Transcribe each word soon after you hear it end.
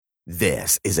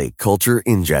This is a Culture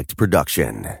Inject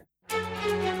production.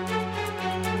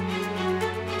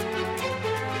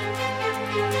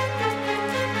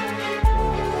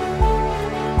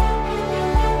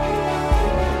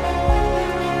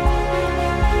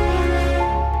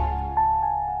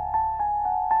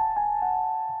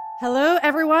 Hello,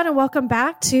 everyone, and welcome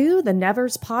back to the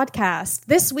Nevers podcast.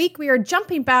 This week, we are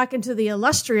jumping back into the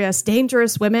illustrious,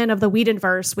 dangerous women of the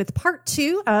Whedonverse with part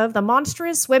 2 of the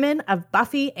Monstrous Women of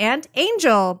Buffy and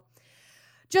Angel.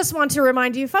 Just want to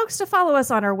remind you folks to follow us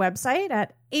on our website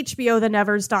at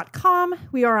hbothenevers.com.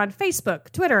 We are on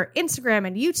Facebook, Twitter, Instagram,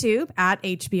 and YouTube at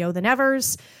HBO The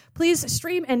Nevers. Please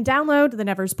stream and download the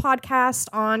Nevers podcast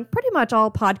on pretty much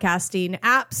all podcasting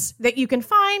apps that you can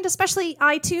find, especially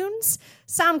iTunes,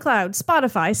 SoundCloud,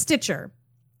 Spotify, Stitcher.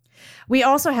 We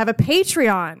also have a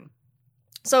Patreon.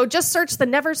 So just search the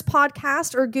Nevers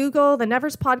podcast or Google the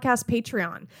Nevers podcast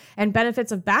Patreon. And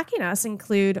benefits of backing us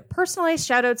include personalized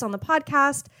shoutouts on the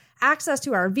podcast, access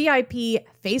to our VIP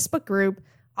Facebook group,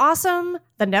 awesome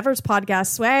The Nevers podcast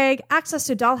swag, access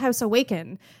to Dollhouse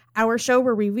Awaken, our show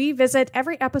where we revisit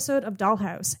every episode of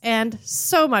Dollhouse, and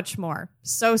so much more.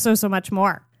 So much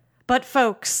more. But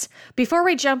folks, before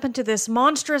we jump into this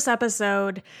monstrous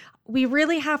episode, we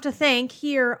really have to thank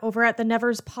here over at the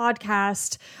Nevers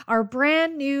podcast our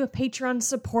brand new Patreon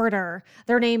supporter.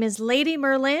 Their name is Lady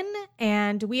Merlin,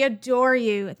 and we adore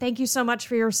you. Thank you so much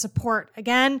for your support.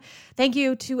 Again, thank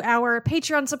you to our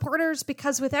Patreon supporters,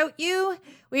 because without you,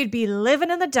 we'd be living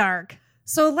in the dark.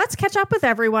 So let's catch up with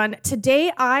everyone.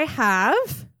 Today I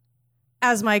have,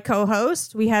 as my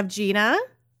co-host, we have Gina,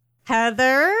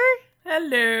 Heather.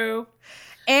 Hello.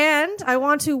 And I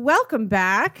want to welcome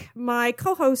back my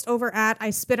co-host over at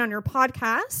I Spit on Your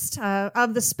podcast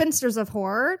of the Spinsters of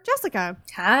Horror, Jessica.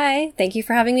 Hi. Thank you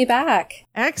for having me back.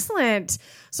 Excellent.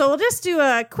 So we'll just do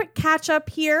a quick catch up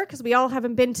here because we all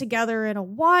haven't been together in a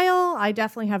while. I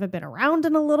definitely haven't been around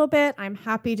in a little bit. I'm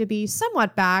happy to be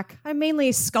somewhat back. I'm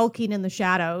mainly skulking in the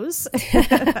shadows.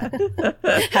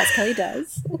 As Kelly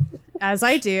does. As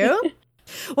I do.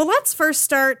 Well, let's first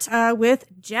start with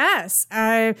Jess.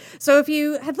 So if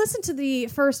you had listened to the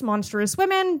first Monstrous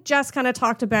Women, Jess kind of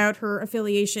talked about her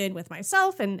affiliation with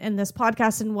myself and this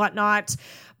podcast and whatnot.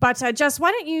 But Jess,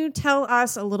 why don't you tell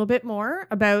us a little bit more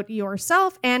about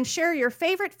yourself and share your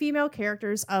favorite female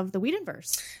characters of the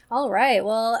Whedonverse? All right.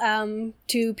 Well,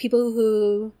 to people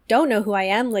who don't know who I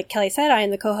am, like Kelly said, I am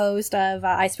the co-host of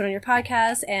I Spit on Your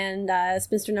podcast and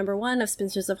Spinster number 1 of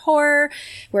Spinsters of Horror,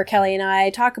 where Kelly and I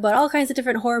talk about all kinds of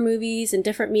different horror movies and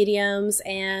different mediums.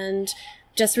 And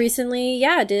just recently,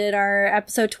 did our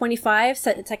episode 25,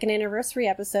 second anniversary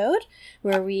episode,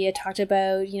 where we talked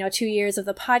about, 2 years of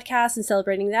the podcast and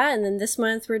celebrating that. And then this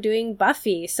month we're doing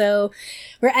Buffy. So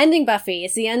we're ending Buffy.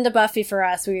 It's the end of Buffy for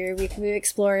us. We're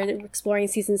exploring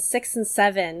seasons 6 and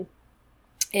 7.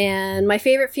 And my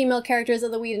favorite female characters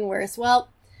of the Whedonverse. Well,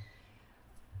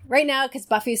 right now, because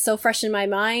Buffy is so fresh in my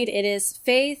mind, it is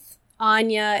Faith,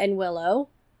 Anya, and Willow.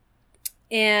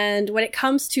 And when it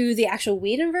comes to the actual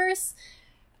Whedonverse,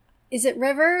 is it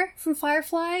River from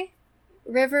Firefly?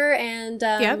 River and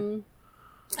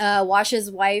Wash's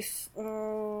wife.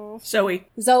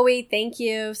 Zoe, thank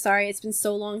you. Sorry, it's been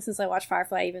so long since I watched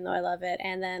Firefly, even though I love it.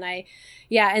 And then I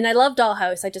love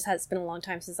Dollhouse. It's been a long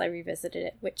time since I revisited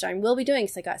it, which I will be doing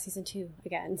because I got season 2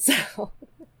 again. So,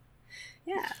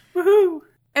 yeah. woohoo!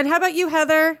 And how about you,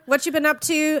 Heather? What you been up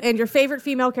to and your favorite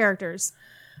female characters?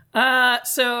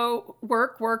 So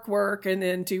work, and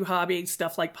then do hobby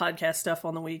stuff like podcast stuff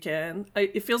on the weekend.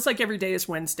 It feels like every day is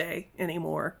Wednesday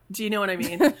anymore. Do you know what I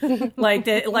mean? Like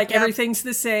everything's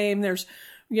the same. There's,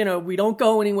 we don't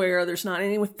go anywhere. There's not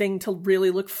anything to really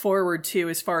look forward to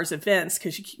as far as events,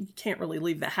 because you can't really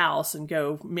leave the house and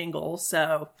go mingle.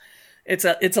 So it's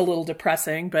a little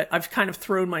depressing, but I've kind of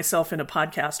thrown myself into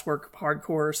podcast work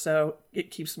hardcore, so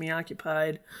it keeps me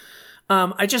occupied.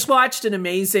 I just watched an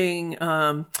amazing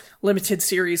limited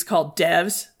series called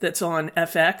Devs that's on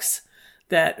FX.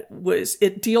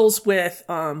 It deals with,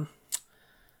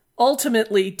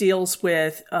 ultimately deals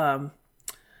with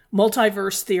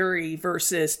multiverse theory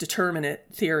versus determinate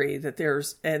theory,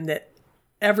 that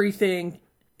everything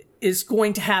is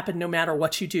going to happen no matter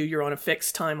what you do. You're on a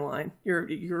fixed timeline.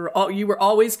 You were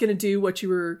always going to do what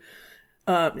you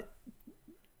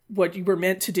were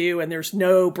meant to do, and there's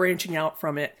no branching out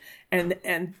from it.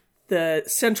 And the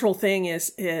central thing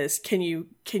is can you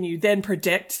then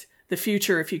predict the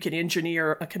future if you can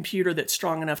engineer a computer that's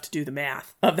strong enough to do the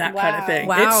math of that kind of thing?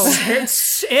 Wow.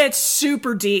 It's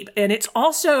super deep, and it's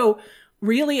also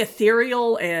really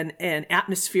ethereal and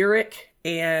atmospheric,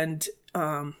 and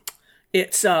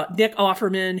it's Nick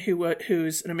Offerman,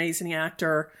 who's an amazing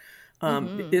actor.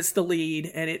 is the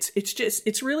lead. And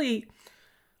it's really,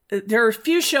 there are a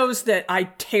few shows that I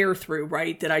tear through,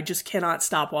 right? That I just cannot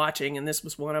stop watching. And this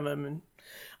was one of them. And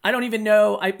I don't even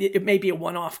know, it may be a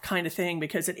one-off kind of thing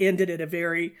because it ended at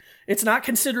it's not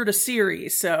considered a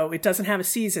series, so it doesn't have a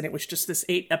season. It was just this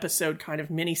 8-episode kind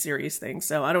of mini-series thing,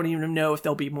 so I don't even know if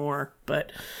there'll be more.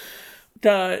 But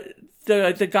the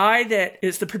guy that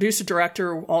is the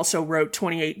producer-director also wrote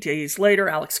 28 Days Later,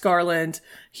 Alex Garland.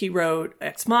 He wrote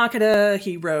Ex Machina.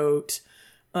 He wrote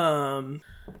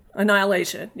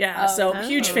Annihilation. Yeah, so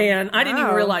huge fan. I didn't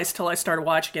even realize till I started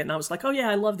watching it, and I was like, oh yeah,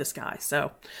 I love this guy,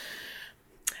 so...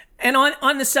 And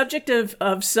on the subject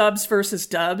of subs versus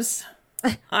dubs,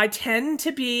 I tend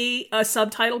to be a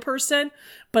subtitle person,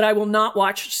 but I will not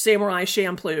watch Samurai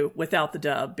Champloo without the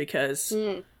dub because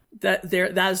that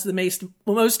is the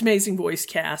most amazing voice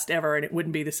cast ever, and it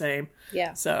wouldn't be the same.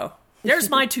 Yeah. So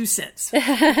there's my 2 cents.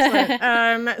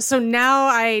 So now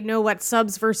I know what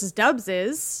subs versus dubs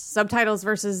is. Subtitles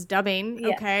versus dubbing. Yeah,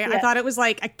 Okay. yeah. I thought it was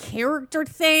like a character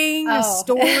thing, a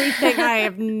story thing. I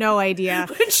have no idea.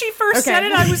 When she first said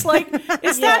it, I was like,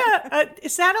 is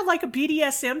that like a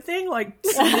BDSM thing? Like,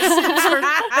 and then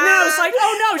I was like,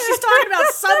 oh no, she's talking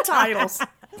about subtitles.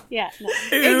 Yeah.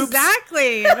 No.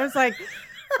 Exactly. And I was like,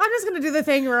 I'm just going to do the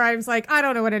thing where I was like, I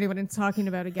don't know what anyone is talking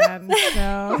about again.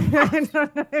 So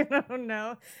I don't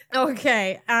know.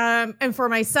 Okay. And for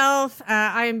myself,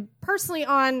 I'm personally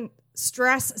on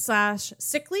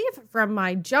stress/sick leave from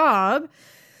my job.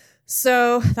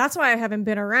 So that's why I haven't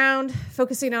been around,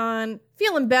 focusing on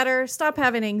feeling better, stop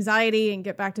having anxiety, and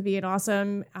get back to being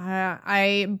awesome.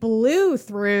 I blew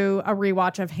through a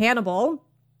rewatch of Hannibal,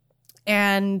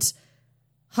 and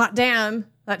hot damn,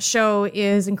 that show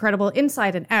is incredible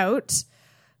inside and out.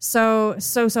 So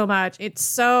much.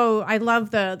 I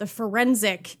love the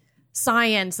forensic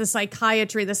science, the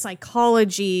psychiatry, the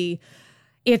psychology.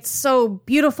 It's so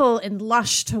beautiful and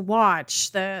lush to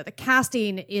watch. The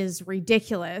casting is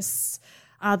ridiculous.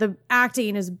 The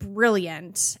acting is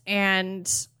brilliant.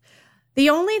 And the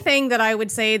only thing that I would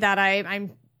say that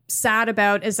I'm sad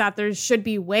about is that there should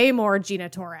be way more Gina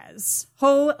Torres.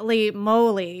 Holy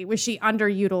moly, was she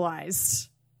underutilized?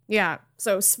 Yeah,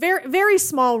 so very, very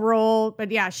small role, but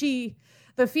yeah,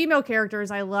 the female characters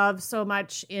I love so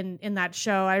much in that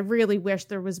show. I really wish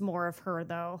there was more of her,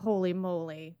 though. Holy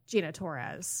moly, Gina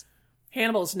Torres.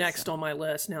 Hannibal's next on my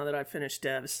list now that I've finished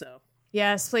Devs, so.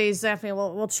 Yes, please,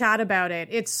 definitely. We'll chat about it.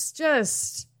 It's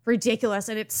just ridiculous,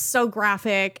 and it's so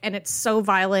graphic, and it's so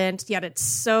violent, yet it's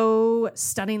so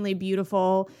stunningly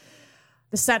beautiful.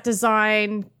 The set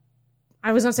design,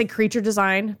 I was going to say creature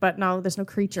design, but no, there's no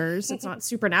creatures. It's not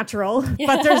supernatural.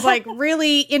 But there's like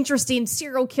really interesting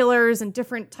serial killers and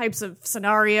different types of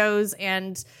scenarios.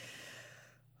 And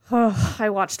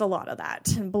I watched a lot of that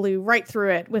and blew right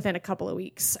through it within a couple of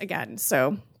weeks again.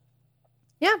 So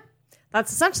yeah,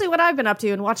 that's essentially what I've been up to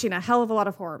and watching a hell of a lot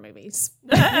of horror movies.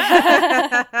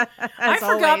 I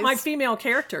forgot my female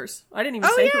characters. I didn't even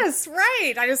say. Oh, yes,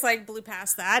 right. I just like blew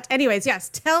past that. Anyways, yes,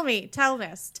 tell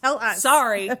us.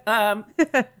 Sorry. So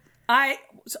I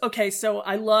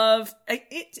love,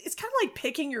 it's kind of like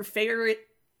picking your favorite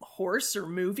horse or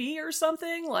movie or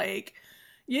something. Like,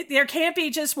 there can't be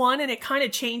just one, and it kind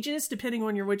of changes depending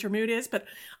on what your mood is. But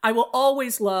I will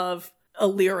always love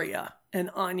Illyria and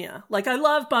Anya. Like, I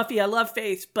love Buffy, I love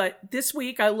Faith, but this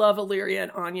week I love Illyria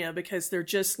and Anya because they're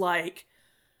just like,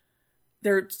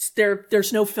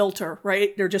 there's no filter,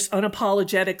 right? They're just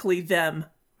unapologetically them,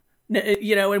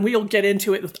 you know, and we'll get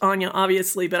into it with Anya,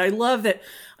 obviously, but I love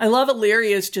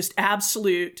Illyria's just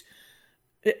absolute,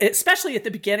 especially at the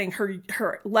beginning,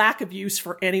 her lack of use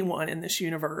for anyone in this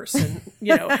universe, and,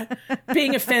 you know,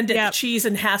 being offended that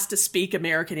Cheesean has to speak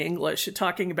American English, and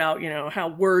talking about, you know, how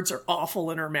words are awful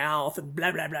in her mouth and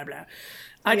blah, blah, blah, blah.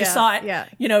 I just thought,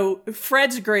 you know,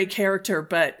 Fred's a great character,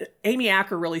 but Amy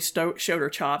Acker really showed her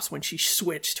chops when she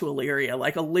switched to Illyria.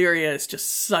 Like, Illyria is just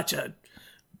such a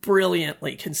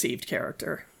brilliantly conceived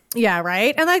character. Yeah,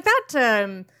 right? And like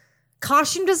that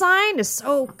costume design is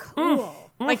so cool.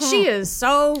 Like, she is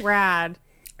so rad.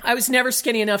 I was never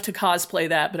skinny enough to cosplay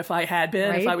that, but if I had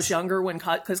been, if I was younger,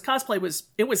 because cosplay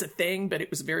was a thing, but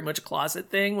it was very much a closet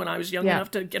thing when I was young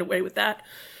enough to get away with that,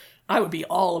 I would be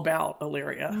all about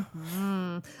Illyria.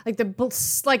 Mm-hmm.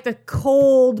 Like the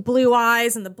cold blue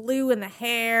eyes and the blue in the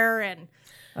hair, and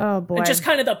oh boy, and just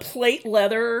kind of the plate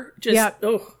leather,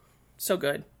 so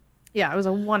good. Yeah, it was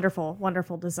a wonderful,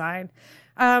 wonderful design.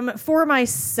 For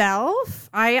myself,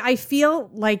 I feel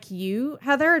like you,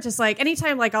 Heather, just like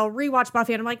anytime like I'll rewatch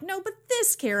Buffy and I'm like, no, but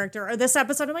this character, or this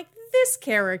episode, I'm like, this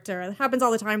character. It happens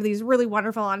all the time with these really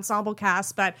wonderful ensemble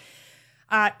casts. But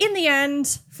in the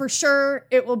end, for sure,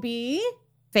 it will be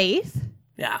Faith.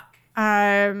 Yeah.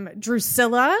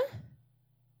 Drusilla.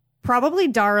 Probably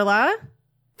Darla.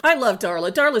 I love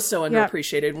Darla. Darla's so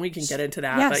underappreciated, and we can get into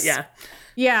that, but yeah.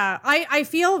 Yeah, I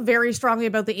feel very strongly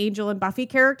about the Angel and Buffy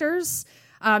characters.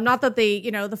 Not that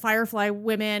the Firefly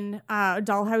women,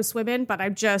 Dollhouse women, but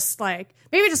I'm just like,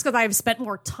 maybe just because I've spent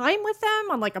more time with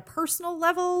them on like a personal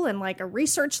level and like a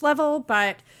research level,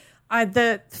 but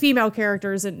the female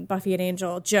characters in Buffy and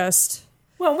Angel just...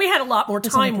 Well, we had a lot more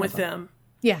time with them.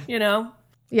 Yeah. You know?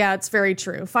 Yeah, it's very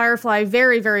true. Firefly,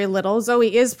 very, very little.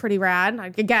 Zoe is pretty rad.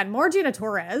 Again, more Gina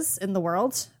Torres in the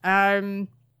world. I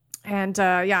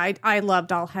love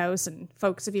Dollhouse. And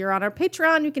folks, if you're on our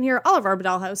Patreon, you can hear all of our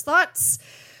Dollhouse thoughts.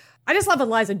 I just love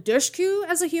Eliza Dushku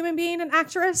as a human being and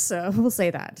actress, so we'll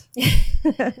say that.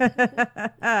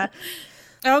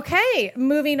 Okay,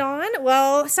 moving on.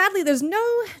 Well, sadly, there's no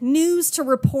news to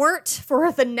report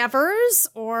for the Nevers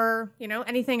or,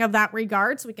 anything of that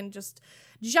regard, so we can just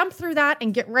jump through that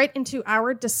and get right into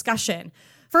our discussion.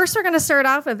 First, we're going to start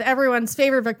off with everyone's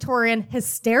favorite Victorian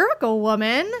hysterical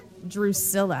woman,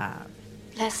 Drusilla.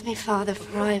 Bless me, Father,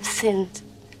 for I have sinned.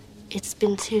 It's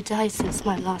been 2 days since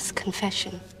my last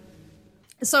confession.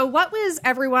 So what was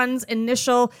everyone's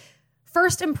initial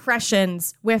first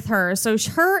impressions with her? So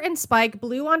her and Spike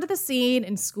blew onto the scene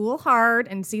in School Hard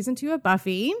in season 2 of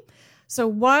Buffy. So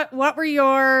what were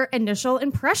your initial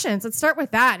impressions? Let's start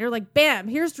with that. You're like, bam,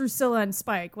 here's Drusilla and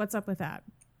Spike. What's up with that?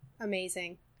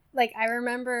 Amazing. Like, I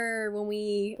remember when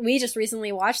we just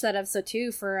recently watched that episode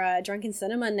too for Drunken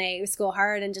Cinema Night with School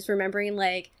Hard, and just remembering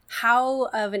like how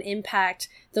of an impact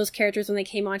those characters when they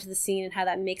came onto the scene and how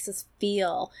that makes us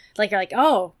feel. Like, you're like,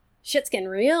 oh, shit's getting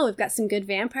real. We've got some good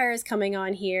vampires coming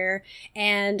on here.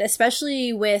 And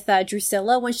especially with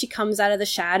Drusilla, when she comes out of the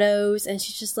shadows and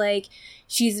she's just like,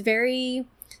 she's very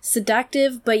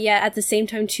seductive, but yet at the same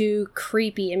time too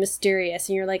creepy and mysterious.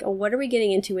 And you're like, oh, what are we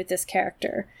getting into with this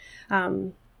character?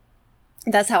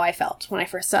 That's how I felt when I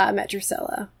first met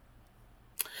Drusilla.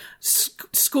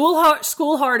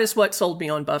 School Hard is what sold me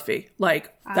on Buffy.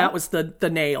 Like, that was the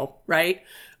nail, right?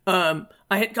 I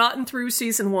had gotten through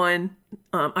season 1.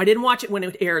 I didn't watch it when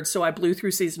it aired, so I blew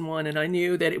through season 1, and I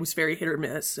knew that it was very hit or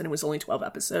miss, and it was only 12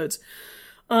 episodes.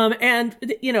 And,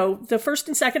 the first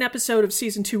and second episode of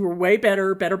season 2 were way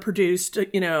better produced,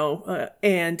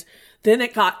 and then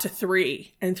it got to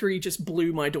 3, and 3 just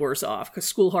blew my doors off, because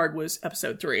School Hard was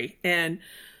episode 3. And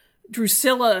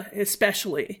Drusilla,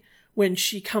 especially, when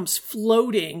she comes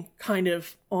floating kind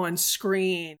of on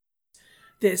screen,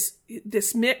 this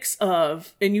mix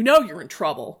of, and you're in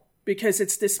trouble, because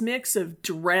it's this mix of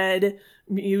dread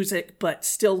music, but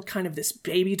still kind of this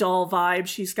baby doll vibe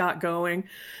she's got going.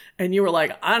 And you were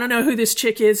like, I don't know who this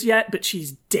chick is yet, but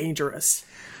she's dangerous.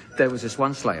 There was this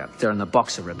one slayer during the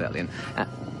Boxer Rebellion.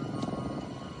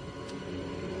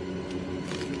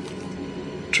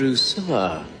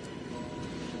 Drusilla.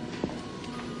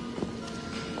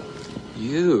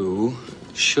 You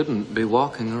shouldn't be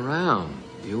walking around.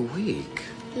 You're weak.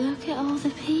 Look at all the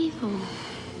people.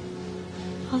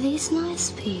 Are these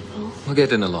nice people? We're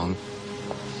getting along.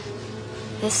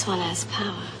 This one has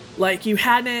power. Like, you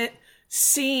hadn't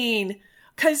seen,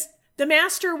 because the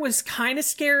Master was kind of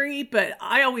scary, but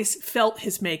I always felt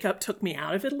his makeup took me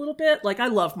out of it a little bit. Like, I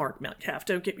love Mark Metcalf,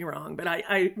 don't get me wrong, but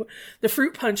the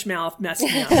fruit punch mouth messed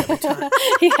me up every time.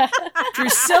 Yeah.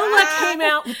 Drusilla came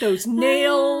out with those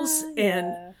nails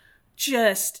and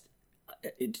just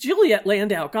Juliet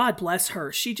Landau, God bless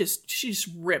her. She just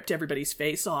ripped everybody's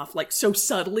face off, like, so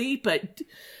subtly, but.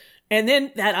 And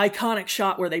then that iconic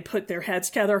shot where they put their heads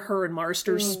together, her and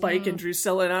Monstrous, Spike and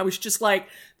Drusilla, and I was just like,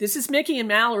 this is Mickey and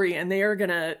Mallory, and they are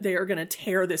gonna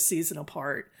tear this season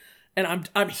apart. And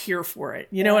I'm here for it.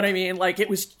 You know what I mean? Like, it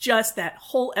was just that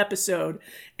whole episode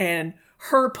and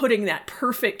her putting that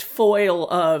perfect foil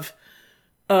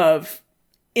of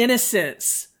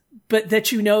innocence, but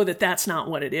that that's not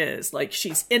what it is. Like,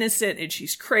 she's innocent and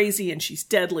she's crazy and she's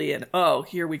deadly, and oh,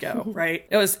 here we go, right?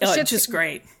 It was just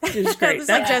great. It was great.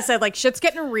 Like Jess said, like, shit's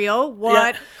getting real.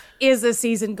 What is this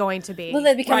season going to be? Well,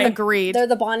 they become agreed. They're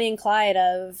the Bonnie and Clyde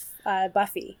of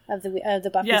Buffy, of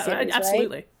the Buffy series,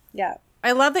 absolutely. Right? Yeah.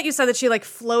 I love that you said that she like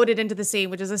floated into the scene,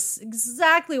 which is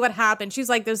exactly what happened. She's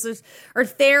like, there's this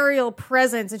ethereal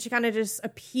presence and she kind of just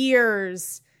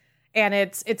appears, and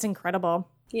it's incredible.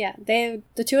 Yeah,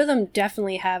 the two of them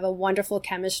definitely have a wonderful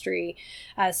chemistry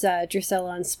as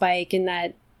Drusilla and Spike, in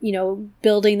that you know,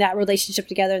 building that relationship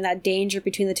together and that danger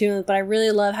between the two of them. But I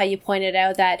really love how you pointed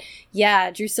out that,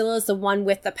 yeah, Drusilla is the one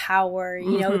with the power,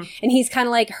 you know, and he's kind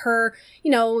of like her,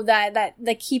 you know, that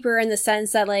the keeper in the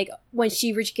sense that, like, when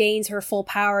she regains her full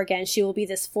power again, she will be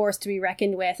this force to be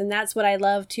reckoned with. And that's what I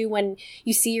love too, when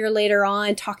you see her later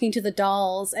on talking to the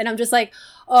dolls, and I'm just like,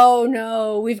 oh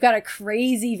no, we've got a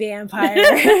crazy vampire.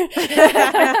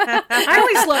 I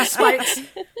always love Spike's.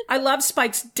 I love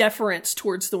Spike's deference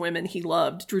towards the women he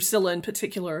loved, Drusilla in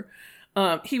particular.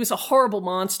 He was a horrible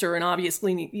monster, and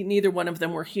obviously neither one of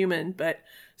them were human, but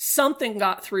something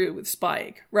got through with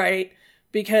Spike, right?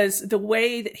 Because the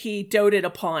way that he doted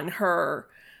upon her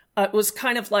was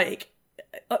kind of like,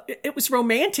 it was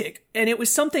romantic, and it was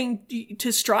something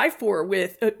to strive for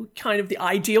with kind of the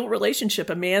ideal relationship,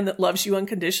 a man that loves you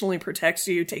unconditionally, protects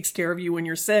you, takes care of you when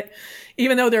you're sick,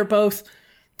 even though they're both,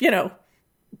 you know,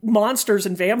 monsters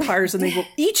and vampires, and they will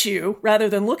eat you rather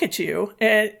than look at you.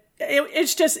 And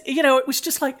it's just, you know, it was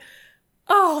just like,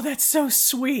 oh, that's so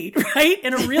sweet, right?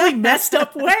 In a really messed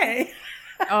up way.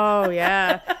 Oh,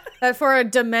 yeah. For a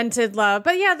demented love.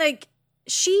 But yeah, like,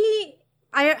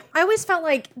 I always felt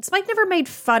like Spike never made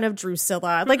fun of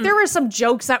Drusilla. Like, there were some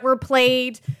jokes that were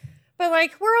played, but,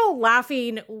 like, we're all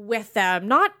laughing with them,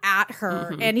 not at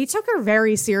her. And he took her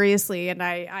very seriously, and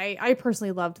I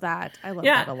personally loved that. I loved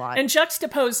that a lot. And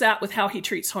juxtapose that with how he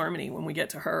treats Harmony when we get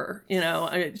to her. You know,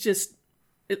 it's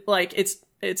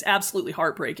absolutely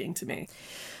heartbreaking to me.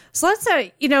 So let's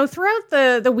say, you know, throughout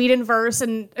the Whedonverse,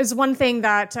 and is one thing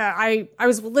that I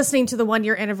was listening to the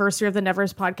 1-year anniversary of the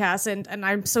Nevers podcast, and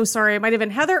I'm so sorry, it might have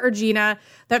been Heather or Gina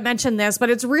that mentioned this, but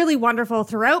it's really wonderful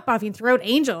throughout Buffy and throughout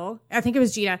Angel. I think it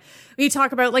was Gina. We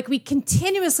talk about, like, we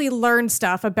continuously learn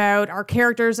stuff about our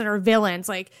characters and our villains.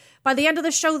 Like, by the end of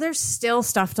the show, there's still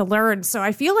stuff to learn. So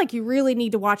I feel like you really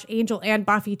need to watch Angel and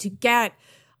Buffy to get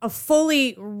a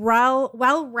fully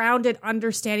well-rounded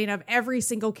understanding of every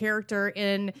single character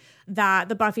in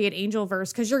the Buffy and Angel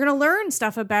verse, because you're going to learn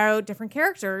stuff about different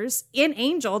characters in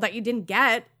Angel that you didn't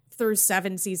get through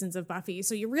 7 seasons of Buffy.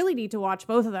 So you really need to watch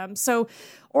both of them. So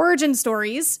origin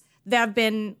stories that have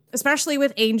been, especially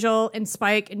with Angel and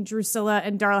Spike and Drusilla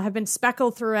and Darla, have been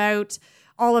speckled throughout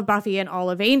all of Buffy and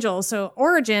all of Angel. So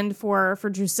origin for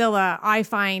Drusilla, I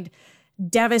find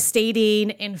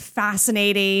devastating and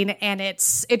fascinating, and it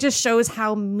just shows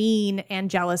how mean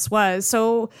and jealous was.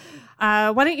 So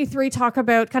why don't you three talk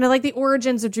about kind of like the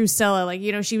origins of Drusilla? Like,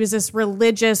 you know, she was this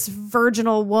religious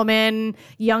virginal woman,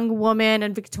 young woman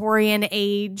in Victorian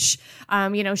age.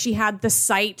 You know, she had the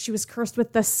sight, she was cursed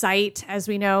with the sight, as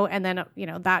we know, and then, you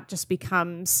know, that just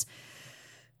becomes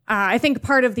I think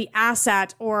part of the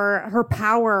asset or her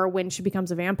power when she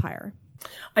becomes a vampire.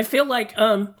 I feel like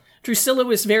Drusilla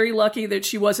was very lucky that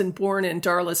she wasn't born in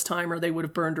Darla's time, or they would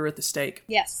have burned her at the stake.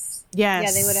 Yes. Yes.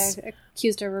 Yeah, they would have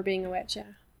accused her of being a witch, yeah.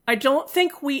 I don't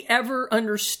think we ever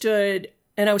understood,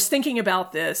 and I was thinking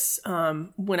about this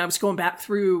when I was going back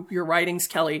through your writings,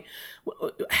 Kelly,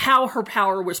 how her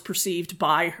power was perceived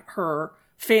by her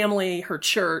family, her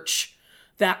church,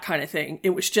 that kind of thing.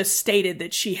 It was just stated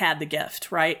that she had the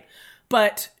gift, right?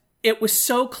 But it was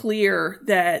so clear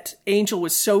that Angel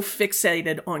was so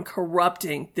fixated on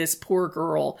corrupting this poor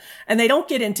girl. And they don't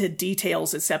get into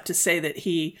details except to say that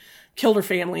he killed her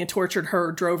family and tortured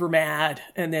her, drove her mad,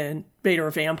 and then made her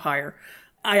a vampire.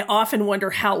 I often wonder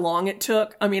how long it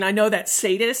took. I mean, I know that's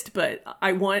sadist, but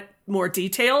I want more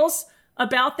details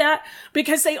about that,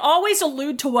 because they always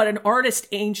allude to what an artist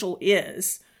Angel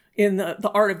is in the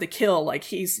art of the kill. Like,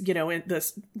 he's, you know, in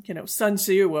this, you know, Sun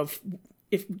Tzu of,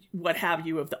 if what have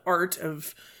you, of the art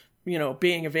of, you know,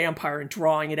 being a vampire and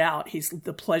drawing it out. He's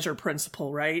the pleasure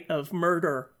principle, right, of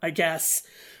murder, I guess.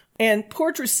 And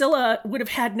poor Drusilla would have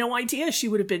had no idea. She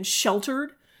would have been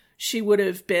sheltered. She would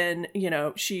have been, you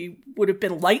know, she would have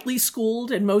been lightly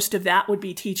schooled, and most of that would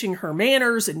be teaching her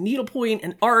manners and needlepoint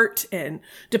and art, and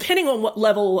depending on what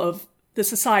level of the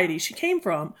society she came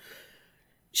from.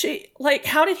 She, like,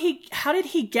 how did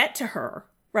he get to her,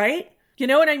 right? You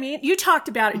know what I mean? You talked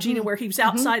about it, Gina, where he was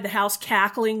outside the house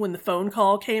cackling when the phone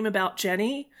call came about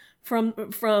Jenny from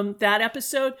that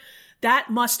episode.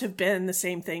 That must have been the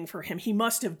same thing for him. He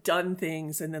must have done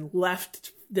things and then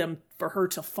left them for her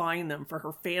to find them, for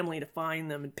her family to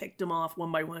find them, and picked them off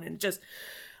one by one. And just,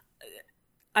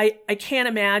 I can't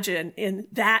imagine in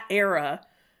that era,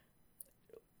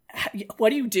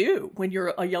 what do you do when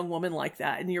you're a young woman like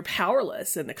that and you're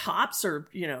powerless, and the cops are,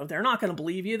 you know, they're not going to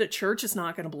believe you. The church is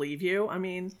not going to believe you. I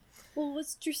mean, Well,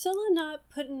 was Drusilla not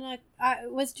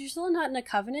in a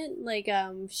covenant? Like,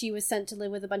 she was sent to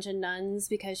live with a bunch of nuns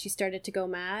because she started to go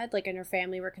mad, like, and her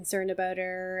family were concerned about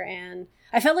her. And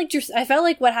I felt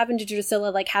like what happened to Drusilla,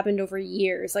 like, happened over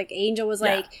years. Like, Angel was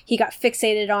like, he got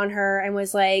fixated on her and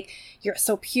was like, "You're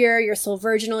so pure, you're so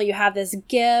virginal, you have this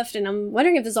gift." And I'm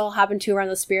wondering if this all happened to her around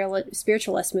the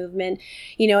spiritualist movement,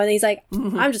 you know. And he's like,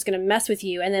 "I'm just gonna mess with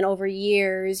you." And then over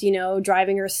years, you know,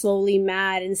 driving her slowly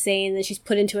mad and saying that she's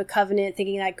put into a covenant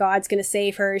thinking that God's gonna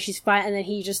save her. She's fine. And then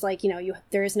he just like, you know,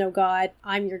 there is no God.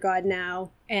 I'm your God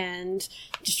now. And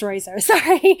destroys her.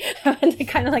 Sorry. I went to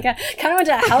kind of went to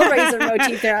a Hellraiser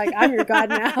motif there. Like, I'm your God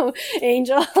now,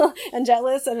 Angel and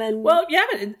jealous. And then. Well, yeah,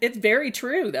 but it's very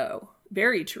true though.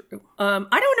 Very true. I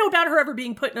don't know about her ever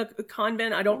being put in a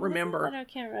convent. I don't remember. I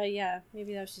can't really, yeah.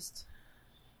 Maybe that was just,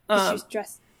 she's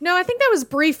dressed. No, I think that was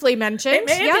briefly mentioned. It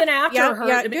may have been after her.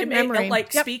 Yeah, good memory.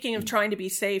 Like, speaking of trying to be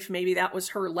safe, maybe that was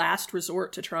her last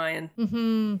resort to try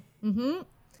and...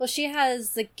 Well, she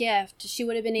has the gift. She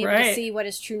would have been able to see what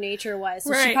his true nature was.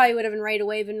 So she probably would have been right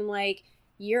away been like,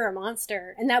 "You're a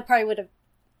monster." And that probably would have,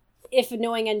 if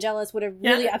knowing Angelus, would have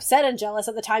really upset Angelus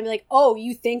at the time. Like, "Oh,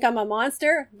 you think I'm a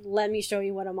monster? Let me show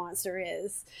you what a monster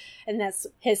is." And that's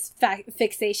his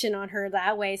fixation on her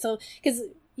that way. So, because,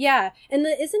 yeah. And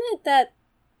isn't it that...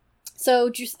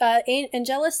 So,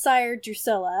 Angelus sired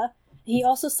Drusilla. He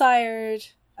also sired...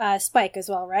 Spike as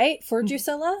well, right? For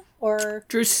Drusilla? Or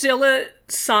Drusilla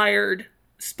sired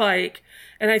Spike.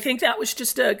 And I think that was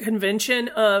just a convention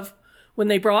of when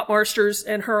they brought Monstrous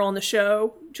and her on the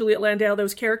show, Juliet Landau,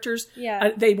 those characters.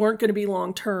 Yeah. They weren't going to be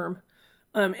long term.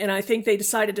 And I think they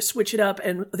decided to switch it up.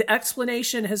 And the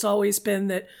explanation has always been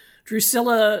that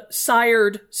Drusilla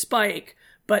sired Spike,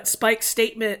 but Spike's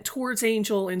statement towards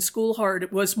Angel in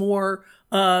Schoolhard was more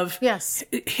of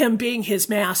him being his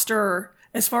master,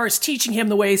 as far as teaching him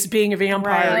the ways of being a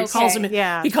vampire. Right, he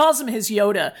calls him his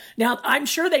Yoda. Now, I'm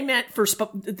sure they meant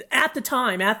at the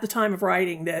time of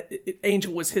writing that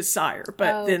Angel was his sire,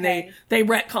 but then they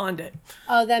retconned it.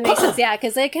 Oh, that makes sense. Yeah,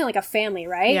 because they're kind of like a family,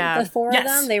 right? Yeah. The four of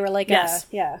them, they were like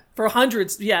for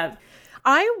hundreds. Yeah.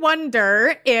 I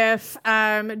wonder if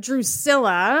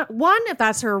Drusilla, if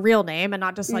that's her real name and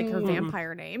not just like her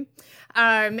vampire name,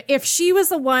 if she was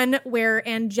the one where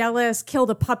Angelus killed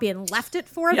a puppy and left it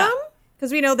for them.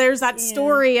 Because we know there's that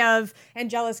story of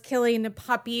Angelus killing a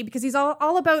puppy because he's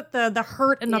all about the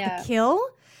hurt and not the kill.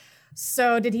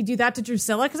 So did he do that to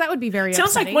Drusilla? Because that would be very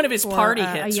Sounds like one of his party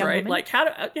hits, right? Woman. Like, how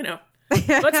do,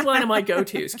 what's one of my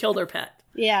go-tos? Kill their pet.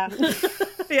 Yeah.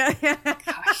 Yeah.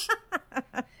 Gosh.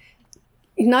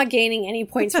 Not gaining any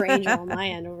points for Angel on my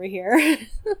end over here.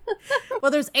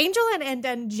 Well, there's Angel and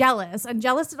Angelus.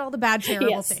 Angelus did all the bad,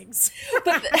 terrible things.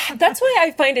 But that's why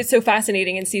I find it so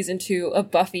fascinating in season 2 of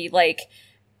Buffy. Like,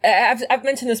 I've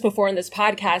mentioned this before in this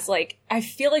podcast. Like, I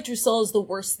feel like Drusilla is the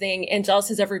worst thing Angelus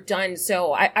has ever done.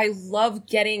 So I love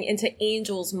getting into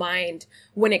Angel's mind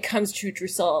when it comes to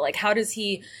Drusilla. Like, how does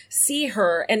he see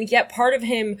her? And yet part of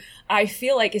him, I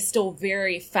feel like, is still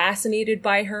very fascinated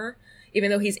by her, even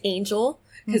though he's Angel.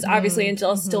 Because obviously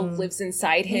Angelus still lives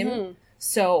inside him.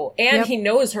 So, and he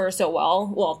knows her so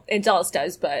well. Well, Angelus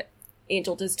does, but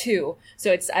Angel does too.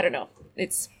 So it's, I don't know.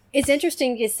 It's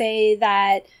interesting to say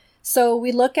that. So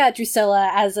we look at Drusilla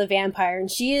as a vampire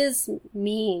and she is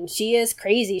mean. She is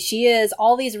crazy. She is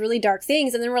all these really dark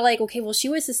things. And then we're like, okay, well, she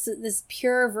was this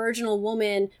pure virginal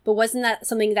woman, but wasn't that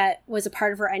something that was a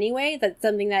part of her anyway? That's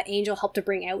something that Angel helped to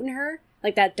bring out in her?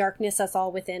 Like that darkness that's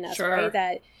all within us, right?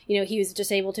 That, he was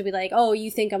just able to be like, oh, if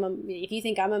you think I'm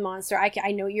a monster,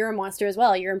 I know you're a monster as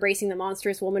well. You're embracing the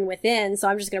monstrous woman within. So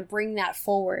I'm just going to bring that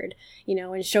forward,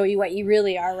 and show you what you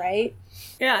really are, right?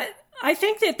 Yeah. I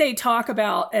think that they talk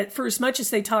about, for as much as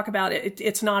they talk about it,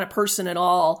 it's not a person at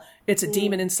all. It's a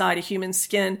demon inside a human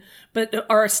skin. But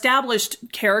our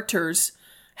established characters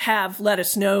have let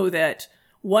us know that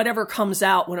whatever comes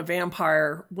out when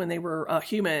they were a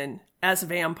human as a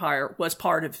vampire was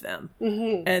part of them.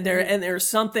 And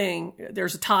there's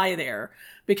a tie there.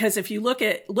 Because if you look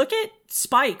at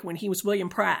Spike when he was William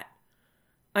Pratt,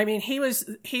 I mean, he was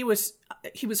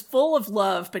full of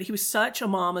love, but he was such a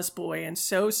mama's boy and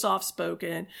so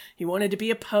soft-spoken. He wanted to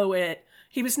be a poet.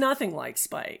 He was nothing like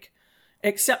Spike,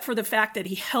 except for the fact that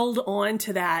he held on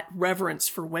to that reverence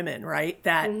for women, right?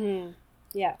 That, you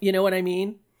know what I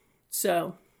mean?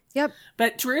 So, yep.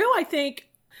 But Drew, I think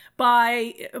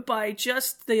by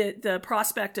just the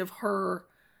prospect of her,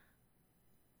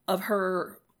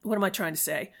 what am I trying to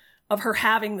say? Of her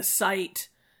having the sight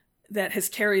that has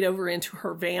carried over into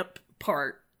her vamp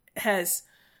part has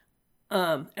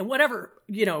And whatever,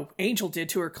 Angel did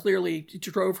to her clearly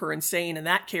drove her insane, and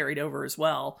that carried over as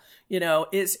well,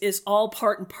 is all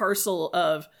part and parcel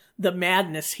of the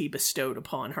madness he bestowed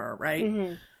upon her, right?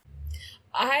 Mm-hmm.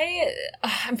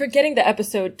 I'm forgetting the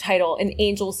episode title in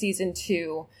Angel season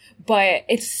 2, but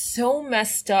it's so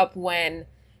messed up when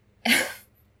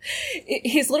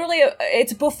he's literally,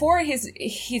 it's before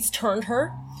he's turned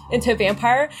her into a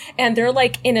vampire, and they're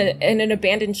like in an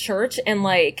abandoned church, and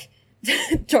like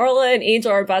Darla and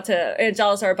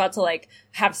Angelus are about to like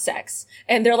have sex,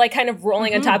 and they're like kind of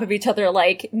rolling on top of each other,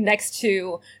 like next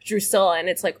to Drusilla, and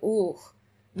it's like, ooh,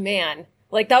 man.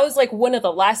 Like, that was, like, one of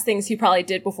the last things he probably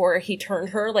did before he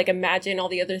turned her. Like, imagine all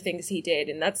the other things he did.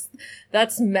 And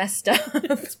that's messed up.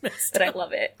 But I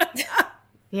love it.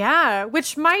 Yeah,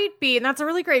 which might be, and that's a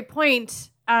really great point,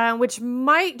 which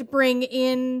might bring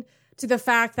in to the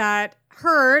fact that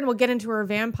her, and we'll get into her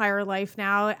vampire life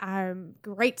now,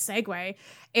 great segue,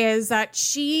 is that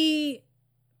she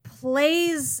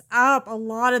plays up a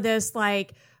lot of this,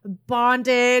 like,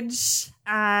 bondage,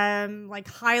 like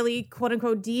highly quote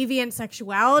unquote deviant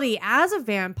sexuality as a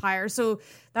vampire. So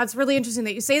that's really interesting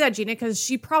that you say that, Gina, because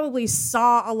she probably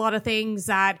saw a lot of things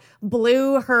that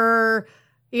blew her,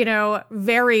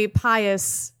 very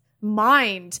pious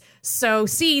mind. So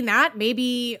seeing that,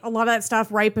 maybe a lot of that stuff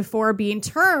right before being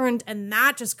turned, and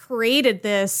that just created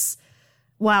this,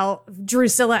 well,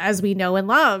 Drusilla as we know and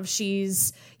love.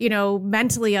 She's,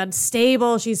 mentally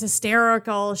unstable. She's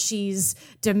hysterical. She's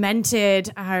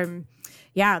demented.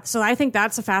 So I think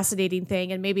that's a fascinating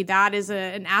thing. And maybe that is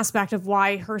an aspect of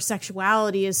why her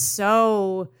sexuality is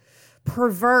so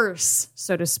perverse,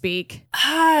 so to speak.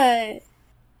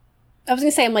 I was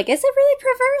going to say, I'm like, is it really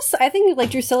perverse? I think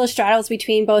like Drusilla straddles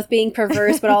between both being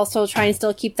perverse, but also trying to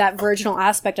still keep that virginal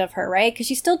aspect of her, right? Because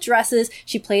she still dresses,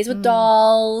 she plays with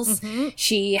dolls,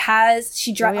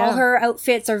 all her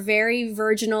outfits are very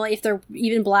virginal, if they're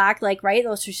even black, like, right?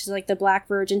 She's like the black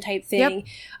virgin type thing.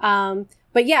 Yep.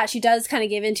 But yeah, she does kind of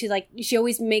give into, like, she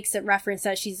always makes a reference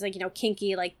that she's like,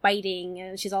 kinky, like biting,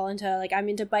 and she's all into like, I'm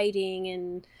into biting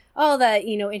and all that,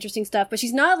 interesting stuff. But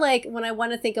she's not like, when I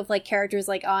want to think of like characters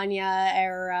like Anya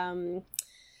or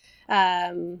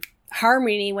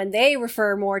Harmony, when they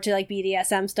refer more to like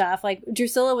BDSM stuff, like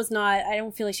Drusilla was not, I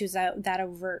don't feel like she was that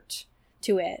overt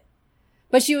to it.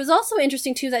 But she was also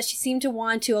interesting too, that she seemed to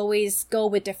want to always go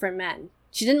with different men.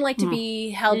 She didn't like to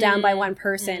be held down by one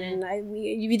person, and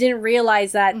you didn't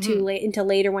realize that until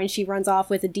later when she runs off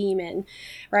with a demon,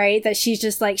 right? That she's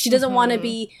just like, she doesn't want to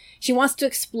be, she wants to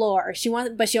explore,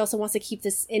 but she also wants to keep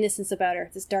this innocence about her,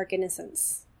 this dark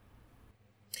innocence.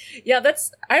 Yeah,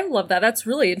 I love that. That's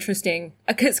really interesting.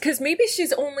 Cause maybe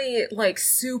she's only like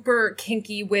super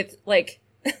kinky with like,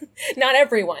 not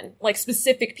everyone, like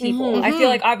specific people. I feel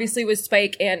like obviously with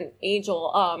Spike and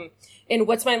Angel, in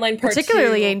What's My Line Part 2.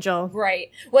 Particularly Angel.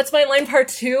 Right. What's My Line Part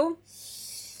 2?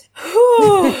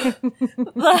 The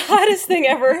hottest thing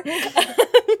ever.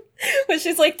 When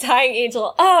she's like tying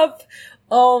Angel up.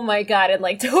 Oh my God. And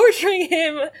like torturing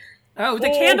him. Oh, the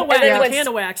candle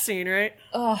wax scene, right?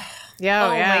 Oh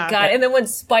my God. And then when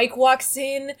Spike walks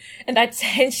in and that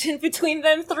tension between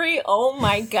them three. Oh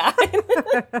my God.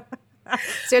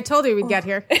 See, I told you we'd get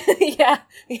here. Yeah.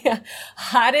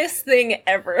 Hottest thing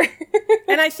ever.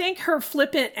 And I think her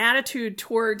flippant attitude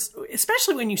towards,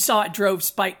 especially when you saw it, drove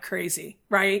Spike crazy,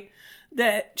 right?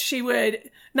 That she would,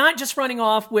 not just running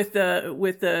off with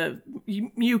the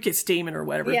mucus demon or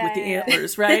whatever, with the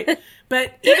antlers, right?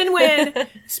 But even when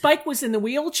Spike was in the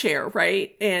wheelchair,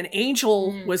 right? And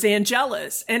Angel was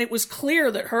Angelus, and it was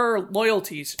clear that her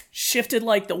loyalties shifted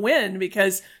like the wind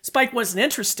because Spike wasn't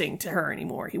interesting to her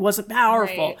anymore. He wasn't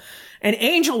powerful. Right. And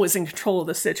Angel was in control of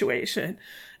the situation.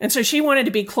 And so she wanted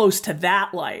to be close to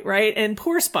that light, right? And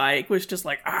poor Spike was just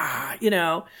like,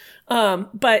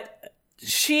 but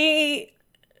she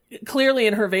clearly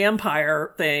in her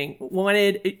vampire thing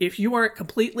wanted, if you weren't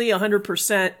completely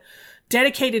 100%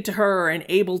 dedicated to her and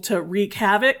able to wreak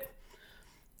havoc,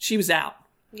 she was out.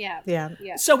 Yeah.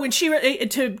 So when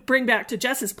to bring back to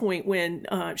Jess's point, when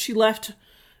she left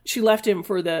him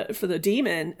for the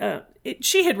demon,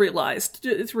 she had realized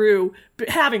through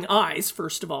having eyes,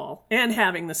 first of all, and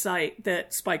having the sight,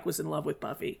 that Spike was in love with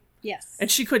Buffy. Yes. And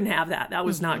she couldn't have that. That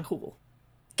was not cool.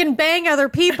 Can bang other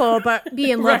people, but be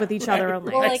in love with each other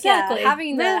only. Well, like, exactly.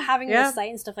 Having the sight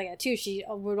and stuff like that too, she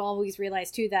would always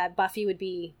realize too that Buffy would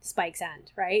be Spike's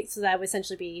end, right? So that would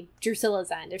essentially be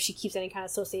Drusilla's end if she keeps any kind of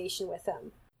association with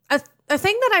him. A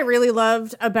thing that I really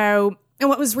loved about, and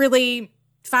what was really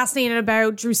fascinating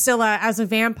about Drusilla as a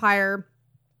vampire,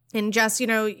 And Jess,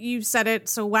 you said it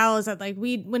so well, is that like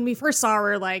when we first saw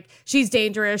her, like, she's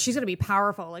dangerous, she's going to be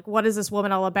powerful. Like, what is this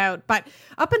woman all about? But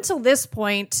up until this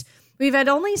point, we've had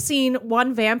only seen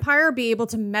one vampire be able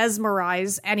to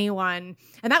mesmerize anyone.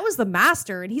 And that was the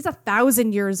Master. And he's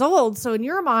 1,000 years old. So in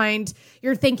your mind,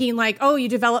 you're thinking like, oh, you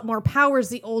develop more powers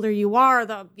the older you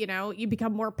are. You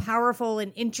become more powerful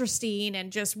and interesting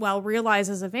and just well realized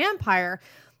as a vampire.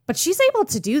 But she's able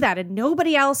to do that, and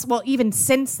nobody else, well, even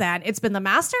since then, it's been the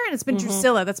Master and it's been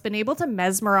Drusilla that's been able to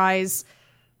mesmerize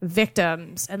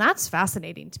victims. And that's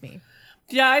fascinating to me.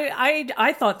 Yeah,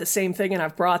 I thought the same thing, and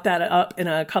I've brought that up in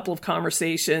a couple of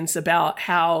conversations about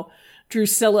how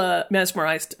Drusilla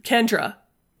mesmerized Kendra.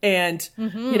 And,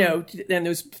 and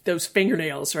those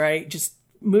fingernails, right? Just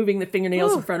moving the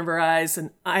fingernails in front of her eyes. And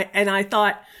I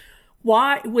thought,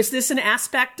 why was this an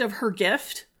aspect of her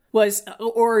gift?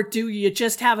 Or do you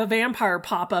just have a vampire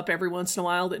pop up every once in a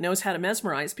while that knows how to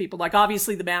mesmerize people? Like,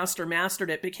 obviously the Master mastered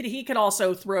it, but he could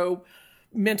also throw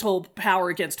mental power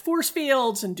against force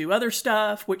fields and do other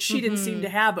stuff, which she didn't seem to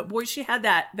have. But boy, she had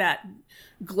that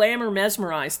glamour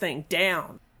mesmerize thing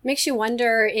down. Makes you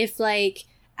wonder if, like,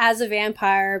 as a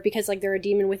vampire, because like they're a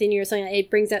demon within you or something,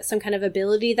 it brings out some kind of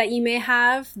ability that you may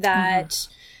have that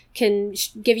can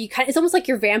give you it's almost like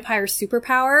your vampire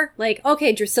superpower. Like,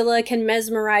 okay, Drusilla can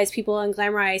mesmerize people and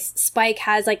glamorize. Spike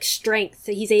has like strength.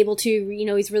 He's able to,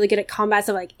 he's really good at combat.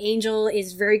 So like Angel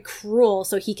is very cruel,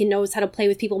 so he knows how to play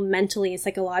with people mentally and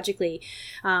psychologically.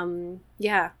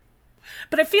 Yeah.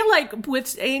 But I feel like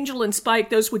with Angel and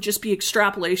Spike, those would just be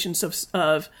extrapolations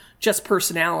of just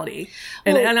personality.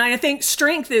 And I think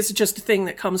strength is just a thing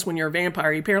that comes when you're a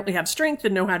vampire. You apparently have strength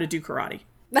and know how to do karate.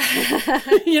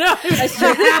 Immediately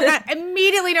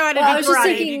know how to do karate. I was just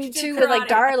thinking too with like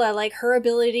Darla, like her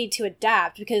ability to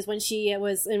adapt, because when she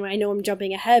was, and I know I'm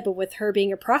jumping ahead, but with her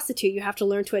being a prostitute, you have to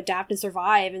learn to adapt and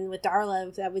survive. And with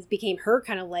Darla, that became her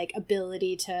kind of like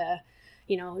ability to,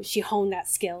 she honed that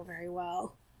skill very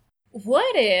well.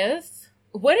 What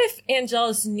if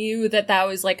Angelus knew that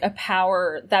was like a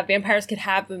power that vampires could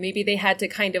have, but maybe they had to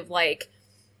kind of like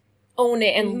own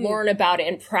it and learn about it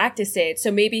and practice it?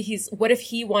 So maybe what if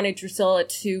he wanted Drusilla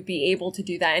to be able to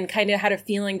do that and kind of had a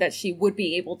feeling that she would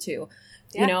be able to,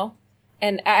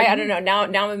 And I don't know, now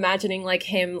I'm imagining like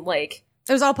him, like,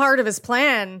 it was all part of his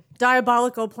plan,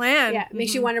 diabolical plan. Yeah, it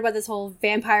makes you wonder about this whole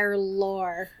vampire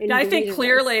lore. I think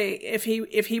clearly if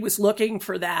he was looking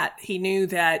for that, he knew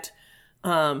that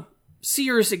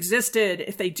seers existed.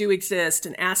 If they do exist,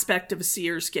 an aspect of a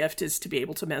seer's gift is to be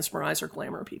able to mesmerize or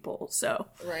glamour people. So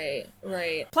right.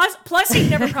 Plus, he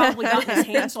never probably got his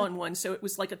hands on one, so it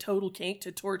was like a total kink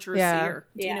to torture a seer.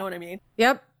 Do you know what I mean?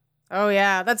 Yep. Oh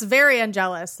yeah, that's very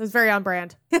Angelus. That's very on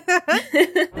brand.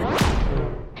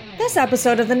 This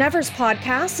episode of the Nevers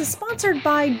Podcast is sponsored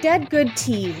by Dead Good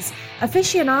Teas,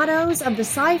 aficionados of the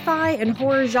sci-fi and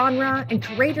horror genre and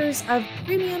creators of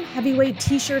premium heavyweight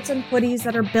t-shirts and hoodies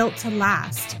that are built to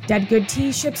last. Dead Good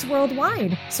Teas ships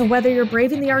worldwide, so whether you're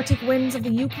braving the Arctic winds of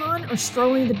the Yukon or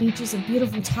strolling the beaches of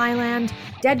beautiful Thailand,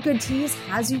 Dead Good Teas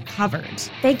has you covered.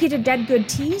 Thank you to Dead Good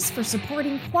Teas for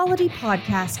supporting quality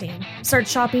podcasting. Start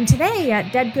shopping today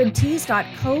at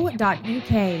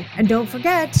deadgoodteas.co.uk. And don't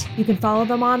forget, you can follow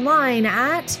them online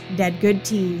at Dead Good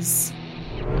Teas.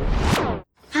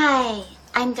 Hi,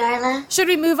 I'm Darla. Should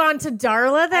we move on to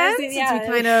Darla then? Since we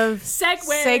kind of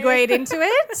segued into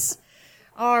it?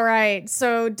 All right.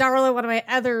 So Darla, one of my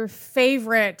other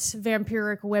favorite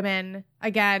vampiric women.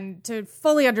 Again, to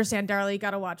fully understand Darla, you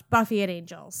got to watch Buffy and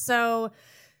Angel. So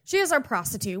she is our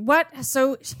prostitute.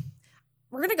 So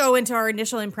we're going to go into our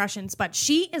initial impressions, but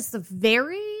she is the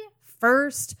very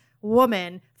first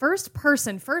vampire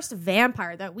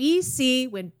that we see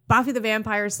when Buffy the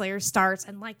Vampire Slayer starts.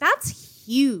 And like, that's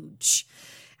huge.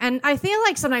 And I feel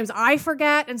like sometimes I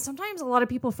forget, and sometimes a lot of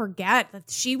people forget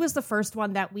that she was the first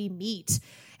one that we meet.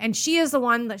 And she is the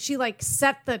one that she like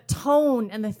set the tone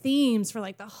and the themes for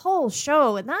like the whole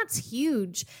show. And that's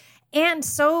huge. And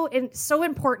so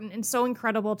important and so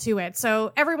incredible to it.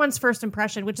 So everyone's first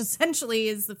impression, which essentially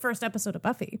is the first episode of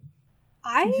Buffy.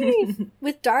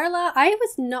 With Darla, I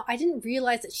didn't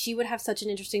realize that she would have such an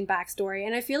interesting backstory,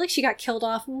 and I feel like she got killed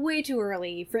off way too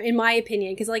early, in my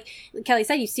opinion, because like Kelly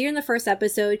said, you see her in the first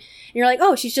episode, and you're like,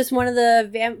 oh, she's just one of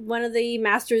the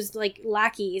Master's like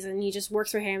lackeys, and he just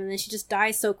works for him, and then she just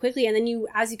dies so quickly, and then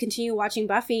as you continue watching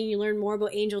Buffy, and you learn more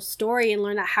about Angel's story, and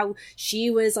learn that how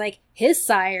she was like his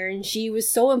sire, and she was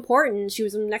so important. She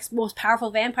was the next most powerful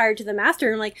vampire to the Master.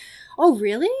 And I'm like, oh,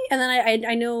 really? And then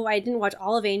I know I didn't watch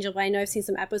all of Angel, but I know I've seen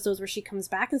some episodes where she comes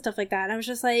back and stuff like that. And I was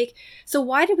just like, so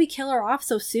why did we kill her off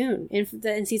so soon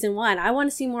in season 1? I want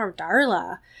to see more of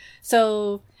Darla.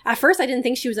 So At first, I didn't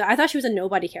think she was. I thought she was a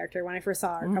nobody character when I first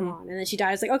saw her come on, and then she died.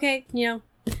 I was like, okay, you know.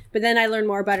 But then I learned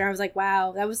more about her. And I was like,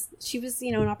 wow, she was,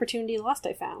 you know, an opportunity lost.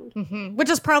 I found, which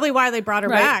is probably why they brought her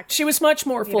back. She was much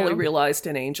more fully realized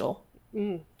in Angel.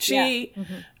 She,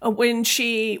 when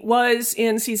she was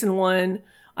in season 1,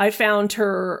 I found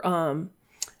her,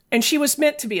 and she was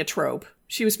meant to be a trope.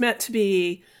 She was meant to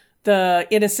be the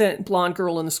innocent blonde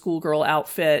girl in the schoolgirl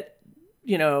outfit,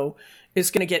 you know, is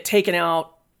going to get taken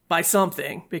out by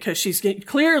something because she's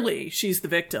the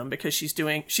victim because she's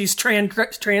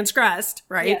transgressed,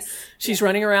 right? Yes. She's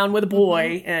running around with a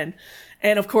boy and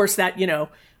of course that, you know,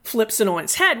 flips it on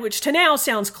its head, which to now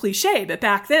sounds cliche, but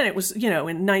back then it was, you know,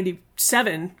 in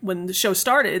 97 when the show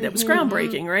started, it was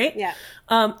groundbreaking, right? Yeah.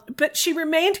 But she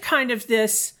remained kind of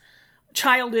this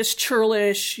childish,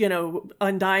 churlish, you know,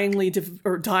 dyingly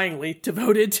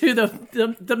devoted to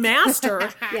the master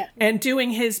and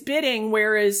doing his bidding,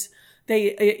 whereas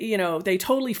they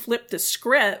totally flipped the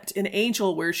script in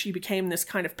Angel where she became this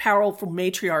kind of powerful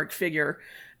matriarch figure.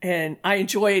 And I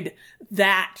enjoyed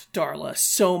that Darla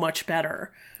so much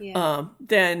better and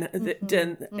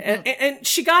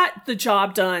she got the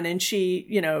job done. And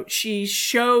she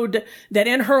showed that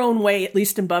in her own way, at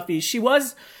least in Buffy, she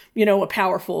was, you know, a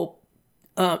powerful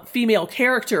female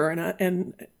character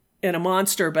and a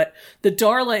monster, but the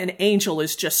Darla and Angel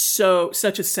is just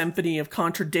such a symphony of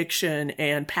contradiction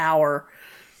and power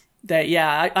that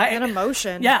and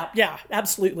emotion. Yeah,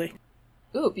 absolutely.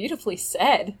 Ooh, beautifully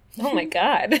said. Oh my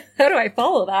God. How do I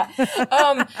follow that?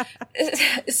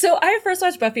 So I first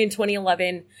watched Buffy in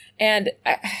 2011 and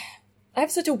I have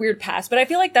such a weird past, but I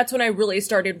feel like that's when I really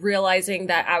started realizing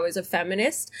that I was a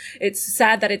feminist. It's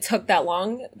sad that it took that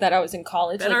long, that I was in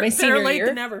college, like my senior late year.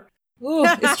 Than never. Ooh,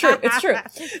 it's true. It's true.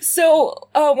 So,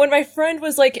 when my friend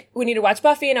was like, we need to watch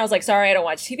Buffy, and I was like, sorry, I don't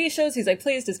watch TV shows. He's like,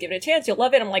 please just give it a chance. You'll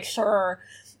love it. I'm like, sure.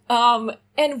 And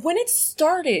when it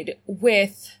started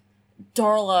with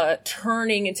Darla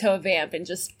turning into a vamp and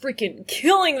just freaking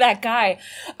killing that guy,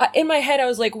 in my head, I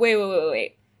was like,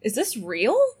 wait. Is this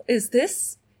real? Is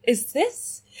this?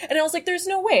 And I was like, there's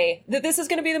no way that this is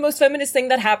going to be the most feminist thing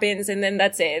that happens. And then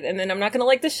that's it. And then I'm not going to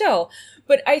like the show.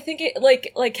 But I think it,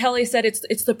 like Kelly said,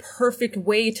 it's the perfect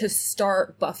way to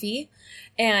start Buffy.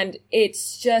 And it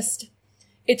just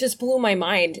blew my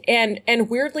mind. And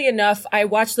weirdly enough, I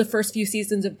watched the first few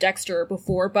seasons of Dexter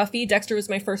before Buffy. Dexter was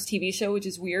my first TV show, which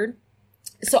is weird.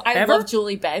 So I love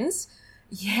Julie Benz.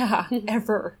 Yeah,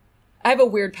 ever. I have a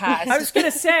weird past. I was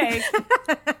going to say.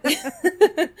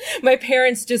 My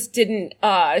parents just didn't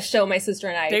show my sister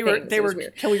and I things. They were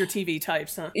kill your TV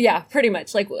types, huh? Yeah, pretty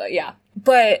much. Like, yeah.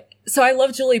 But, so I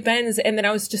love Julie Benz, and then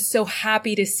I was just so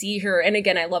happy to see her. And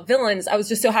again, I love villains. I was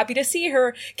just so happy to see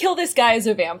her kill this guy as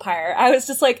a vampire. I was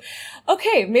just like,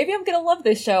 okay, maybe I'm gonna love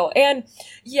this show. And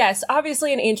yes,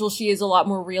 obviously in Angel, she is a lot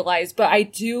more realized, but I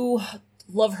do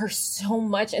love her so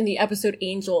much in the episode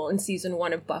Angel in season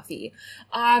 1 of Buffy.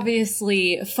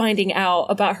 Obviously, finding out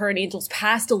about her and Angel's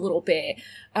past a little bit,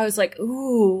 I was like,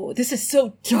 ooh, this is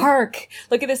so dark.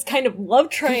 Look at this kind of love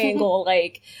triangle.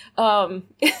 Like, and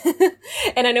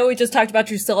I know we just talked about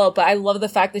Drusilla, but I love the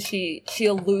fact that she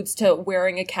alludes to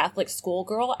wearing a Catholic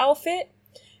schoolgirl outfit.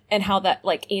 And how that,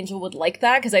 like, Angel would like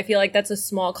that, because I feel like that's a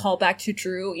small callback to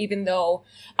Drew, even though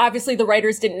obviously the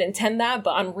writers didn't intend that,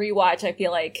 but on rewatch, I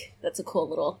feel like that's a cool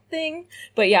little thing.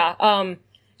 But yeah, and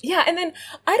then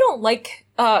I don't like,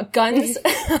 guns,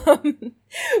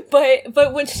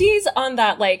 but when she's on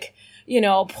that, like, you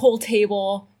know, pool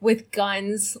table with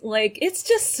guns, like, it's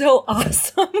just so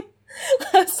awesome.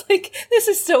 I was like, this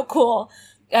is so cool.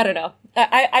 I don't know.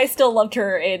 I still loved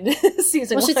her in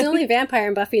season 1. Well, she's the only vampire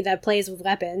in Buffy that plays with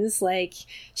weapons. Like,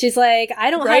 she's like, I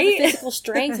don't have the physical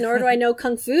strength, nor do I know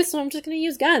kung fu, so I'm just going to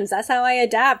use guns. That's how I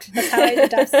adapt. That's how I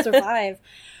adapt to survive.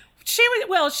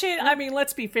 I mean,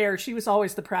 let's be fair. She was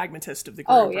always the pragmatist of the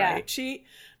group, right?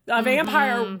 A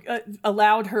vampire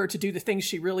allowed her to do the things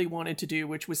she really wanted to do,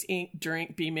 which was eat,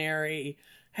 drink, be merry,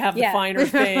 have the finer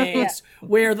things,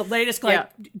 wear the latest,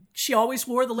 she always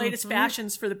wore the latest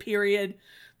fashions for the period.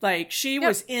 Like, she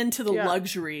was into the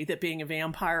luxury that being a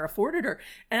vampire afforded her.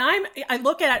 And I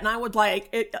look at it and I would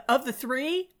like, of the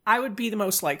three, I would be the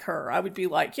most like her. I would be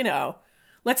like, you know,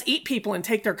 let's eat people and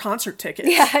take their concert tickets.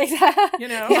 Yeah, exactly. You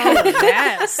know? Oh,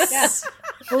 yes.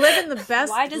 Living the best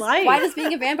life. Why does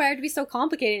being a vampire have to be so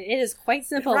complicated? It is quite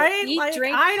simple. Right? Eat, like,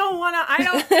 drink. I don't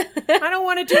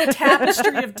want to do a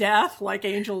tapestry of death like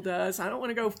Angel does. I don't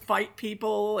want to go fight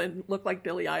people and look like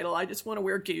Billy Idol. I just want to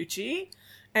wear Gucci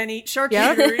and eat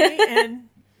charcuterie and,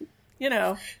 you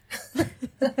know.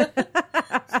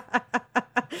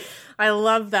 I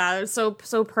love that. It's so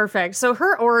perfect. So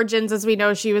her origins, as we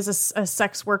know, she was a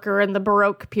sex worker in the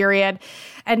Baroque period.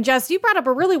 And Jess, you brought up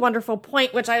a really wonderful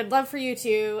point, which I'd love for you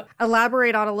to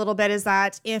elaborate on a little bit, is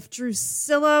that if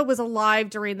Drusilla was alive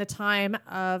during the time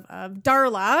of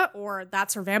Darla, or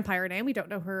that's her vampire name, we don't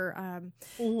know her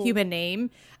human name,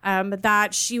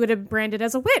 that she would have branded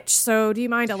as a witch. So do you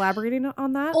mind elaborating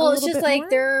on that? Well, it's just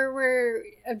like there were,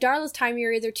 of Darla's time,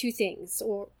 you're either two things,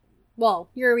 or, well,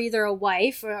 you're either a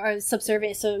wife or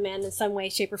subservient to a man in some way,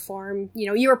 shape, or form. You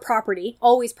know, you're property,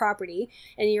 always property,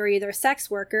 and you're either a sex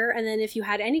worker, and then if you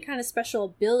had any kind of special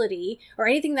ability or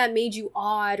anything that made you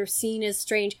odd or seen as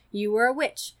strange, you were a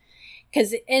witch.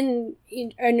 Because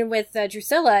with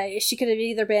Drusilla, she could have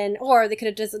either been, or they could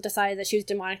have just decided that she was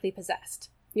demonically possessed.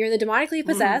 You're the demonically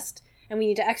possessed, and we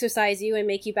need to exorcise you and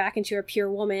make you back into a pure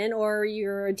woman, or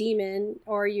you're a demon,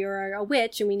 or you're a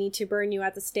witch, and we need to burn you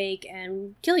at the stake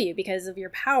and kill you because of your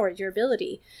power, your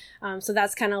ability. So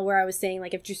that's kind of where I was saying,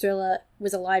 like, if Drusilla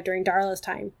was alive during Darla's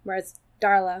time, whereas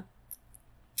Darla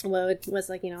was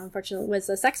like, unfortunately was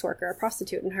a sex worker, a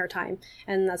prostitute in her time.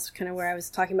 And that's kind of where I was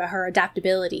talking about her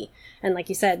adaptability. And like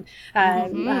you said,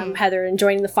 Heather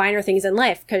enjoying the finer things in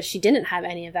life, because she didn't have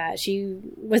any of that. She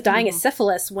was dying of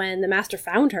syphilis when the master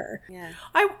found her. Yeah.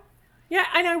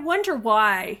 And I wonder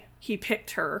why he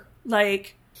picked her.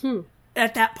 Like,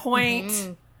 at that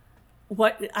point,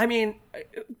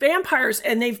 vampires,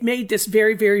 and they've made this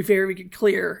very, very, very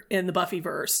clear in the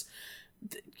Buffyverse.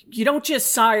 You don't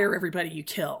just sire everybody you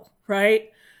kill, right?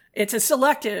 It's a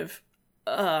selective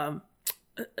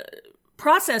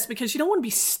process, because you don't want to be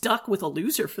stuck with a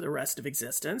loser for the rest of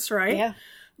existence, right? Yeah.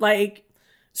 Like,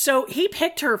 so he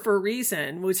picked her for a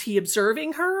reason. Was he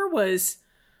observing her?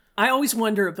 I always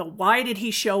wonder, why did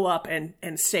he show up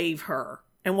and save her?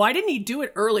 And why didn't he do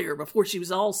it earlier, before she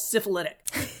was all syphilitic?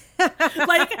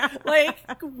 like,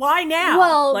 why now?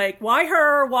 Well, like, why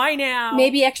her? Why now?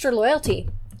 Maybe extra loyalty.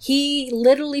 He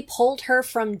literally pulled her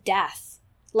from death.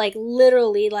 Like,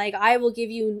 literally, like, I will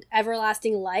give you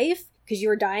everlasting life because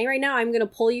you're dying right now. I'm going to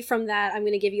pull you from that. I'm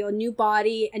going to give you a new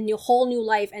body, a whole new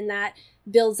life. And that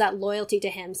builds that loyalty to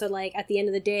him. So, like, at the end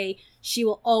of the day, she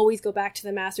will always go back to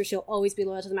the master. She'll always be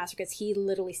loyal to the master because he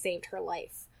literally saved her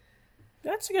life.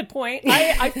 That's a good point.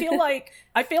 I feel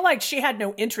like she had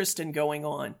no interest in going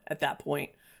on at that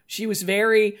point. She was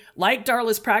very, like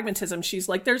Darla's pragmatism. She's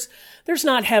like, there's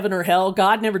not heaven or hell.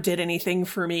 God never did anything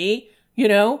for me.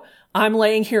 I'm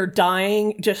laying here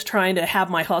dying, just trying to have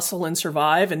my hustle and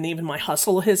survive. And even my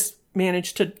hustle has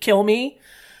managed to kill me.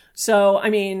 So, I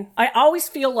mean, I always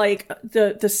feel like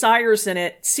the sires in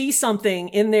it see something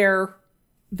in their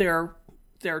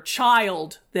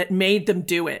child that made them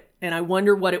do it. And I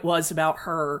wonder what it was about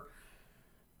her.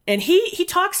 And he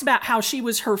talks about how she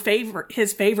was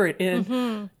his favorite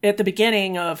at the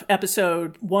beginning of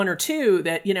episode 1 or 2,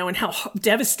 that, and how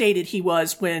devastated he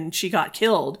was when she got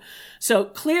killed. So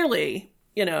clearly,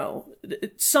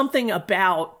 something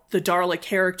about the Darla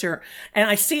character, and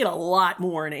I see it a lot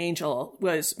more in Angel,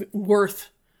 was worth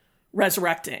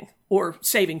resurrecting or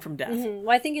saving from death. Well,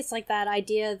 I think it's like that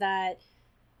idea that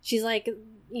she's like,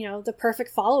 the perfect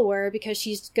follower, because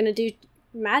she's going to do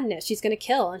madness. She's going to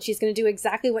kill, and she's going to do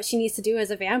exactly what she needs to do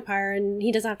as a vampire, and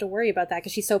he doesn't have to worry about that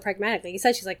because she's so pragmatic. Like you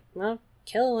said, she's like, well,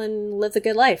 kill and live the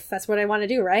good life. That's what I want to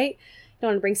do, right? You don't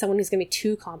want to bring someone who's going to be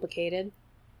too complicated,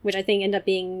 which I think ended up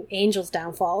being Angel's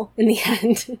downfall in the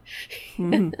end.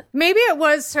 Maybe it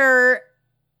was her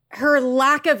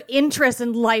lack of interest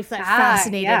in life that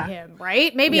fascinated him,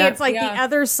 right? Maybe it's like the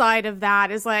other side of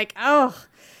that is like,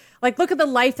 like, look at the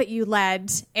life that you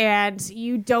led, and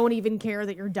you don't even care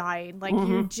that you're dying. Like,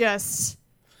 you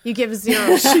give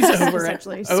zero. She's over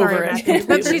essentially. it. Sorry, Matthew.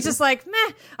 But she's just like,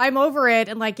 meh, I'm over it.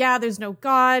 And like, there's no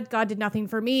God. God did nothing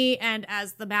for me. And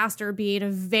as the master, being a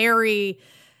very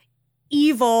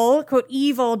evil, quote,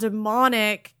 evil,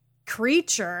 demonic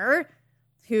creature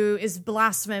who is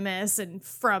blasphemous and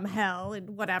from hell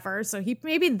and whatever. So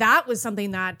maybe that was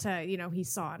something that, he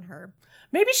saw in her.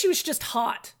 Maybe she was just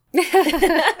hot.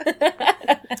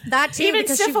 That too, even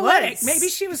syphilitic. Maybe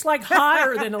she was like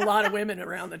hotter than a lot of women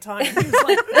around the time. She was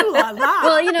like, ooh la la.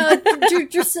 Well,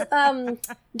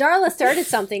 Darla started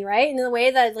something, right? In the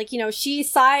way that, like, she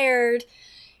sired.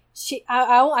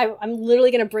 I'm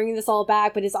literally going to bring this all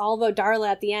back, but it's all about Darla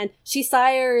at the end. She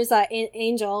sires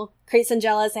Angel, creates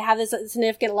Angelus. They have this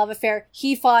significant love affair.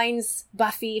 He finds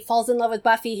Buffy, falls in love with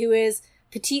Buffy, who is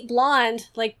petite blonde,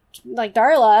 like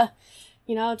Darla.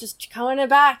 Just coming it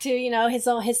back to,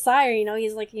 his sire,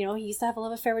 he's like, he used to have a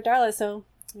love affair with Darla, so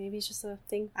maybe it's just a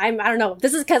thing. I don't know.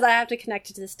 This is because I have to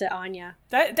connect this to Anya.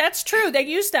 That's true. They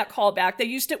used that callback. They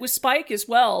used it with Spike as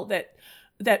well, that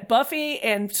that Buffy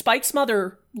and Spike's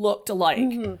mother looked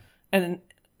alike, and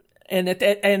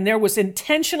there was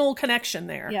intentional connection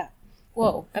there. Yeah.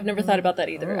 Whoa, I've never thought about that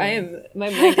either. My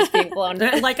mind is being blown.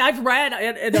 Like I've read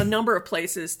in a number of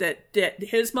places that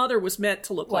his mother was meant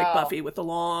to look like Buffy with the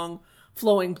long,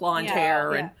 flowing blonde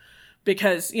hair, and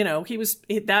because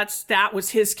that was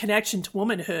his connection to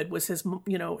womanhood, was his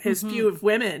his view of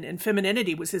women and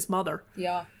femininity was his mother.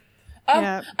 Yeah.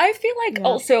 I feel like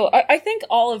also, I think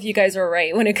all of you guys are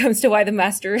right when it comes to why the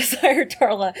Master hired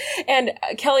Darla. And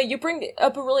Kelly, you bring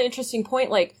up a really interesting point.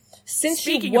 Like, since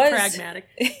she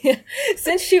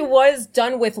was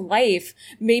done with life,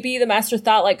 maybe the Master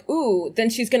thought like, ooh, then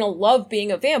she's gonna love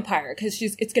being a vampire because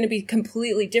it's gonna be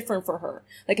completely different for her.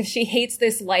 Like, if she hates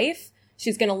this life,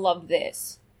 she's gonna love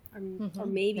this. Or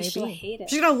maybe she'll hate it.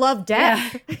 She's gonna love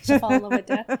death. Yeah, she'll fall in love with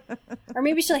death. Or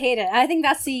maybe she'll hate it. I think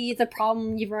that's the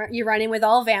problem you run in with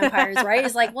all vampires, right?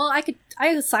 It's like, well, I could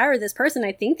sire this person.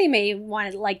 I think they may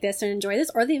want to like this and enjoy this,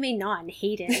 or they may not and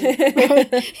hate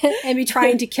it and be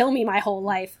trying to kill me my whole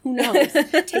life. Who knows?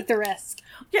 Take the risk.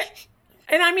 Yeah,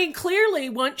 and I mean, clearly,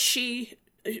 once she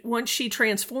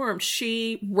transformed,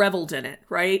 she reveled in it,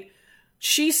 right?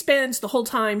 She spends the whole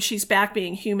time she's back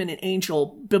being human and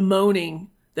Angel bemoaning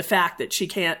the fact that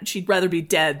she'd rather be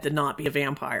dead than not be a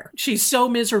vampire. She's so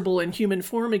miserable in human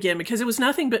form again because it was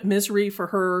nothing but misery for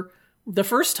her the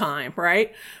first time,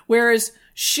 right? Whereas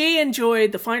she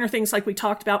enjoyed the finer things like we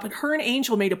talked about, but her and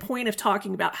Angel made a point of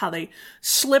talking about how they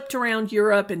slipped around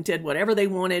Europe and did whatever they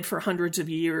wanted for hundreds of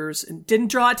years and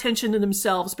didn't draw attention to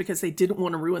themselves because they didn't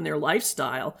want to ruin their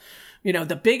lifestyle.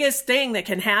 The biggest thing that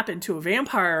can happen to a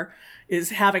vampire is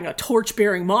having a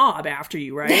torch-bearing mob after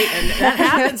you, right? And that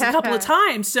happens a couple of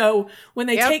times. So when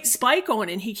they take Spike on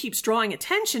and he keeps drawing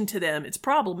attention to them, it's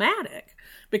problematic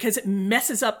because it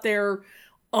messes up their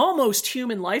almost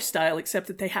human lifestyle, except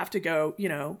that they have to go,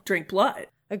 drink blood.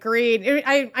 Agreed.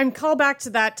 I'm called back to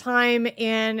that time,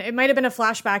 and it might have been a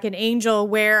flashback in Angel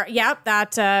where,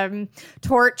 that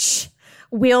torch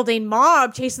wielding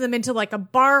mob chasing them into like a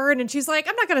barn, and she's like,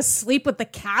 I'm not gonna sleep with the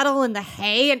cattle and the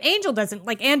hay. And Angel doesn't,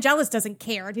 like, Angelus doesn't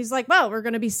care, and he's like, well, we're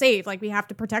gonna be safe, like we have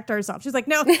to protect ourselves. She's like,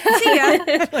 no, see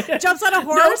ya. Jumps on a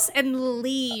horse and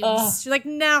leaves. She's like,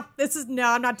 no,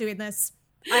 I'm not doing this.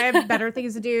 I have better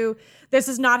things to do. This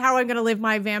is not how I'm gonna live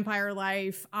my vampire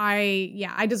life.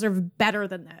 I deserve better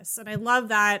than this. And I love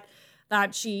that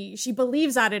she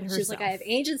believes that in herself. She's like, I have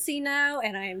agency now,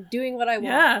 and I'm doing what I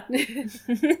want. Yeah.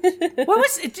 What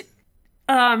was it?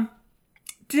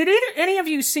 Did any of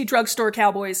you see Drugstore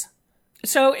Cowboys?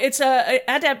 So it's a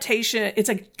adaptation. It's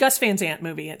a Gus Van Sant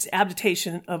movie. It's an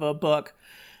adaptation of a book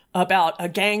about a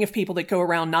gang of people that go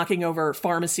around knocking over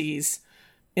pharmacies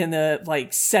in the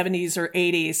 70s or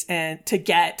 80s and to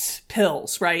get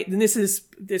pills, right? And this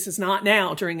is not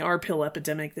now during our pill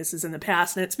epidemic. This is in the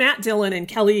past. And it's Matt Dillon and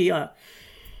Kelly, I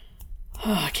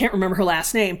can't remember her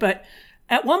last name, but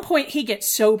at one point he gets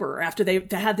sober after they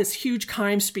had this huge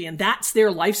crime spree, and that's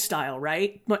their lifestyle,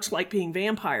 right? Much like being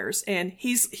vampires. And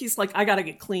he's like, I gotta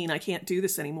get clean. I can't do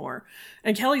this anymore.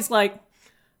 And Kelly's like,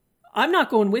 I'm not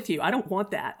going with you. I don't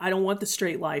want that. I don't want the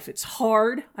straight life. It's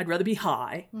hard. I'd rather be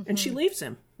high. Mm-hmm. And she leaves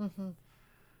him. Mm-hmm.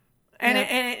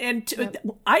 And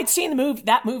I'd seen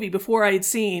that movie before I had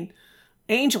seen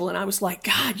Angel, and I was like,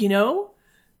 God,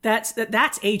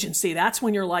 that's agency. That's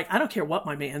when you're like, I don't care what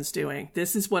my man's doing.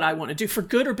 This is what I want to do, for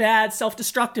good or bad,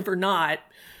 self-destructive or not.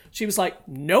 She was like,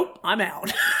 nope, I'm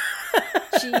out.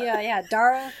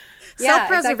 Dara.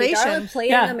 Self-preservation. Exactly. Darla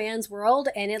played in a man's world,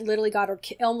 and it literally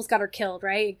almost got her killed,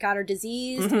 right? It got her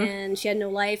diseased, and she had no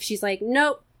life. She's like,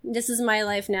 nope, this is my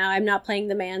life now. I'm not playing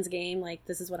the man's game. Like,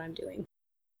 this is what I'm doing.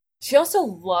 She also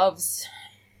loves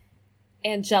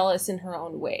Angelus in her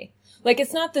own way. Like,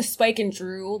 it's not the Spike and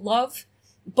Drew love,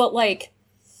 but like,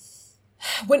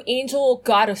 when Angel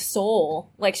got a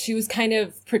soul, like, she was kind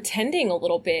of pretending a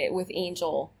little bit with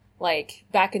Angel, like,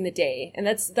 back in the day. And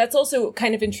that's also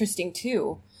kind of interesting,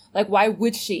 too. Like, why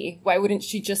wouldn't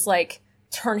she just, like,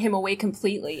 turn him away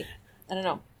completely? I don't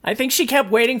know. I think she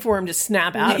kept waiting for him to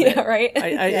snap out of it. Yeah,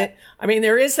 right? I mean,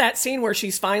 there is that scene where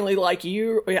she's finally like,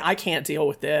 I can't deal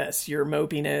with this. Your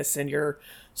mopiness and your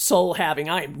soul having.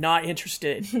 I am not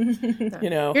interested. You're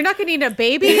not going to need a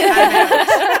baby?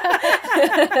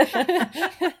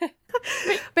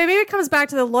 But maybe it comes back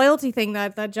to the loyalty thing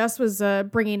that Jess was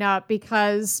bringing up,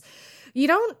 because you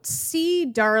don't see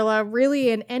Darla really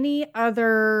in any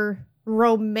other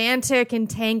romantic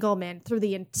entanglement through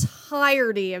the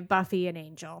entirety of Buffy and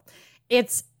Angel.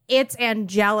 It's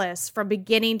Angelus from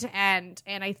beginning to end.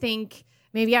 And I think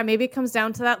maybe it comes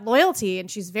down to that loyalty. And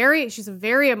she's a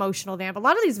very emotional vamp. A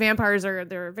lot of these vampires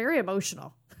they're very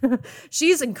emotional.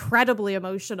 she's incredibly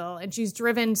emotional, and she's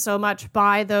driven so much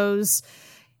by those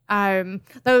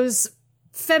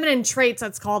feminine traits,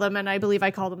 let's call them, and I believe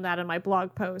I called them that in my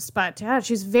blog post. But yeah,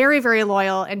 she's very, very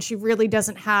loyal, and she really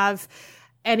doesn't have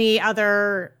any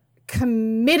other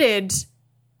committed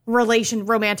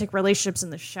romantic relationships in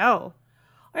the show.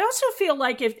 I also feel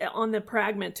like, if on the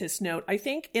pragmatist note, I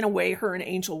think in a way her and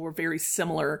Angel were very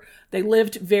similar. They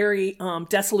lived very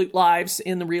dissolute lives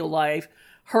in the real life.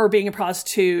 Her being a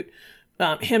prostitute,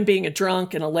 him being a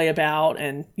drunk and a layabout,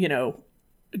 and, you know,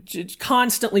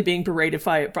 constantly being berated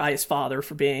by his father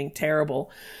for being terrible.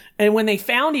 And when they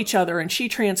found each other and she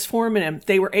transformed him,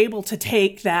 they were able to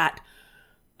take that,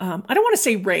 I don't want to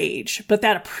say rage, but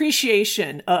that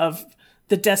appreciation of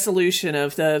the dissolution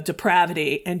of the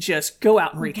depravity and just go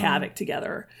out and wreak havoc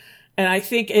together. And I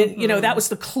think, you know, that was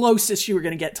the closest you were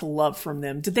going to get to love from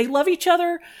them. Did they love each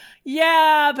other?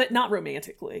 Yeah, but not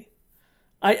romantically.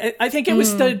 I think it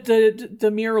was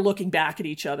the mirror looking back at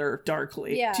each other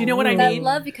darkly. Yeah. Do you know what I mean?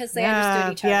 Love because they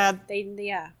understood each other.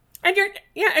 And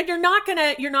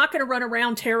you're not gonna run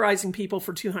around terrorizing people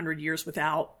for 200 years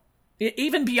without,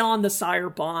 even beyond the sire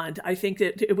bond. I think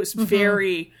that it was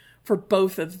very, for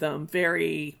both of them,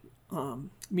 very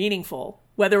meaningful.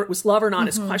 Whether it was love or not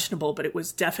is questionable, but it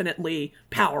was definitely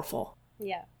powerful.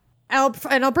 Yeah.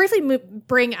 I'll briefly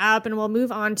bring up, and we'll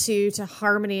move on to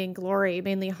Harmony and Glory,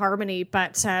 mainly Harmony,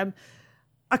 but a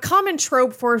common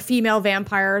trope for female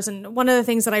vampires, and one of the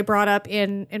things that I brought up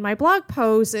in my blog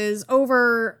post is,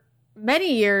 over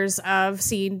many years of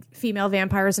seeing female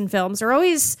vampires in films, they're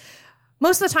always,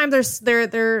 most of the time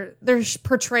they're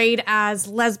portrayed as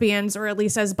lesbians, or at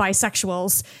least as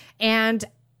bisexuals, and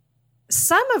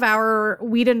some of our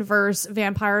Whedonverse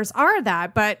vampires are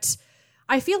that, but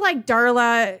I feel like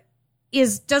Darla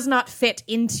does not fit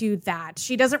into that.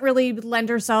 She doesn't really lend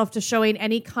herself to showing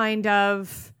any kind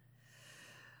of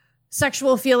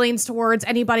sexual feelings towards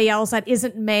anybody else that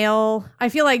isn't male. I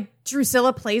feel like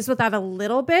Drusilla plays with that a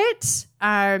little bit,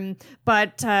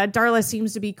 but Darla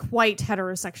seems to be quite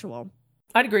heterosexual.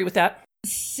 I'd agree with that.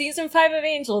 Season 5 of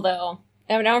Angel, though.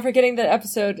 And now I'm forgetting the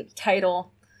episode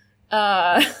title.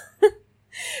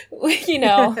 You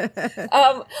know,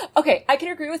 okay, I can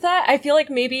agree with that. I feel like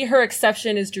maybe her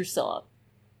exception is Drusilla,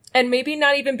 and maybe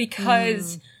not even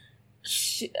because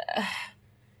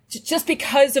just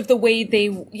because of the way they,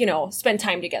 you know, spend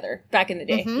time together back in the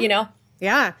day, you know?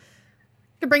 Yeah.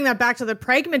 To bring that back to the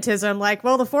pragmatism, like,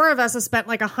 well, the four of us have spent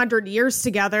like 100 years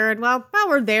together, and well,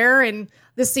 we're there, and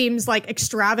this seems like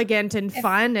extravagant and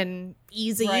fun and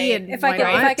easy. Right. And if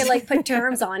I could like put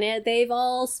terms on it, they've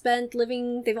all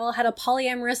had a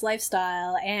polyamorous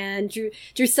lifestyle, and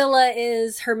Drusilla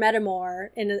is her metamor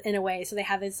in a way. So they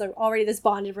have already this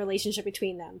bonded relationship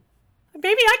between them.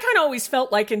 Maybe I kind of always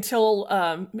felt like, until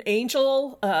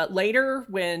Angel later,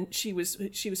 when she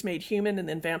was made human and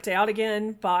then vamped out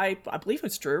again by, I believe it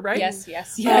was Drew, right?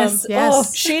 Yes. Oh,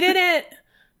 she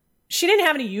didn't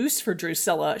have any use for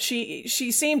Drusilla. She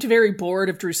seemed very bored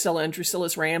of Drusilla and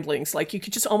Drusilla's ramblings. Like, you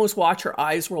could just almost watch her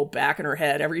eyes roll back in her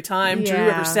head every time Drew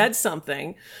ever said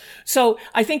something. So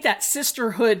I think that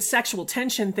sisterhood sexual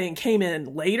tension thing came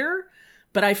in later.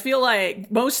 But I feel like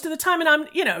most of the time, and I'm,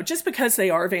 you know, just because they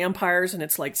are vampires and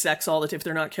it's like sex all the time, if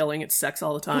they're not killing, it's sex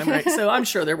all the time, right? So I'm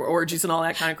sure there were orgies and all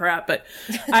that kind of crap. But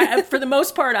for the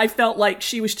most part, I felt like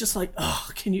she was just like, oh,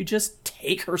 can you just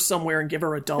take her somewhere and give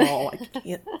her a doll? I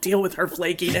can't deal with her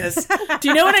flakiness. Do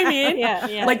you know what I mean?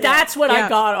 Yeah. Like, that's what I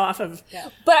got off of. Yeah.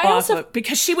 But I also,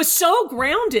 because she was so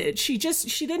grounded. She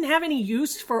didn't have any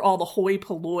use for all the hoi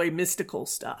polloi mystical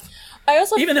stuff.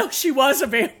 Even though she was a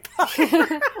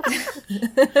vampire.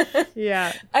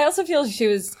 Yeah. I also feel she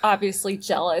was obviously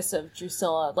jealous of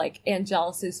Drusilla, like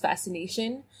Angelus's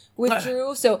fascination with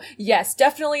Drew. So yes,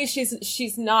 definitely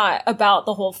she's not about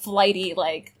the whole flighty,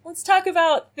 like, let's talk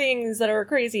about things that are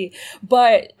crazy.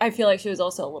 But I feel like she was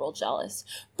also a little jealous.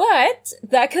 But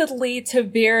that could lead to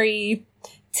very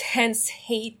tense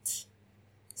hate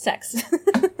sex.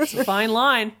 It's a fine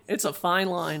line. It's a fine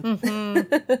line.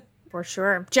 Mm-hmm. For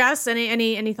sure. Jess,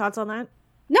 any thoughts on that?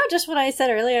 No, just what I said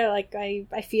earlier. Like,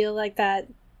 I feel like that.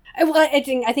 Well, I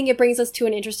think it brings us to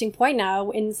an interesting point now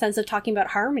in the sense of talking about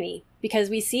Harmony, because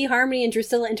we see Harmony and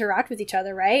Drusilla interact with each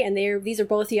other, right? And these are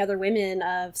both the other women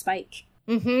of Spike.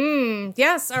 Mm-hmm.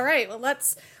 Yes. All right. Well,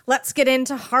 let's get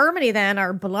into Harmony then,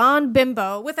 our blonde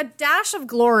bimbo with a dash of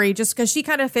Glory, just because she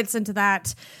kind of fits into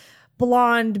that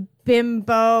blonde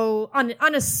bimbo,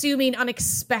 unassuming,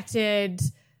 unexpected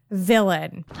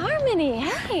villain. Harmony,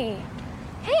 hey.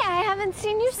 Hey, I haven't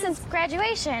seen you since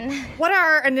graduation. What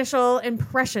are our initial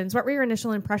impressions? What were your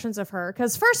initial impressions of her?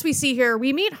 Because first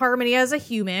we meet Harmony as a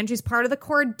human. She's part of the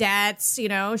Cordettes, you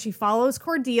know, she follows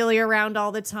Cordelia around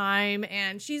all the time,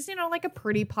 and she's, you know, like a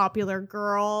pretty popular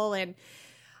girl.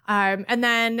 And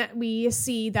then we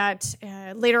see that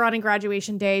later on in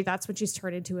graduation day, that's when she's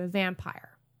turned into a vampire.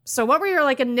 So what were your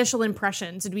like initial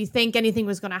impressions? Did we think anything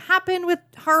was going to happen with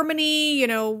Harmony? You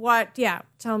know what? Yeah.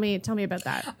 Tell me about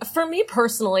that. For me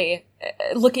personally,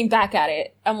 looking back at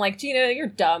it, I'm like, Gina, you're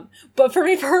dumb. But for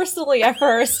me personally, at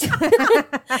first,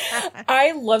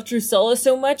 I loved Drusilla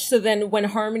so much. So then when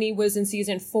Harmony was in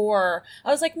season 4, I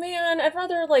was like, man, I'd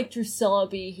rather like Drusilla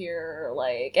be here.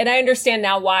 Like, and I understand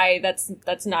now why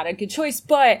that's not a good choice.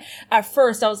 But at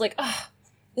first I was like,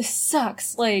 this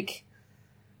sucks. Like,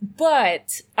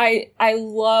 but I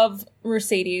love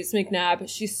Mercedes McNabb.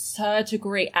 She's such a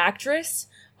great actress.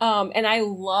 And I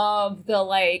love the,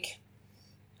 like,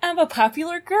 I'm a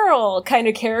popular girl kind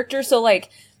of character. So, like,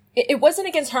 it wasn't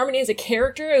against Harmony as a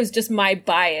character. It was just my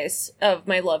bias of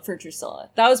my love for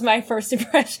Drusilla. That was my first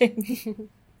impression.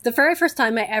 The very first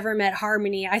time I ever met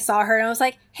Harmony, I saw her and I was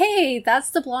like, hey,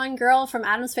 that's the blonde girl from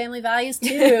Addams Family Values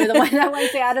too. The one that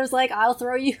went to Addams like, I'll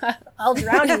drown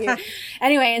you.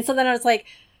 Anyway, and so then I was like,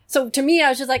 so to me, I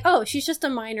was just like, oh, she's just a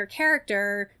minor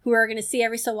character who we're going to see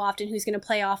every so often, who's going to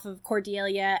play off of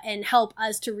Cordelia and help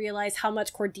us to realize how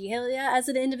much Cordelia as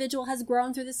an individual has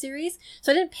grown through the series.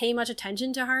 So I didn't pay much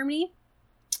attention to Harmony.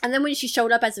 And then when she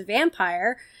showed up as a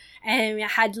vampire and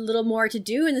had a little more to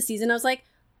do in the season, I was like,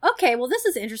 okay, well, this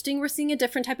is interesting. We're seeing a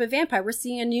different type of vampire. We're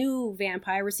seeing a new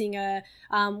vampire. We're seeing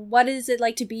what is it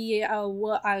like to be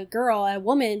a girl, a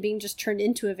woman being just turned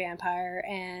into a vampire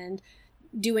and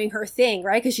doing her thing,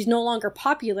 right? Because she's no longer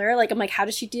popular. Like, I'm like, how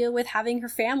does she deal with having her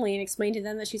family and explain to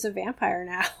them that she's a vampire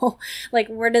now? Like,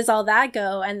 where does all that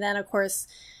go? And then, of course,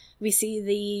 we see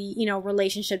the, you know,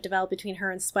 relationship develop between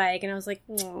her and Spike. And I was like,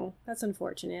 oh, that's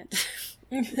unfortunate.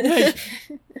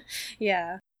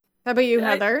 Yeah. How about you,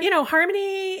 Heather? You know,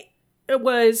 Harmony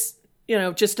was, you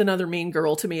know, just another mean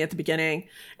girl to me at the beginning.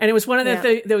 And it was one of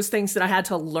the those things that I had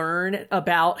to learn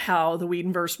about how the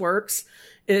Whedonverse works,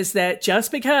 is that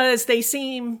just because they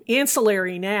seem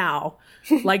ancillary now,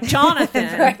 like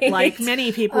Jonathan, right, like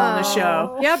many people on the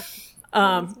show. Yep.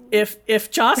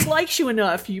 If Joss likes you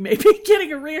enough, you may be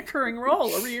getting a reoccurring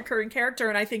role, a reoccurring character.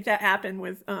 And I think that happened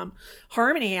with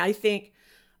Harmony. I think,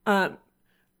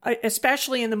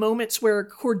 especially in the moments where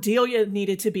Cordelia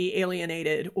needed to be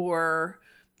alienated, or,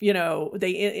 you know,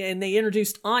 they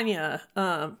introduced Anya,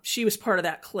 she was part of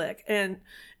that clique.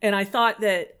 And I thought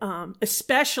that,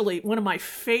 especially one of my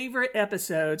favorite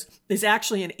episodes is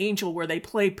actually an Angel, where they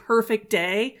play Perfect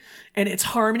Day, and it's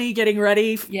Harmony getting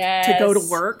ready to go to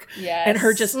work, and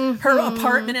her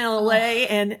apartment in LA.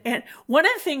 And one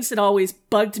of the things that always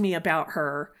bugged me about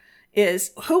her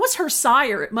is, who was her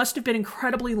sire? It must have been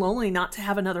incredibly lonely not to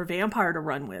have another vampire to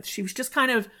run with. She was just kind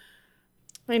of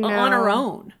on her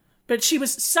own. But she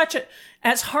was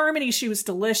as Harmony, she was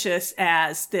delicious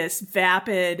as this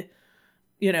vapid,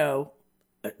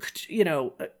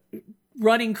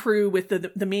 running crew with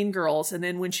the mean girls. And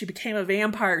then when she became a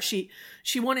vampire, she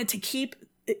wanted to keep,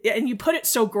 and you put it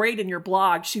so great in your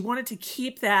blog, she wanted to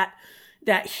keep that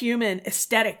human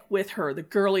aesthetic with her, the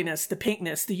girliness, the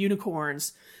pinkness, the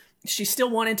unicorns. She still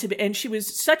wanted to be, and she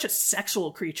was such a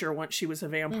sexual creature once she was a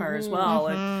vampire as well.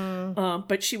 And,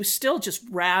 but she was still just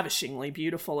ravishingly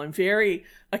beautiful and very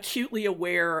acutely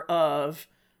aware of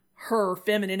her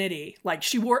femininity. Like,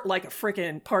 she wore it like a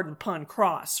freaking, pardon the pun,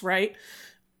 cross, right?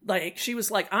 Like, she was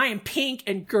like, I am pink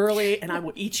and girly and I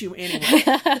will eat you anyway.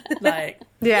 Like,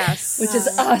 yes. Which is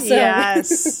awesome.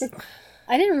 Yes.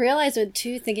 I didn't realize it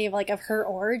too, thinking of her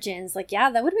origins. Like, yeah,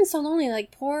 that would have been so lonely.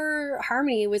 Like, poor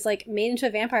Harmony was like made into a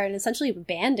vampire and essentially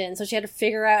abandoned, so she had to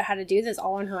figure out how to do this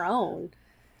all on her own.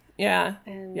 Yeah.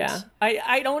 Yeah.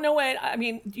 I don't know what, I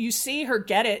mean, you see her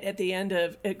get it at the end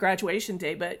of graduation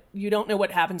day, but you don't know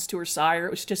what happens to her sire.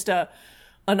 It was just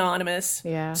anonymous.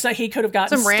 Yeah. So he could have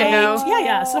gotten some rando.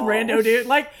 Yeah, some rando dude.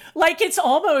 Like it's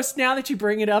almost, now that you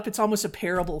bring it up, it's almost a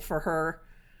parable for her.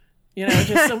 You know,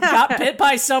 just got bit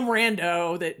by some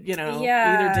rando that,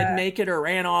 either didn't make it or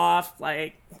ran off.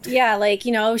 Like, yeah, like,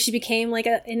 she became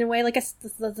in a way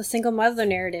the single mother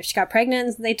narrative. She got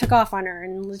pregnant and they took off on her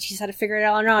and she's had to figure it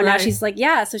all on her own. Right. Now she's like,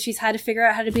 so she's had to figure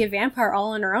out how to be a vampire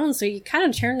all on her own. So you kind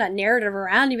of turn that narrative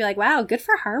around and you'd be like, wow, good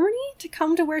for Harmony to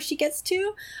come to where she gets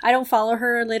to. I don't follow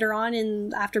her later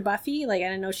on after Buffy. Like, I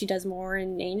don't know, she does more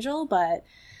in Angel, but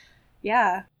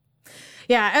yeah.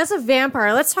 Yeah, as a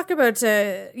vampire, let's talk about,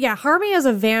 Harmony as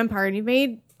a vampire. And you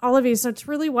made all of these such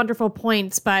really wonderful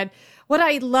points, but what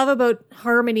I love about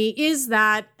Harmony is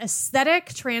that aesthetic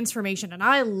transformation. And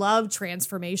I love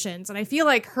transformations. And I feel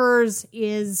like hers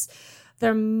is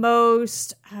the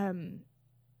most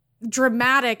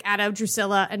dramatic out of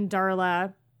Drusilla and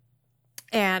Darla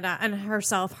and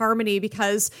herself, Harmony,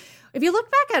 because if you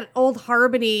look back at old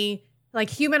Harmony, like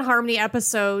Human Harmony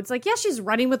episodes, like, yeah, she's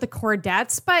running with the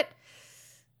Cordettes, but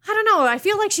I don't know. I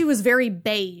feel like she was very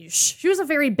beige. She was a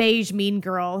very beige mean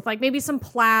girl with like maybe some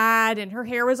plaid, and her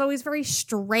hair was always very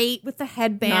straight with the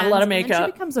headband. Not a lot of makeup.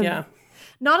 She becomes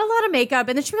not a lot of makeup.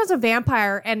 And then she becomes a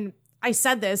vampire. And I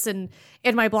said this in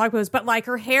my blog post, but like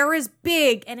her hair is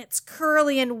big and it's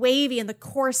curly and wavy and the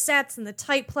corsets and the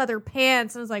tight pleather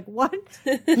pants. And I was like, what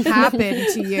happened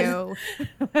to you?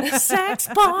 Sex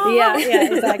bomb. Yeah,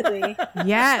 exactly.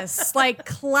 Yes. Like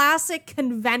classic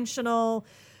conventional,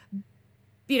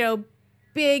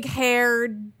 big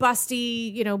haired,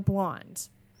 busty, blonde.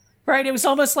 Right. It was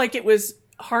almost like it was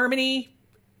Harmony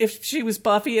if she was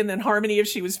Buffy, and then Harmony if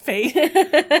she was Faith. What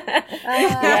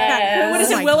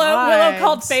is it? Willow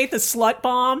called Faith a slut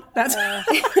bomb. That's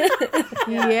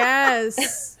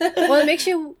yes. Well, it makes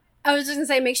you. I was just gonna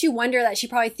say, it makes you wonder that she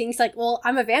probably thinks like, well,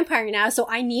 I'm a vampire now, so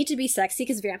I need to be sexy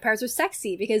because vampires are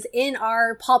sexy. Because in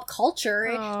our pop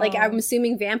culture, like I'm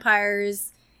assuming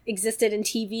vampires existed in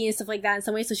TV and stuff like that in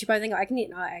some way. So she probably think, oh, I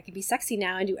can be sexy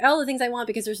now and do all the things I want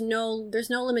because there's no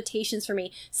limitations for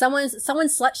me. Someone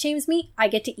slut shames me, I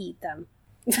get to eat them.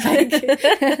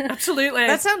 Absolutely.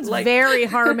 That sounds like very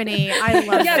Harmony. I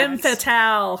love that. Femme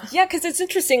fatale. Yeah, because it's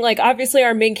interesting. Like, obviously,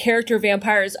 our main character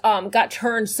vampires got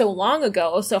turned so long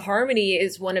ago. So Harmony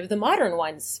is one of the modern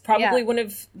ones, probably one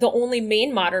of the only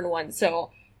main modern ones.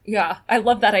 So yeah, I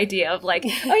love that idea of like,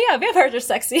 oh yeah, vampires are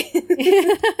sexy.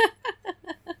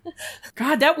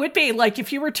 God, that would be like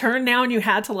if you were turned now and you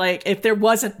had to like, if there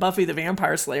wasn't Buffy the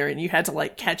Vampire Slayer and you had to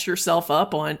like catch yourself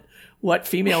up on what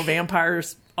female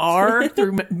vampires are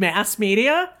through mass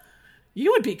media,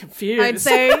 you would be confused. I'd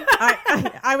say,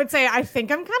 I would say, I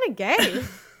think I'm kind of gay.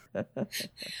 But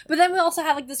then we also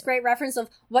have like this great reference of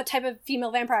what type of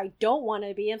female vampire I don't want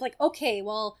to be. And it's like, okay,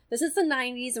 well, this is the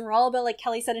 90s and we're all about, like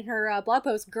Kelly said in her blog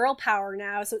post, girl power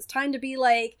now. So it's time to be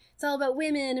like, it's all about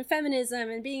women and feminism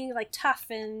and being like tough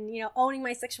and, owning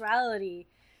my sexuality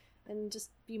and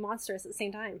just be monstrous at the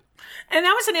same time. And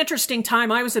that was an interesting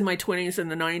time. I was in my 20s in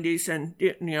the 90s and,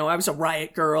 I was a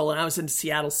riot girl and I was in the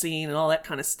Seattle scene and all that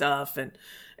kind of stuff. And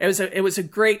it was a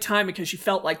great time because you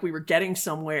felt like we were getting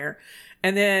somewhere.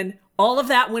 And then all of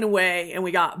that went away and we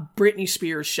got Britney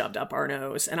Spears shoved up our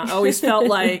nose. And I always felt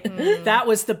like that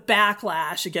was the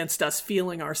backlash against us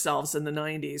feeling ourselves in the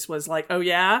 90s was like, oh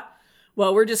yeah,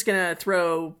 well, we're just going to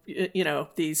throw,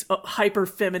 these hyper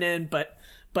feminine, but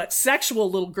sexual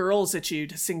little girls at you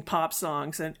to sing pop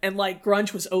songs. And like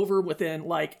grunge was over within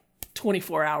like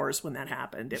 24 hours when that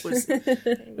happened. It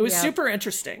was super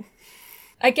interesting.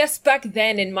 I guess back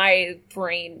then in my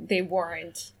brain, they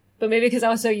weren't. But maybe because I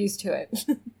was so used to it.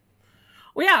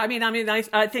 Well, yeah,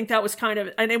 I think that was kind of,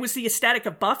 and it was the aesthetic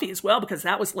of Buffy as well, because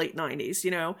that was late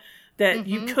 90s, that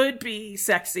you could be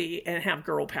sexy and have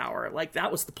girl power. Like,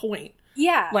 that was the point.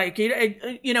 Yeah. Like,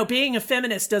 being a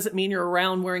feminist doesn't mean you're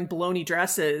around wearing baloney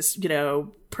dresses,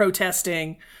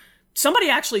 protesting. Somebody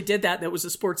actually did that was a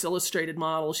Sports Illustrated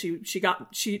model.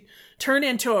 She turned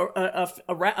into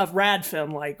a rad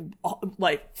film,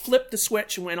 like flipped the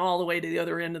switch and went all the way to the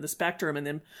other end of the spectrum and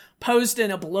then posed in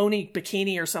a baloney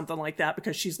bikini or something like that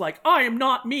because she's like, I am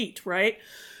not meat, right?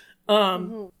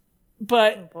 But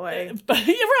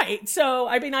you're right. So,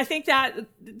 I think that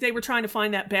they were trying to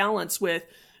find that balance with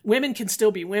women can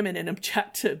still be women and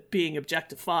object to being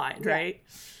objectified, right?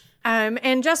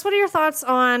 And Jess, what are your thoughts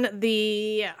on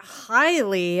the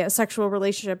highly sexual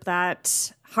relationship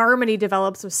that Harmony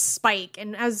develops with Spike?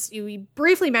 And as you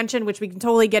briefly mentioned, which we can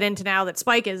totally get into now, that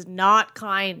Spike is not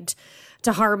kind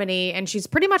to Harmony and she's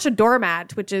pretty much a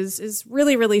doormat, which is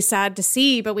really, really sad to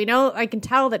see. But I can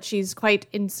tell that she's quite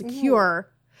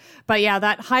insecure. But yeah,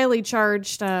 that highly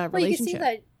charged relationship. Well, you can see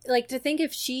that. Like, to think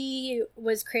if she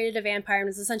was created a vampire and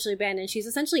was essentially abandoned, she's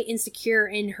essentially insecure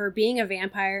in her being a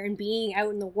vampire and being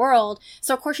out in the world.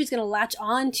 So, of course, she's going to latch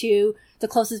on to the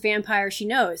closest vampire she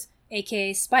knows,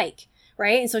 aka Spike,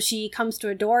 right? And so she comes to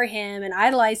adore him and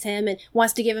idolize him and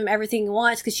wants to give him everything he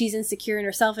wants because she's insecure in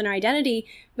herself and her identity.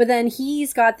 But then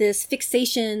he's got this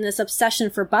fixation, this obsession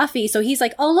for Buffy. So he's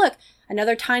like, oh, look,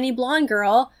 another tiny blonde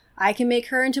girl. I can make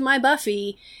her into my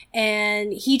Buffy.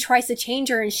 And he tries to change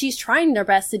her and she's trying her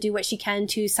best to do what she can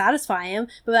to satisfy him.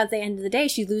 But at the end of the day,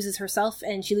 she loses herself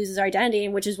and she loses her identity,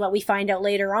 which is what we find out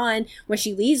later on when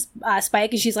she leaves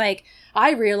Spike. And she's like,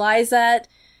 I realize that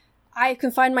I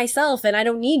can find myself and I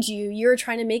don't need you. You were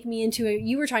trying to make me into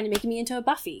a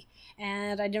Buffy.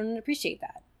 And I don't appreciate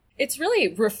that. It's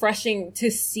really refreshing to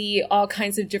see all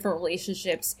kinds of different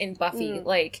relationships in Buffy.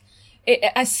 Like,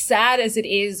 as sad as it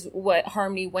is what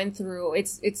Harmony went through,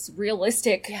 it's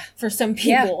realistic for some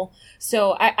people.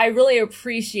 So I really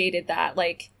appreciated that.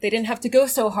 Like, they didn't have to go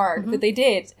so hard, but they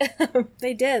did.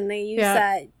 They did, and they used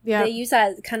that. They used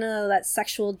that kind of that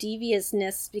sexual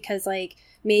deviousness because, like,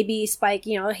 maybe Spike,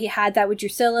 you know, he had that with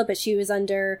Drusilla, but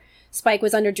Spike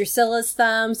was under Drusilla's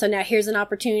thumb, so now here's an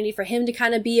opportunity for him to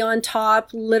kind of be on top,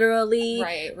 literally.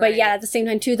 Right. But yeah, at the same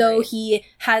time, too, though, he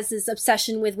has this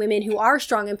obsession with women who are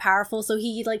strong and powerful, so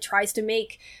he, like, tries to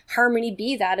make Harmony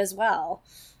be that as well.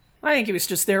 I think he was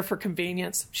just there for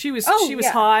convenience. She was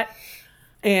hot,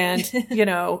 and, you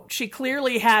know, she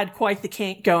clearly had quite the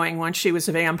kink going when she was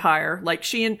a vampire. Like,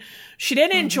 she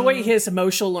didn't enjoy his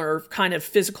emotional or kind of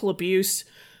physical abuse,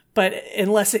 but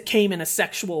unless it came in a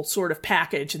sexual sort of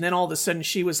package, and then all of a sudden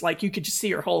she was like, you could just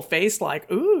see her whole face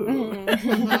like, ooh.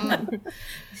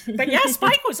 But yeah,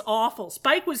 Spike was awful.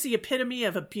 Spike was the epitome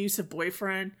of abusive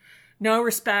boyfriend. No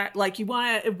respect. Like,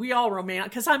 we all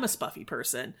romantic, because I'm a Buffy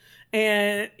person.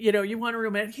 And, you know, you want to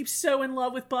romantic. He was so in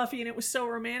love with Buffy and it was so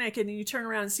romantic. And then you turn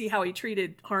around and see how he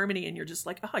treated Harmony and you're just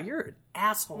like, oh, you're an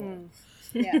asshole.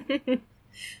 Yeah.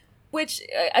 Which,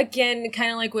 again,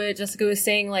 kind of like what Jessica was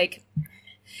saying, like,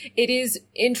 it is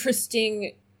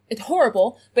interesting, it's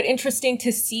horrible, but interesting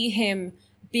to see him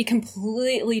be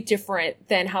completely different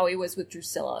than how he was with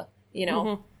Drusilla, you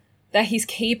know? That he's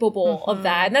capable of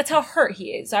that. And that's how hurt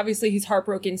he is. Obviously, he's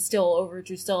heartbroken still over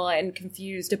Drusilla and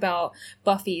confused about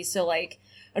Buffy. So, like,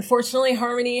 unfortunately,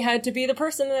 Harmony had to be the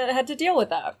person that had to deal with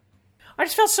that. I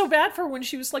just felt so bad for her when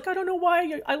she was like, I don't know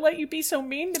why I let you be so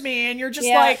mean to me. And you're just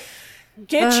like,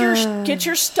 get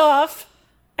your stuff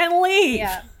and leave.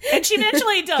 Yeah. And she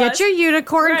eventually does. Get your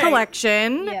unicorn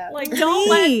collection. Yeah. Like,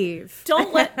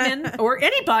 don't let men or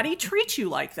anybody treat you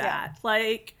like that.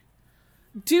 Like,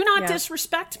 do not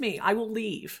disrespect me. I will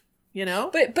leave. You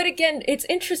know? But again, it's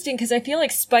interesting because I feel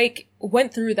like Spike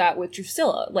went through that with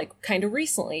Drusilla, like, kind of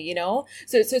recently, you know?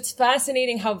 So it's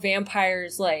fascinating how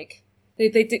vampires, like,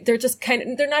 they're just kind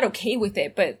of, they're not okay with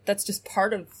it, but that's just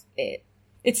part of it.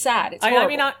 It's sad. It's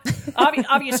horrible. I mean,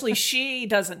 obviously she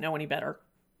doesn't know any better.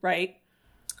 Right?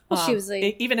 Well, she was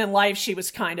like, even in life, she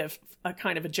was kind of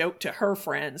a joke to her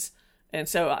friends. And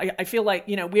so I feel like,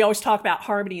 you know, we always talk about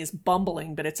Harmony as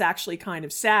bumbling, but it's actually kind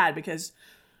of sad because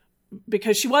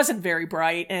she wasn't very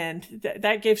bright, and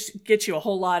that gets you a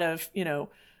whole lot of, you know,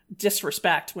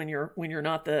 disrespect when you're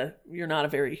not a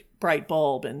very bright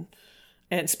bulb.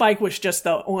 And Spike was just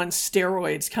the on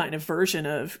steroids kind of version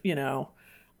of, you know,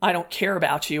 I don't care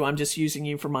about you. I'm just using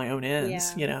you for my own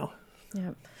ends, you know?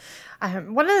 Yeah.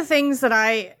 One of the things that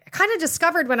I kind of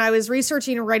discovered when I was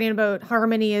researching and writing about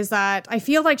Harmony is that I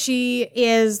feel like she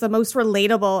is the most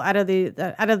relatable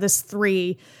out of this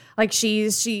three. Like,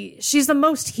 she's the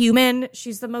most human.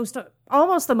 She's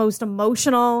almost the most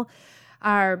emotional.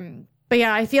 But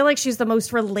yeah, I feel like she's the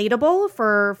most relatable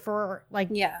for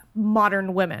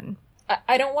modern women.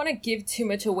 I don't want to give too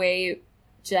much away,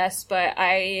 Jess, but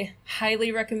I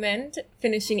highly recommend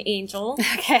finishing Angel.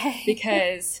 Okay.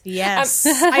 Because... Yes.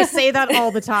 I say that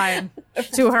all the time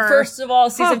to her. First of all,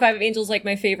 season 5 of Angel is like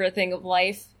my favorite thing of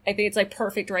life. I think it's like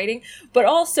perfect writing. But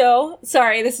also,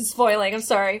 sorry, this is spoiling. I'm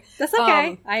sorry. That's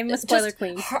okay. I'm a spoiler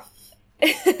queen.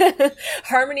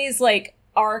 Harmony's like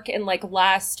arc and like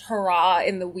last hurrah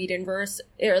in the Whedonverse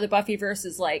or the Buffyverse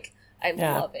is like, I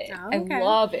love it. Oh, okay. I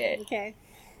love it. Okay.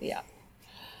 Yeah.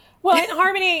 Well, and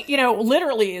Harmony, you know,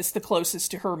 literally is the closest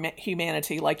to her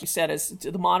humanity, like you said, as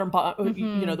the modern,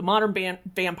 you know, the modern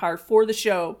vampire for the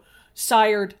show,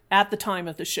 sired at the time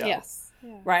of the show. Yes.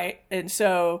 Yeah. Right? And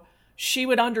so she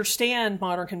would understand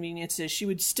modern conveniences. She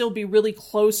would still be really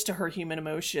close to her human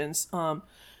emotions.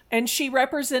 And she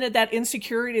represented that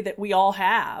insecurity that we all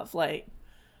have. Like,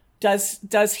 does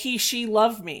she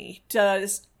love me?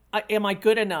 Am I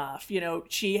good enough? You know,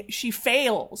 she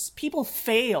fails. People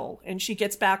fail, and she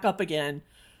gets back up again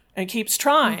and keeps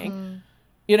trying.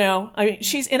 You know, I mean,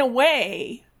 she's, in a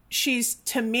way, she's,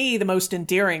 to me, the most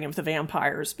endearing of the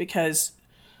vampires because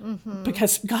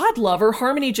God love her,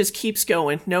 Harmony just keeps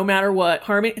going no matter what.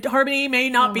 Harmony may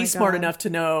not be smart enough to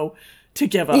know to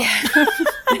give up.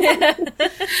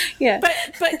 Yeah.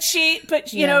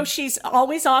 But you know, she's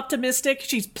always optimistic.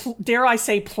 She's, dare I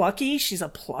say, plucky. She's a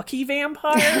plucky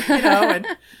vampire, you know, and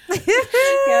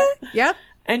Yep.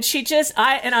 And she just,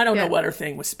 I don't know what her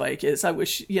thing with Spike is. I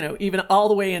wish, you know, even all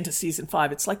the way into season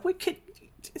 5, it's like, we could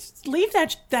leave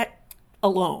that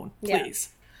alone, please.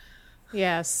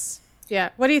 Yes. Yeah.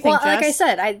 What do you think, Well, Jess?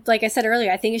 like I said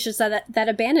earlier, I think it's just that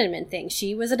abandonment thing.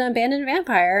 She was an abandoned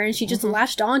vampire, and she just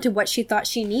latched on to what she thought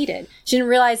she needed. She didn't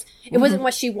realize it wasn't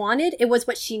what she wanted; it was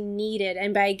what she needed.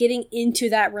 And by getting into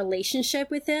that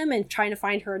relationship with him and trying to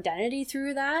find her identity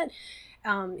through that,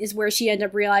 is where she ended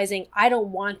up realizing, I don't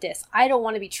want this. I don't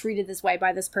want to be treated this way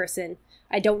by this person.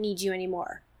 I don't need you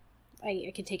anymore.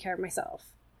 I can take care of myself.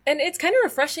 And it's kind of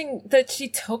refreshing that she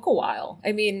took a while.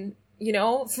 I mean, you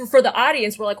know, for the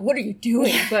audience, we're like, what are you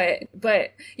doing?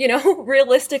 But, you know,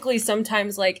 realistically,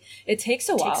 sometimes, like, it takes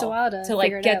a while to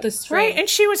like, get the strength. Right, and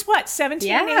she was, what,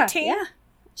 17, 18? Yeah,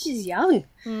 she's young.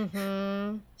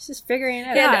 Mm-hmm. She's just figuring it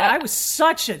out. Yeah, I was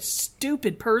such a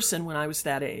stupid person when I was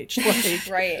that age. Like,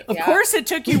 right. Of course it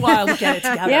took you a while to get it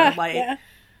together. Yeah.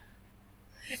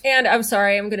 And I'm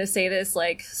sorry, I'm going to say this,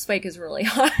 like, Spike is really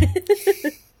hot.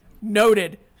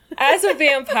 Noted. As a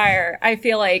vampire, I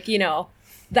feel like, you know,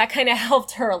 that kind of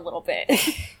helped her a little bit.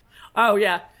 Oh,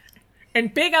 yeah.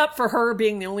 And big up for her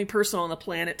being the only person on the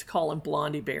planet to call him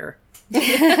Blondie Bear.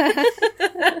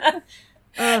 I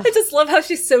just love how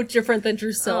she's so different than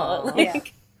Drusilla.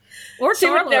 Or she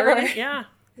would never. Yeah.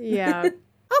 Yeah.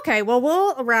 Okay, well,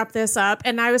 we'll wrap this up.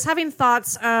 And I was having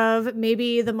thoughts of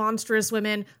maybe the Monstrous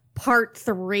Women Part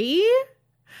 3,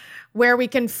 where we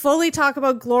can fully talk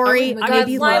about Glory,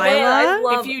 maybe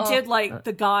Lila. If you did like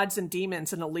the gods and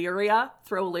demons and Illyria,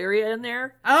 throw Illyria in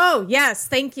there. Oh, yes,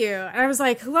 thank you. And I was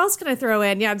like, who else can I throw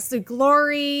in? Yeah, it's the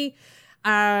Glory.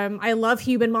 I love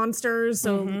human monsters,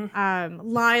 so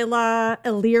Lila,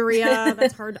 Illyria.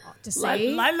 That's hard to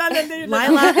say.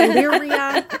 Lila,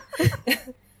 Illyria.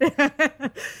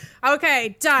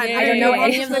 Okay, done. I don't know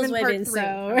any of those women,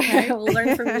 so we'll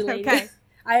learn from you later. Okay.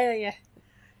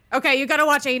 Okay, you got to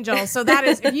watch Angel. So that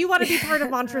is, if you want to be part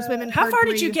of Monstrous Women, how far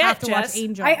did you get? Have to watch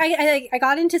Angel. I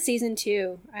got into season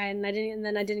 2, and I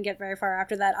didn't get very far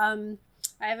after that.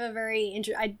 I have a very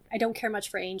I don't care much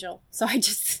for Angel, so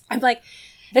I'm like,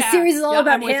 the series is all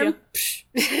about him.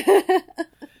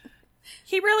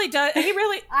 He really does.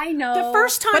 I know. The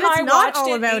first time but it's I not watched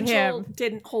all it, about Angel him.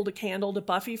 didn't hold a candle to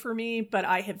Buffy for me, but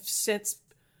I have since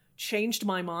changed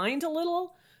my mind a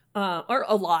little. Or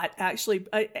a lot, actually.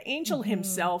 Angel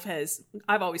himself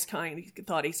I've always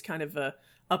thought he's kind of a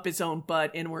up his own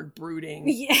butt, inward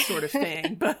brooding sort of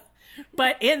thing.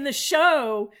 But in the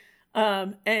show,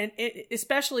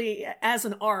 especially as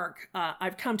an arc,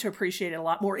 I've come to appreciate it a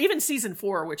lot more. Even season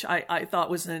 4, which I thought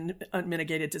was an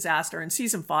unmitigated disaster, and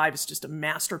season 5 is just a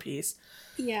masterpiece.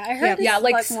 Yeah, I heard. Yeah,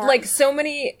 like so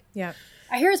many. Yeah.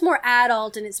 I hear it's more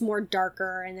adult and it's more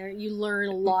darker, and you learn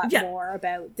a lot more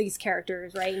about these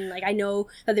characters, right? And like, I know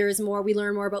that there is more. We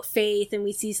learn more about Faith, and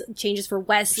we see changes for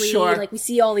Wesley. Sure. Like, we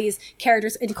see all these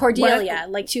characters, and Cordelia,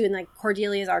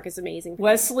 Cordelia's arc is amazing.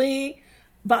 Wesley,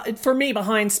 but for me,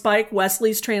 behind Spike,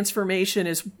 Wesley's transformation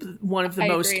is one of the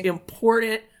most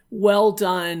important, well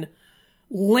done,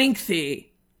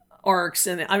 lengthy arcs,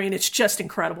 and I mean, it's just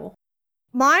incredible.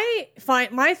 My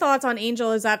thoughts on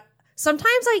Angel is that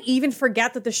sometimes I even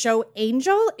forget that the show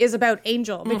Angel is about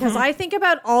Angel, because I think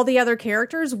about all the other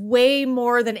characters way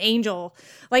more than Angel.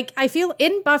 Like, I feel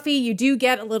in Buffy, you do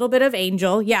get a little bit of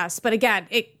Angel, yes. But again,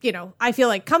 I feel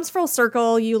like comes full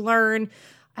circle. You learn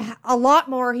a lot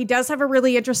more. He does have a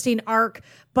really interesting arc,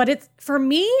 but for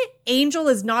me, Angel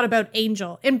is not about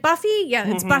Angel. In Buffy,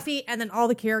 it's Buffy and then all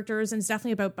the characters, and it's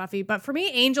definitely about Buffy. But for me,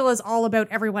 Angel is all about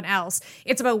everyone else.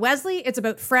 It's about Wesley, it's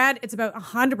about Fred, it's about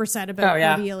 100%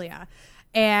 about Cordelia.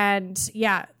 And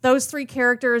those 3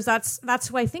 characters, that's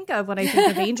who I think of when I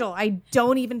think of Angel. I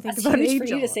don't even think about Angel.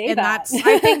 For you to say and that.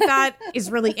 I think that is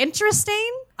really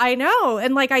interesting. I know.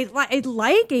 And like, I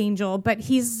like Angel, but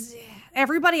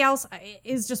everybody else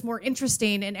is just more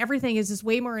interesting, and everything is just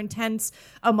way more intense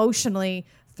emotionally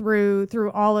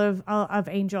through all of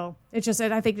Angel. It's just,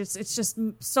 I think it's just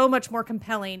so much more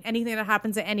compelling, anything that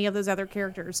happens to any of those other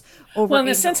characters over Well, and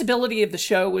the Angel. sensibility of the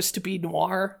show was to be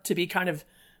noir, to be kind of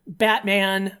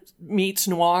Batman meets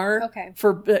noir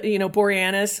for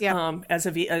Boreanaz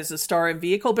as a starring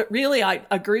vehicle. But really, I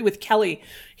agree with Kelly.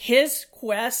 His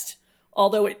quest,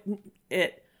 although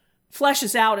it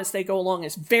fleshes out as they go along,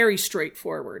 is very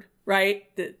straightforward, right?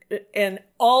 And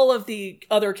all of the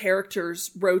other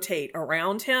characters rotate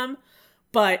around him,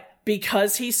 but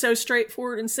because he's so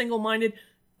straightforward and single-minded,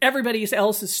 everybody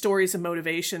else's stories and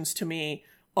motivations to me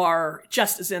are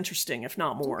just as interesting, if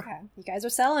not more. Okay. You guys are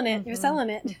selling it. You're selling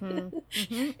it.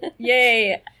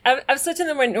 Yay. I'm such in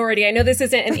the minority. I know this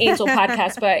isn't an Angel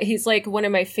podcast, but he's like one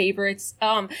of my favorites.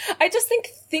 I just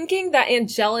thinking that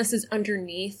Angelus is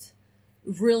underneath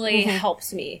really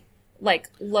helps me like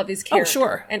love his character. Oh,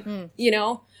 sure. And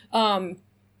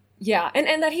Yeah,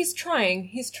 and that he's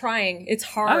trying. It's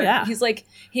hard. Oh, yeah. He's like,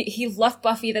 he left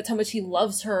Buffy, that's how much he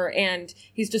loves her, and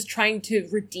he's just trying to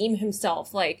redeem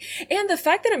himself. Like, and the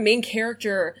fact that a main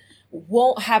character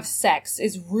won't have sex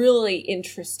is really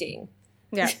interesting.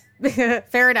 Yeah,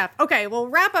 fair enough. Okay, we'll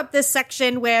wrap up this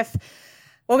section with,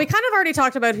 well, we kind of already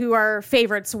talked about who our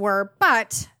favorites were,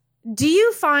 but do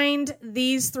you find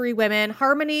these three women,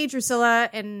 Harmony, Drusilla,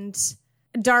 and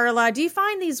Darla, do you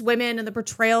find these women and the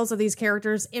portrayals of these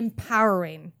characters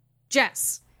empowering?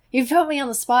 Jess. You've put me on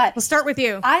the spot. We'll start with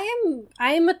you. I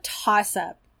am a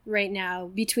toss-up right now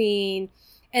between,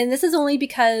 and this is only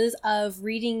because of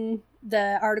reading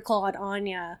the article on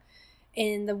Anya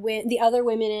and the other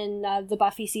women in the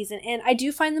Buffy season, and I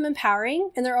do find them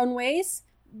empowering in their own ways,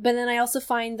 but then I also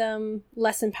find them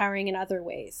less empowering in other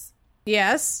ways.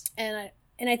 Yes. And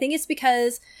I think it's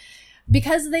because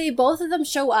they both of them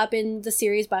show up in the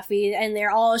series Buffy, and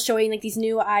they're all showing like these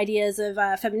new ideas of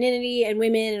femininity and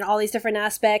women and all these different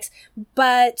aspects,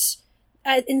 but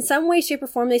in some way, shape, or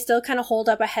form, they still kind of hold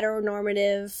up a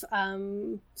heteronormative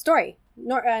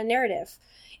narrative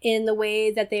in the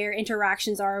way that their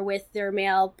interactions are with their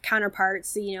male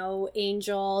counterparts, you know,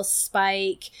 Angel,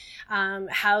 Spike,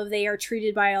 how they are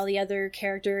treated by all the other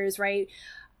characters, right?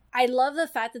 I love the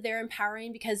fact that they're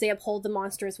empowering because they uphold the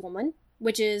monstrous woman,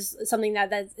 which is something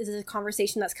that is a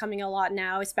conversation that's coming a lot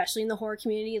now, especially in the horror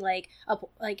community, like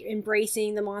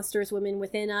embracing the monstrous women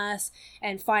within us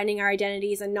and finding our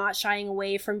identities and not shying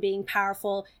away from being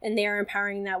powerful, and they're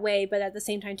empowering that way. But at the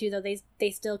same time too, though,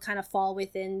 they still kind of fall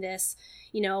within this,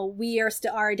 you know,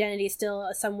 our identity is still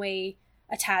some way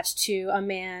attached to a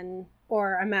man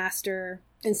or a master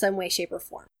in some way, shape, or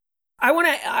form. I want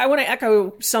to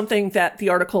echo something that the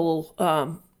article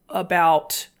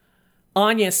about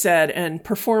Anya said, and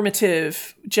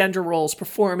performative gender roles,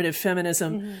 performative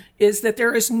feminism, is that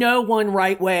there is no one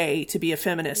right way to be a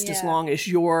feminist as long as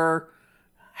you're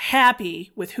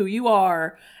happy with who you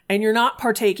are and you're not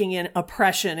partaking in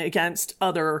oppression against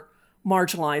other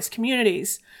marginalized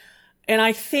communities. And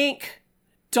I think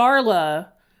Darla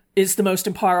is the most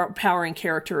empowering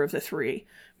character of the three,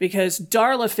 because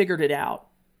Darla figured it out.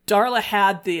 Darla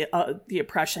had the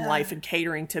oppression life and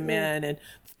catering to men and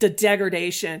the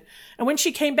degradation. And when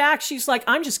she came back, she's like,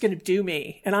 I'm just going to do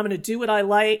me, and I'm going to do what I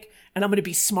like, and I'm going to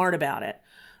be smart about it.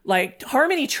 Like,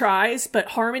 Harmony tries, but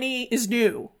Harmony is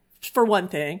new, for one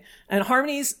thing, and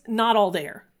Harmony's not all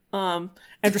there. And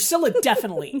Drusilla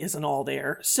definitely isn't all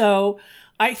there. So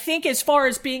I think as far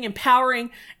as being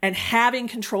empowering and having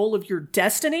control of your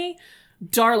destiny,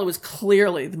 Darla was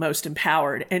clearly the most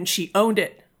empowered, and she owned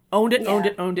it. Owned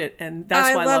it. And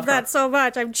that's why I love that so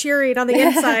much. I'm cheering on the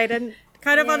inside and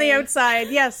kind of on the outside.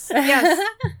 Yes.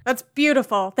 That's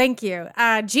beautiful. Thank you.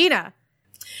 Gina.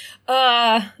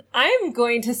 I'm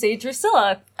going to say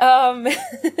Drusilla.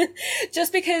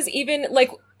 Just because even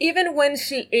when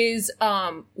she is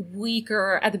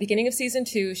weaker at the beginning of season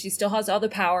 2, she still has all the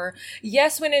power.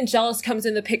 Yes, when Angelus comes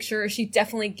in the picture, she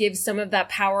definitely gives some of that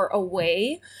power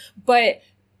away, but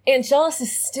Angelus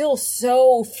is still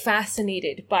so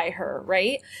fascinated by her,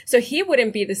 right? So he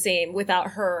wouldn't be the same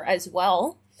without her as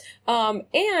well.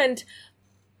 And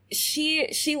she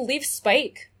leaves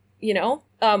Spike, you know?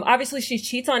 Obviously she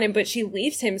cheats on him, but she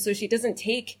leaves him so she doesn't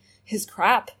take his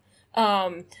crap.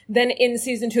 Then in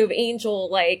season 2 of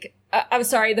Angel, like, I'm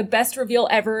sorry, the best reveal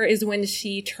ever is when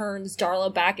she turns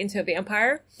Darla back into a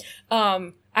vampire.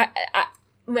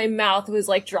 My mouth was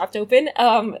like dropped open.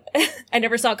 I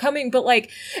never saw it coming, but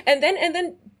like, and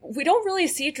then we don't really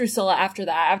see Drusilla after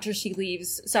that, after she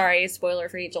leaves. Sorry, spoiler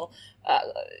for Angel.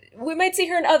 We might see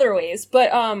her in other ways,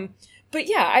 but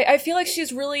yeah, I feel like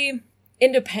she's really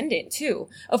independent too.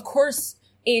 Of course,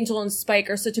 Angel and Spike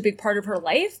are such a big part of her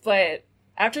life, but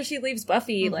after she leaves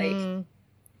Buffy, like,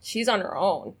 she's on her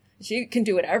own. She can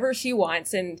do whatever she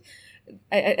wants, and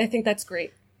I think that's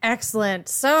great. Excellent.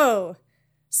 So,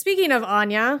 speaking of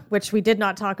Anya, which we did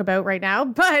not talk about right now,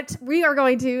 but we are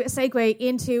going to segue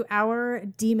into our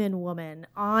demon woman,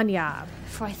 Anya.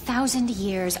 For 1,000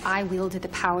 years, I wielded the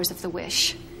powers of the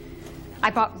wish. I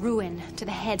brought ruin to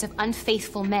the heads of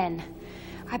unfaithful men.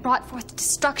 I brought forth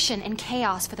destruction and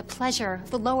chaos for the pleasure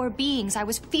of the lower beings. I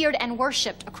was feared and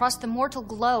worshipped across the mortal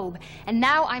globe, and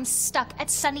now I'm stuck at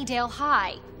Sunnydale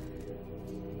High.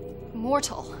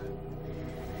 Mortal.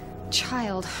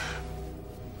 Child.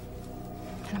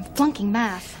 And I'm flunking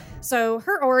math. So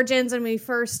her origins, and we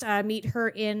first meet her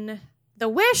in The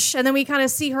Wish, and then we kind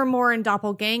of see her more in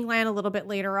Doppelgangland a little bit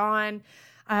later on.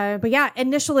 But yeah,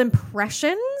 initial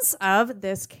impressions of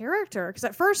this character. Because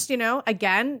at first,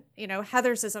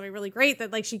 Heather says something really great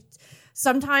that like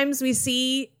sometimes we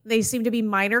see they seem to be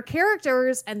minor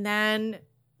characters, and then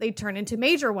they turn into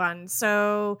major ones.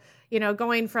 So,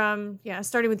 going from,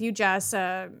 starting with you, Jess, what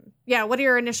are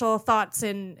your initial thoughts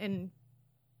and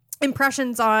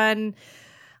impressions on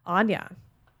Anya?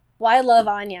 Well, I love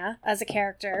Anya as a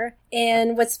character.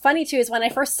 And what's funny, too, is when I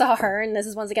first saw her, and this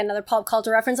is once again another pop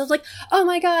culture reference, I was like, oh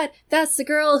my god, that's the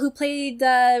girl who played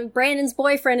Brandon's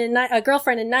boyfriend and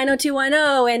girlfriend in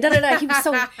 90210, and da-da-da. He was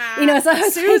so, so I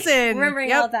was Susan.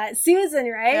 remembering all that. Susan,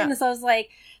 right? Yeah. And so I was like,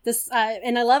 this,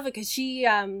 and I love it because she,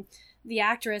 the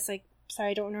actress, sorry,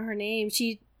 I don't know her name.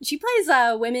 She plays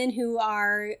women who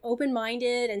are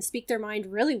open-minded and speak their mind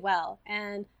really well.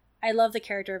 And I love the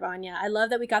character of Anya. I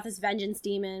love that we got this vengeance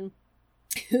demon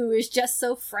who is just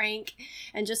so frank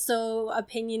and just so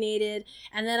opinionated.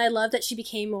 And then I love that she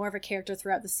became more of a character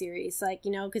throughout the series.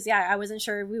 Because, I wasn't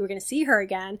sure if we were going to see her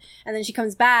again. And then she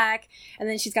comes back, and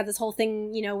then she's got this whole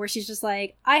thing, where she's just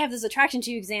like, I have this attraction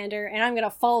to you, Xander, and I'm going to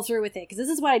follow through with it. Because this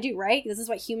is what I do, right? This is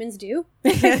what humans do.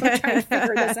 I'm trying to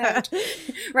figure this out.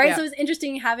 Right? Yeah. So it was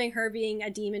interesting having her being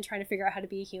a demon trying to figure out how to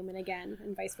be a human again,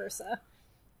 and vice versa.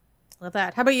 Love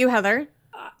that. How about you, Heather?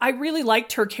 I really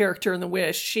liked her character in The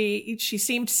Wish. She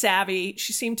seemed savvy.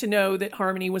 She seemed to know that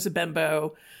Harmony was a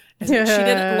bimbo. And she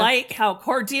didn't like how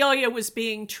Cordelia was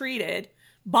being treated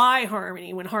by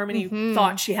Harmony when Harmony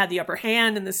thought she had the upper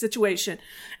hand in the situation.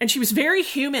 And she was very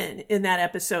human in that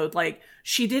episode.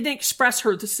 She didn't express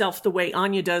herself the way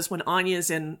Anya does when Anya's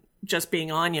in just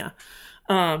being Anya.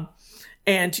 And,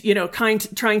 trying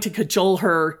to cajole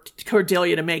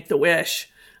Cordelia to make the wish.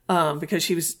 Because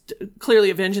she was clearly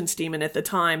a vengeance demon at the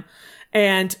time.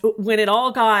 And when it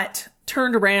all got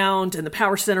turned around and the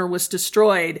power center was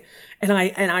destroyed, and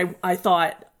I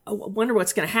thought, I wonder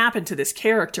what's going to happen to this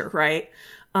character, right?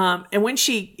 And when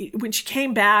she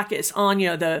came back as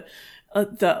Anya,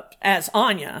 as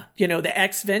Anya, the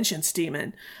ex-vengeance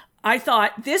demon, I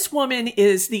thought, this woman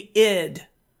is the id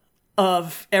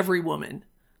of every woman.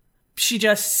 She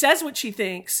just says what she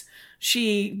thinks.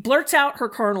 She blurts out her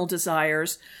carnal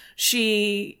desires.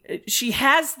 She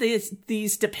has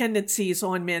these dependencies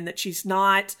on men that she's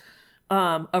not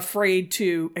afraid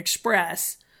to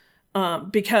express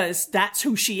because that's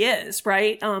who she is,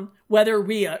 right? Whether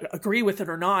we agree with it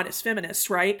or not as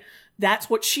feminists, right? That's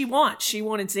what she wants. She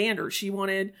wanted Xander. She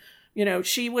wanted,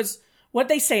 she was, what'd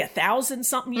they say,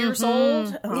 1,000-something years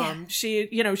old?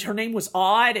 She, her name was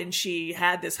Odd, and she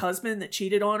had this husband that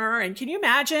cheated on her. And can you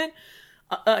imagine?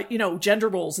 Gender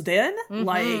roles then,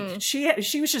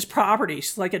 she was just property.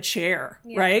 She's like a chair,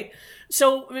 right?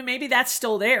 So maybe that's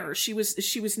still there. She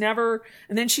was never,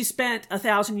 and then she spent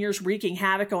 1,000 years wreaking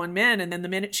havoc on men. And then the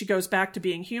minute she goes back to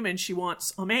being human, she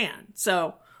wants a man.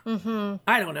 So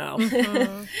I don't know.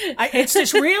 It's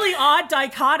this really odd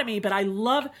dichotomy, but I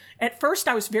love, at first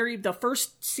the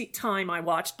first time I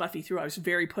watched Buffy through, I was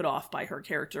very put off by her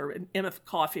character. And Emma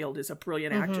Caulfield is a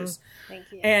brilliant actress. Thank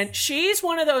you. And she's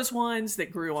one of those ones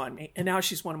that grew on me. And now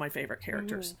she's one of my favorite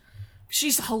characters.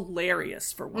 She's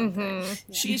hilarious for one thing. Yeah.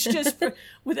 She's just,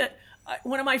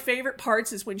 one of my favorite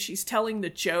parts is when she's telling the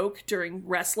joke during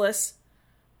Restless.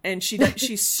 And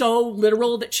she's so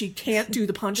literal that she can't do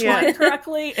the punchline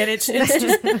correctly. And it's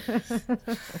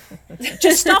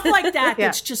just stuff like that. Yeah.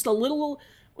 It's just a little,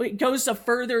 it goes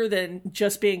further than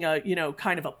just being a,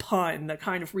 kind of a pun, the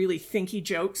kind of really thinky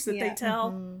jokes that they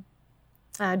tell.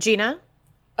 Gina?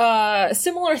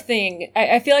 Similar thing.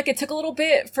 I feel like it took a little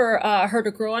bit for her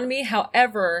to grow on me.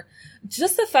 However,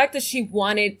 just the fact that she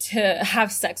wanted to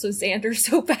have sex with Xander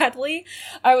so badly,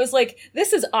 I was like,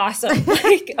 this is awesome.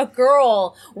 A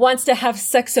girl wants to have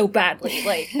sex so badly.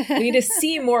 We need to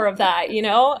see more of that,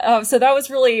 So that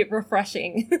was really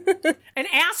refreshing. And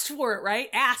asked for it, right?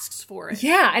 Asks for it.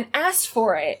 Yeah, and asked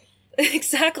for it.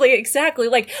 Exactly.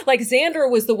 Like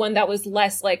Xander was the one that was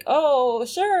less oh,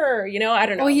 sure. I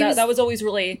don't know. That was always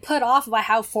really put off by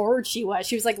how forward she was.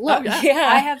 She was like, look,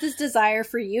 I have this desire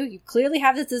for you. You clearly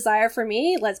have this desire for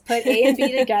me. Let's put A and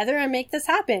B together and make this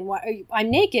happen. I'm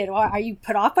naked. Are you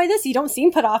put off by this? You don't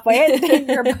seem put off by it.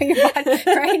 You're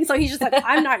right? And so he's just like,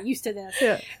 I'm not used to this.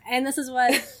 Yeah. And this is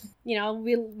what,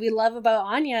 we love about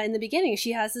Anya in the beginning.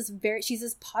 She has she's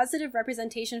this positive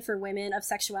representation for women of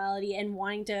sexuality and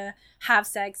wanting to have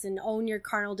sex and own your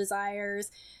carnal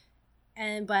desires.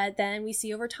 But then we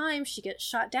see over time she gets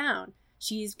shot down.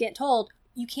 She's getting told,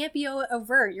 you can't be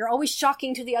overt. You're always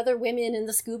shocking to the other women in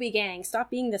the Scooby Gang. Stop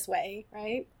being this way,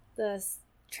 right? The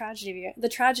tragedy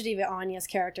of Anya's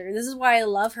character. This is why I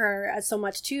love her so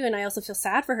much too, and I also feel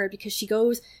sad for her because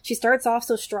she starts off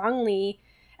so strongly.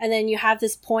 And then you have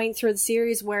this point through the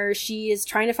series where she is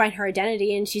trying to find her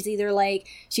identity, and she's either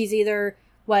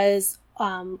was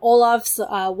Olaf's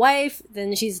wife,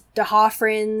 then she's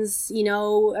D'Hoffryn's,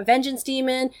 a vengeance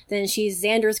demon, then she's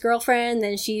Xander's girlfriend,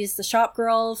 then she's the shop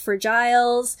girl for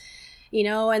Giles,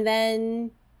 and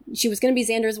then she was going to be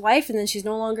Xander's wife, and then she's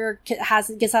no longer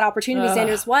gets that opportunity to be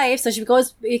Xander's wife, so she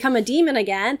goes become a demon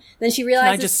again. Then she realizes,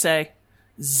 can I just say,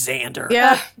 Xander.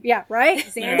 Yeah, right?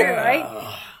 Xander,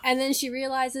 right? And then she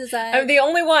realizes that I'm the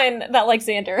only one that likes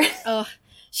Xander.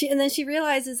 And then she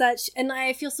realizes that, and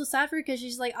I feel so sad for her because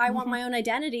she's like, I want my own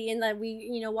identity. And that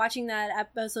we, watching that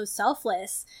episode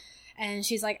Selfless, and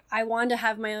she's like, I want to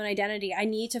have my own identity. I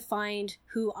need to find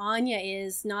who Anya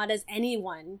is, not as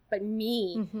anyone, but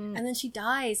me. Mm-hmm. And then she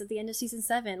dies at the end of season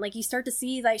 7. Like, you start to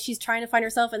see, like, she's trying to find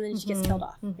herself, and then she gets killed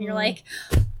off. And you're like,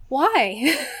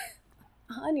 why?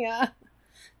 Anya.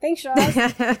 Thanks,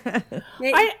 Josh.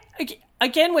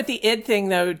 Again, with the id thing,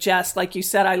 though, Jess, like you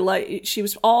said, she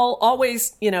was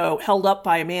always, held up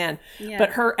by a man. Yeah.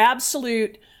 But her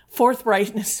absolute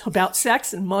forthrightness about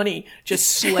sex and money just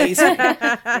slays me.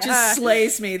 Just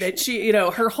slays me that she,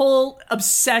 her whole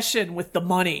obsession with the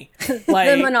money. Like,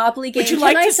 the Monopoly game. Can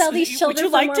I sell these children?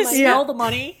 Would you like to smell the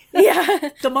money? Yeah.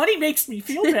 The money makes me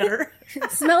feel better.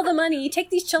 Smell the money. Take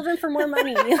these children for more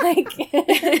money. Like,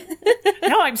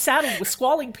 now I'm saddled with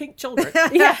squalling pink children.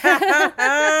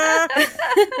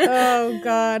 Oh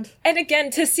God. And again,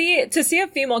 to see a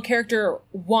female character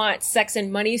want sex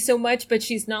and money so much, but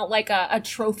she's not like a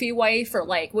trophy wife or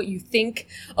like what you think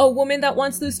a woman that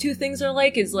wants those two things are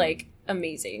like, is like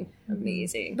amazing.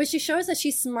 But she shows that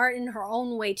she's smart in her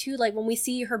own way too. Like when we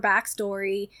see her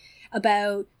backstory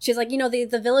about, she's like,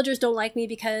 the villagers don't like me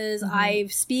because I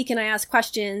speak and I ask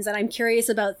questions and I'm curious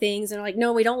about things. And they're like,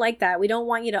 no, we don't like that. We don't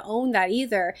want you to own that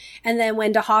either. And then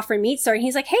when D'Hoffryn meets her and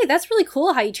he's like, hey, that's really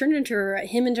cool how you turned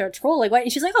him into a troll. Like, what?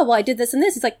 And she's like, oh, well, I did this and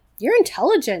this. He's like, you're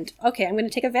intelligent. Okay, I'm going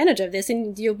to take advantage of this,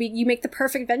 and you make the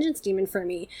perfect vengeance demon for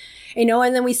me. And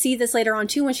then we see this later on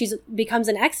too when she becomes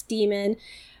an ex-demon.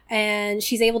 And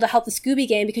she's able to help the Scooby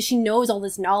Gang because she knows all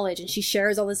this knowledge and she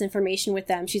shares all this information with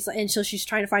them. So she's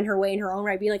trying to find her way in her own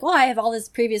right, being like, well, I have all this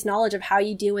previous knowledge of how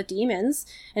you deal with demons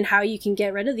and how you can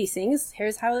get rid of these things.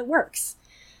 Here's how it works.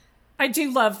 I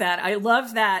do love that. I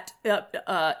love that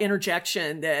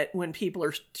interjection that when people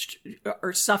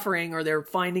are suffering or they're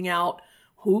finding out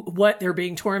what they're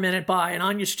being tormented by, and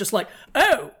Anya's just like,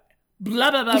 oh,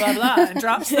 blah, blah, blah, blah, blah, and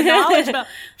drops the knowledge about,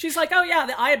 she's like, oh yeah,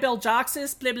 the Eye of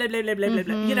Beljoxis, blah, blah, blah, blah, blah,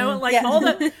 blah. All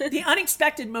the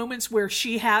unexpected moments where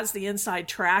she has the inside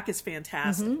track is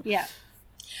fantastic. Mm-hmm. Yeah.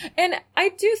 And I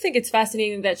do think it's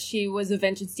fascinating that she was a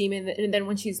vengeance demon, and then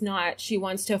when she's not, she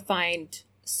wants to find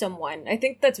someone. I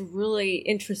think that's really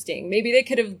interesting. Maybe they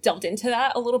could have delved into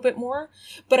that a little bit more,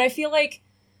 but I feel like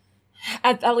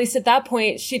at least at that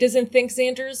point, she doesn't think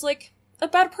Xander's like a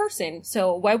bad person.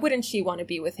 So why wouldn't she want to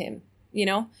be with him?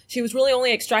 She was really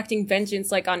only extracting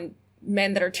vengeance like on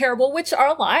men that are terrible, which are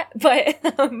a lot, but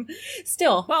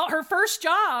still. Well, her first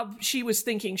job, she was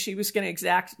thinking she was going to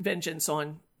exact vengeance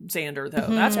on Xander, though.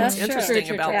 That's what's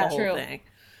interesting about the whole thing.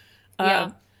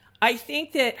 I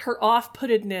think that her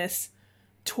off-puttedness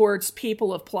towards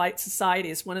people of polite society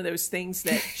is one of those things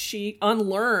that she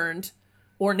unlearned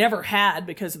or never had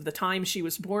because of the time she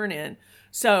was born in.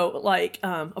 So, like,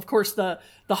 of course, the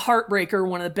heartbreaker,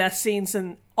 one of the best scenes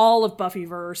in all of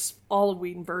Buffyverse, all of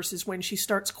Whedonverse, is when she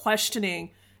starts questioning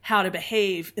how to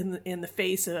behave in the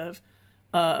face of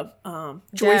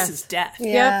Joyce's death.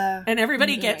 Yeah. And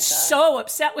everybody gets so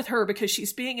upset with her because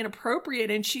she's being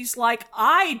inappropriate, and she's like,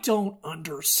 I don't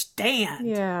understand.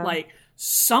 Yeah. Like,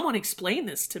 someone explain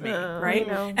this to me, right?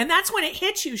 And that's when it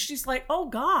hits you. She's like, oh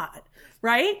God,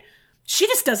 right? She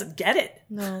just doesn't get it.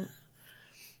 No.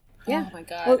 Yeah. Oh my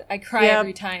God. I cry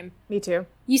every time. Me too.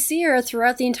 You see her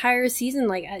throughout the entire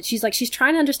season. She's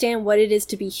trying to understand what it is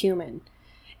to be human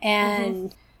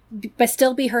and, but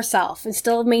still be herself and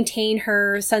still maintain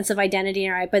her sense of identity.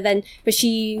 Right. But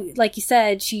she, like you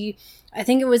said, I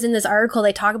think it was in this article,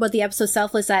 they talk about the episode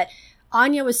Selfless, that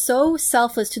Anya was so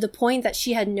selfless to the point that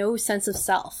she had no sense of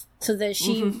self. So that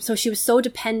so she was so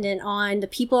dependent on the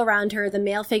people around her, the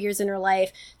male figures in her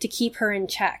life, to keep her in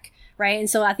check. Right. And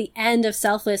so at the end of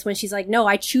Selfless, when she's like, no,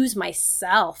 I choose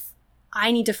myself.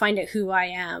 I need to find out who I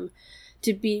am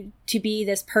to be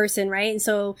this person. Right. And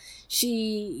so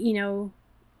she,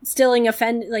 still her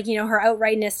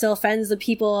outrightness still offends the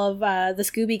people of the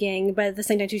Scooby Gang. But at the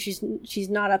same time, too, she's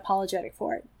not apologetic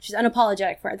for it. She's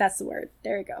unapologetic for it. That's the word.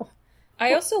 There you go.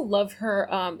 I also love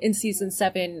her in season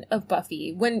 7 of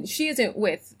Buffy when she isn't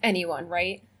with anyone,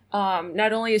 right?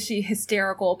 Not only is she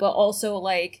hysterical, but also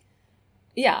like,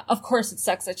 yeah, of course it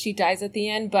sucks that she dies at the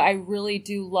end, but I really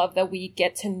do love that we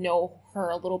get to know her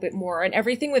a little bit more. And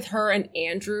everything with her and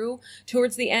Andrew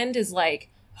towards the end is like,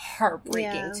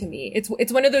 heartbreaking to me.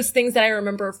 It's one of those things that I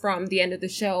remember from the end of the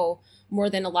show more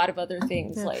than a lot of other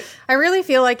things. Like, I really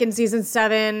feel like in season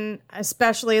 7,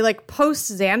 especially like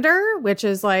post Xander, which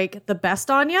is like the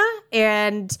best Anya,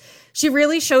 and she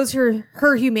really shows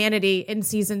her humanity in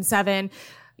season 7,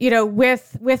 you know,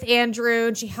 with Andrew,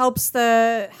 and she helps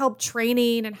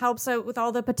training and helps out with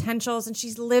all the potentials, and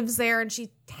she lives there and she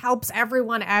helps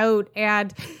everyone out,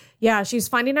 and yeah, she's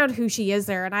finding out who she is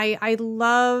there. And I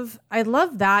love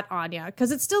that Anya,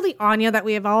 because it's still the Anya that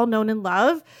we have all known and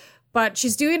love, but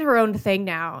she's doing her own thing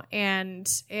now. And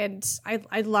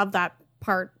I love that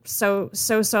part so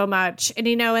much. And,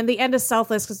 you know, and the end is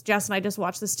selfless, because Jess and I just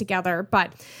watched this together,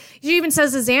 but she even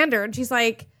says to Xander, and she's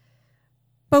like,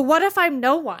 but what if I'm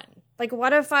no one? Like,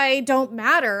 what if I don't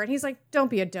matter? And he's like, don't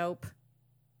be a dope.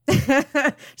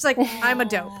 She's like, I'm a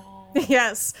dope.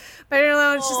 Yes. But, you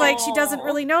know, she's like, she doesn't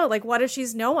really know. Like, what if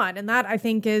she's no one? And that, I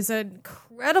think, is an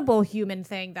incredible human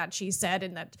thing that she said,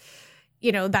 and that,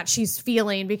 you know, that she's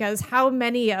feeling, because how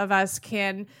many of us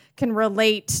can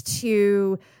relate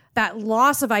to that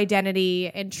loss of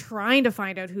identity and trying to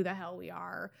find out who the hell we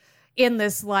are in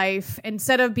this life,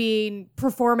 instead of being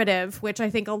performative, which I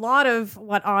think a lot of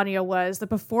what Anya was, the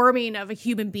performing of a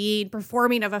human being,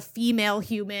 performing of a female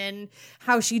human,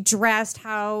 how she dressed,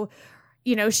 how,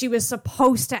 you know, she was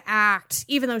supposed to act,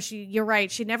 even though you're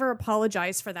right, she never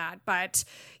apologized for that. But,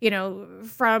 you know,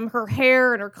 from her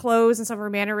hair and her clothes and some of her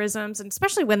mannerisms, and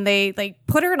especially when they like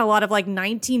put her in a lot of like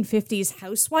 1950s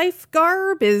housewife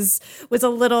garb, was a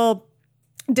little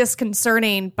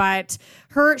disconcerting. But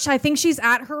I think she's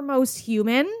at her most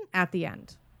human at the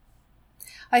end.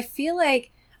 I feel like,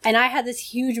 and I had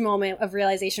this huge moment of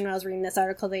realization when I was reading this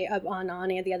article on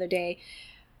Anya the other day.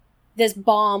 This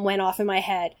bomb went off in my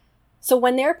head. So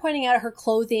when they're pointing out her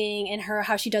clothing and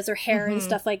how she does her hair and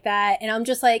stuff like that, and I'm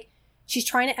just like, she's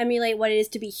trying to emulate what it is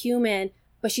to be human,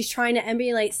 but she's trying to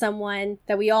emulate someone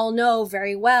that we all know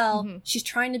very well. She's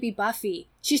trying to be Buffy.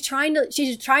 She's trying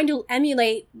to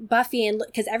emulate Buffy, and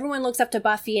because everyone looks up to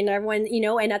Buffy, and everyone, you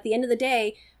know, and at the end of the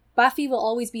day, Buffy will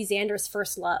always be Xander's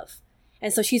first love.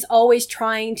 And so she's always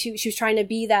trying to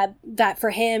be that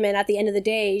for him, and at the end of the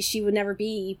day, she would never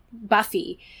be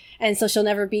Buffy. And so she'll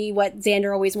never be what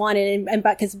Xander always wanted. And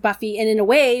because Buffy, and in a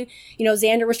way, you know,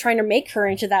 Xander was trying to make her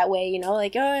into that way, you know,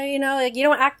 like, oh, you know, like, you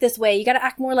don't act this way. You got to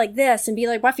act more like this and be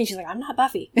like Buffy. And she's like, I'm not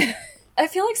Buffy. I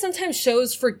feel like sometimes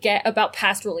shows forget about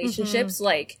past relationships.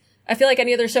 Like, I feel like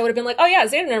any other show would have been like, oh yeah,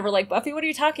 Xander never liked Buffy. What are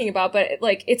you talking about? But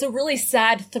like, it's a really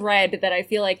sad thread that I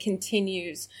feel like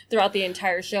continues throughout the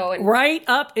entire show. And right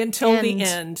up until the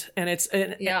end. And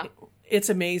it's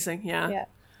amazing.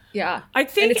 Yeah. I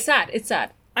think, and it's sad. It's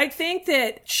sad. I think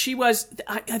that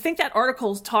I think that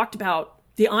article talked about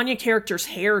the Anya character's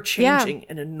hair changing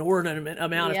an inordinate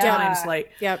amount of times,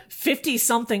 like 50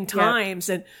 something times.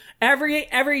 And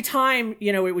every time,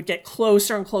 you know, it would get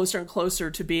closer and closer and closer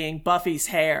to being Buffy's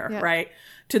hair, right?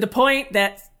 To the point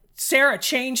that Sarah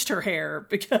changed her hair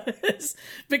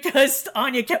because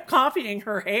Anya kept copying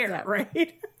her hair,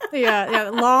 right?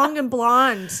 Long and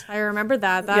blonde. I remember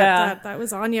that. That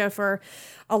was Anya for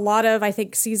a lot of, I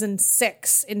think, season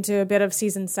 6 into a bit of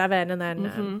season 7, and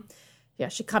then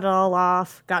she cut it all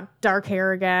off, got dark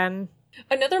hair again.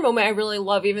 Another moment I really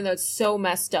love, even though it's so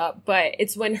messed up, but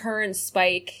it's when her and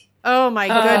Spike. Oh my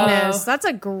goodness, that's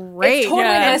a great. It's totally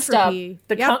messed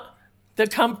up. The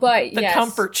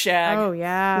comfort shag. Oh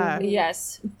yeah.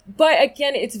 Yes. But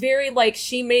again, it's very like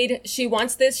she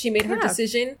wants this, she made her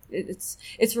decision.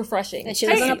 It's refreshing. And she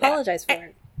doesn't apologize for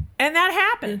it. And that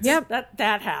happens. Yep.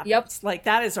 That happens. Yep. Like,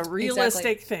 that is a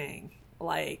realistic thing.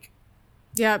 Like.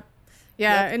 Yep.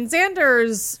 Yeah. And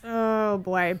Xander's, oh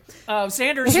boy.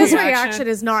 Xander's his reaction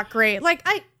is not great. Like,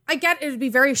 I get it would be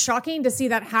very shocking to see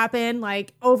that happen,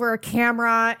 like, over a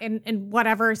camera and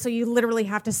whatever. So you literally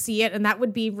have to see it. And that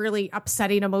would be really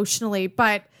upsetting emotionally.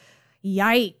 But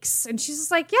yikes. And she's just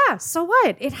like, yeah, so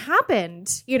what? It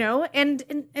happened, you know? And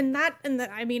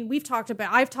I mean,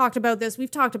 I've talked about this, we've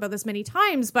talked about this many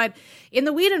times, but in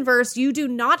the Whedonverse, you do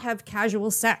not have casual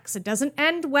sex. It doesn't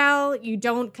end well. You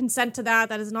don't consent to that.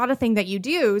 That is not a thing that you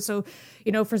do. So,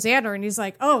 you know, for Xander, and he's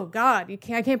like, oh God, I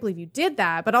can't believe you did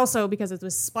that. But also because it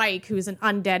was Spike, who is an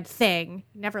undead thing,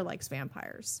 never likes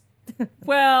vampires.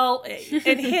 Well,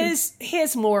 and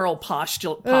his moral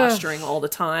posturing all the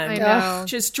time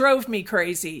just drove me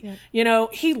crazy. Yep. You know,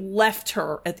 he left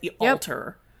her at the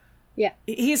altar. Yeah.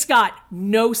 He's got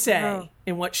no say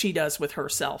in what she does with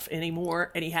herself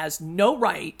anymore, and he has no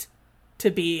right to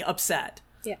be upset.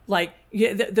 Yeah. Like,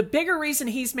 the bigger reason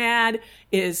he's mad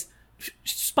is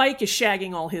Spike is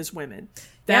shagging all his women.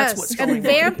 That's what's going on. And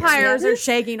vampires are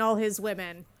shagging all his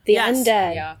women. The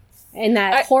undead. Yeah. And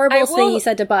that horrible thing he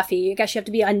said to Buffy, I guess you have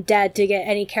to be undead to get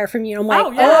any care from you. And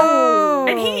I'm like,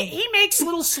 And he makes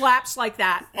little slaps like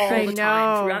that all the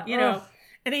time. Throughout, you know.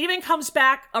 And it even comes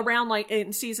back around like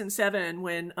in season 7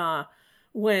 when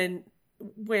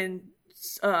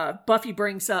Buffy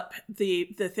brings up the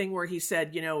thing where he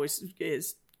said, you know,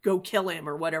 is go kill him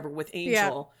or whatever with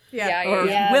Angel.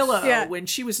 Willow when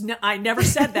she was I never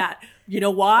said that. You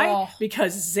know why?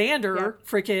 Because Xander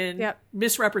freaking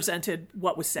misrepresented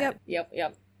what was said.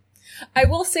 Yep. I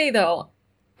will say though,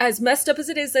 as messed up as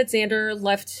it is that Xander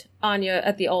left Anya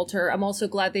at the altar, I'm also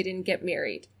glad they didn't get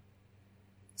married.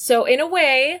 So in a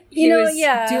way, he was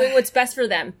doing what's best for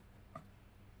them.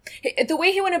 The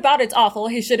way he went about it's awful.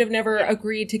 He should have never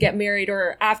agreed to get married,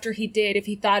 or after he did, if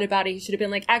he thought about it, he should have been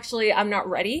like, actually, I'm not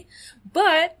ready.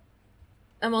 But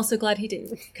I'm also glad he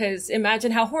didn't, because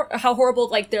imagine how horrible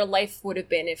like their life would have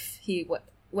been if he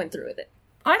went through with it.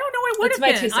 I don't know it would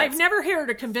have been. I've never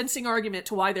heard a convincing argument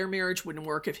to why their marriage wouldn't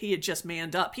work if he had just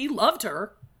manned up. He loved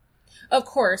her. Of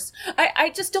course.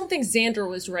 I just don't think Xander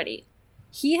was ready.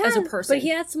 He had, as a person. But he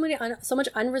had so much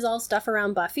unresolved stuff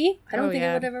around Buffy. I don't think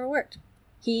it would have ever worked.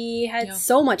 He had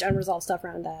so much unresolved stuff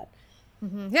around that.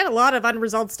 Mm-hmm. He had a lot of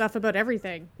unresolved stuff about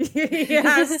everything.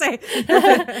 I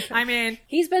mean,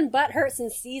 he's been butthurt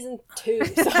since season 2,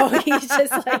 so he's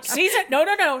just like season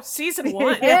 1. Season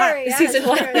 1.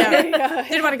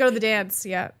 Didn't want to go to the dance.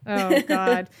 Oh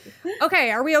God.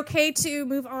 Okay, are we okay to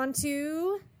move on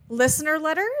to listener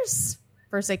letters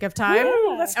for sake of time?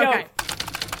 Woo, let's go.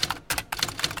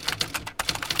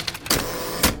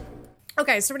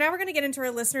 Okay, so now we're going to get into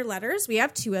our listener letters. We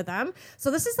have 2 of them.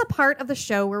 So this is the part of the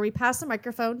show where we pass the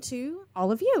microphone to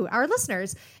all of you, our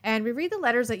listeners, and we read the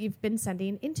letters that you've been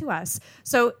sending into us.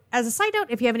 So as a side note,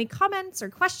 if you have any comments or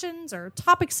questions or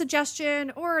topic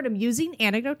suggestion or an amusing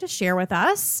anecdote to share with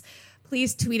us,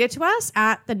 please tweet it to us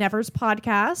at the Nevers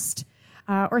Podcast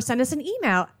or send us an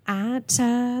email at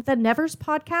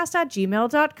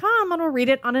theneverspodcast@gmail.com, and we'll read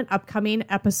it on an upcoming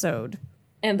episode.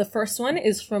 And the first one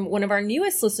is from one of our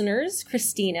newest listeners,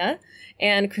 Christina.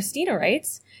 And Christina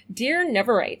writes, Dear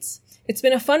Neverites, it's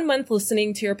been a fun month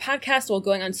listening to your podcast while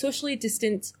going on socially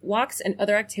distant walks and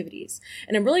other activities.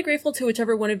 And I'm really grateful to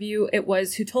whichever one of you it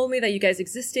was who told me that you guys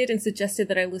existed and suggested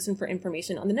that I listen for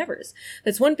information on the Nevers.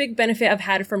 That's one big benefit I've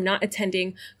had from not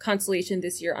attending Constellation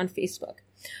this year on Facebook.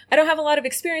 I don't have a lot of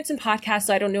experience in podcasts,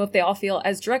 so I don't know if they all feel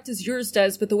as direct as yours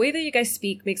does, but the way that you guys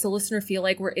speak makes a listener feel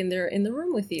like we're in the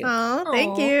room with you. Oh,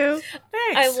 thank you.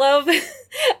 Thanks.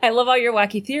 I love all your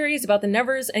wacky theories about the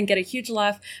Nevers and get a huge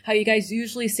laugh how you guys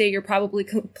usually say you're probably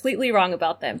completely wrong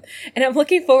about them. And I'm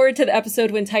looking forward to the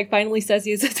episode when Tyke finally says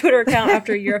he has a Twitter account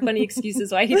after a year of funny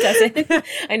excuses why he doesn't.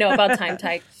 I know, about time,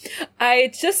 Tyke.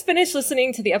 I just finished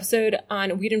listening to the episode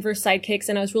on Whedonverse sidekicks,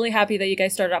 and I was really happy that you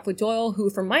guys started off with Doyle, who,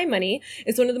 for my money,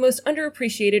 is one of the most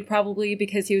underappreciated, probably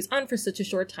because he was on for such a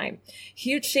short time.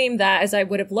 Huge shame that, as I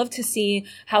would have loved to see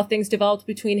how things developed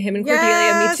between him and Cordelia.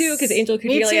 Yes! Me too, because Angel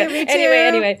Cordelia. Me too.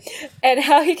 Anyway. And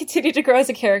how he continued to grow as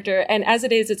a character. And as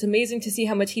it is, it's amazing to see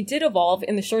how much he did evolve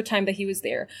in the short time that he was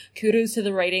there. Kudos to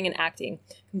the writing and acting.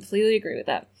 Completely agree with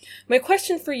that. My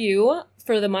question for you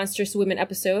for the Monstrous Women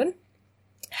episode: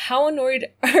 how annoyed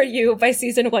are you by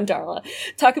season 1 Darla?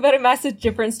 Talk about a massive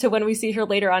difference to when we see her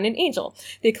later on in Angel.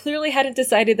 They clearly hadn't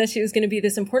decided that she was going to be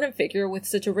this important figure with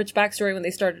such a rich backstory when they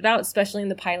started out, especially in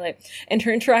the pilot. And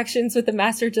her interactions with the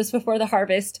Master just before the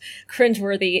harvest,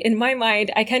 cringeworthy. In my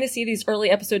mind, I kind of see these early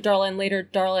episode Darla and later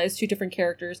Darla as 2 different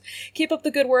characters. Keep up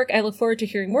the good work. I look forward to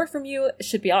hearing more from you.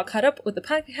 Should be all caught up with the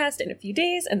podcast in a few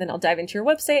days, and then I'll dive into your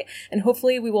website, and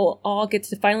hopefully we will all get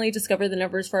to finally discover the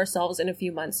Nevers for ourselves in a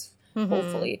few months. Mm-hmm.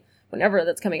 Hopefully, whenever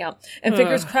that's coming out. And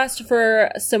fingers crossed for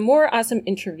some more awesome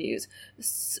interviews.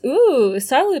 Ooh,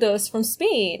 saludos from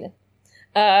Spain.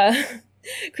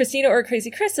 Christina or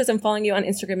Crazy Chris says, I'm following you on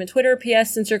Instagram and Twitter.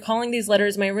 P.S. Since you're calling these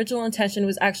letters, my original intention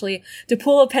was actually to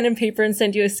pull a pen and paper and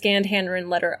send you a scanned handwritten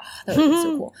letter. Oh, that would be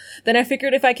so cool. Then I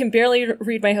figured if I can barely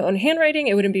read my own handwriting,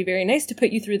 it wouldn't be very nice to put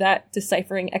you through that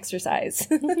deciphering exercise.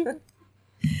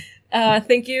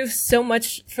 Thank you so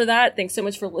much for that. Thanks so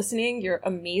much for listening. You're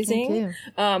amazing. Thank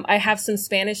you. I have some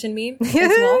Spanish in me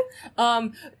as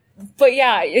well. But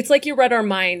yeah, it's like you read our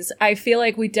minds. I feel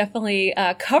like we definitely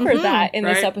covered that in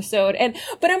this episode.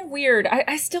 But I'm weird.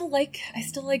 I still like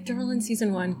Darla in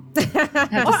season 1.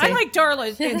 I like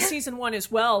Darla in season 1 as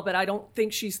well, but I don't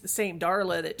think she's the same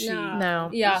Darla that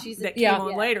came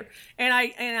on later. And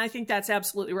I think that's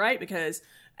absolutely right, because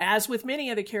as with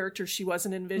many of the characters, she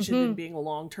wasn't envisioned in being a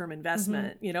long-term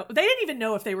investment. You know, they didn't even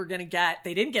know if they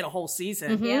didn't get a whole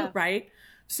season, right?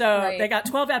 So they got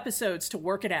 12 episodes to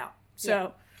work it out.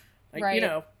 So, you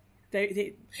know,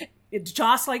 they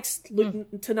Joss likes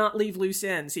to not leave loose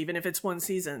ends, even if it's one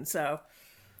season. So,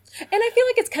 and I feel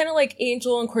like it's kind of like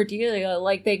Angel and Cordelia,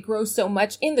 like they grow so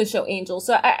much in the show Angel.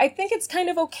 So I think it's kind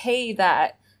of okay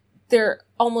that they're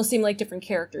almost seem like different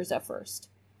characters at first.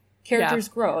 Characters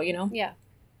grow, you know? Yeah.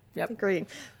 Yep. Agreed.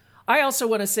 I also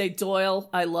want to say Doyle.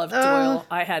 I love Doyle.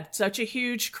 I had such a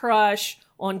huge crush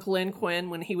on Glenn Quinn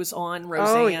when he was on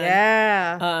Roseanne. Oh,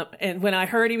 yeah. And when I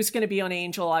heard he was going to be on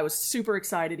Angel, I was super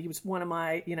excited. He was one of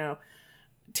my,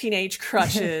 teenage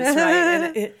crushes,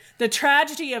 right? And the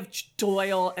tragedy of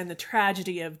Doyle and the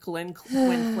tragedy of Glenn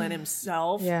Quinn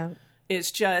himself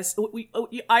is just...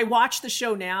 I watch the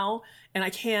show now, and I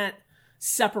can't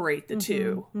separate the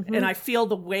two. And I feel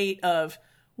the weight of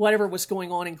whatever was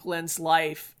going on in Glenn's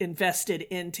life invested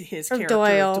into his character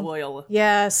of Doyle.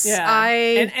 Yes. Yeah.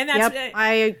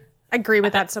 I agree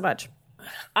with that so much.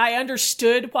 I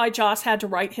understood why Joss had to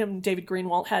write him. David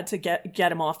Greenwalt had to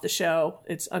get him off the show.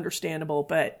 It's understandable,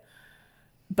 but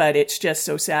it's just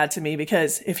so sad to me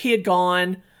because if he had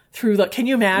gone through can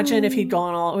you imagine if he'd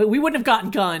gone we wouldn't have gotten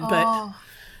Gunn, but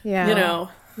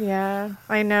Yeah,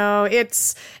 I know.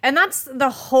 And that's the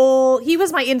whole, he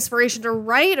was my inspiration to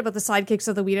write about the sidekicks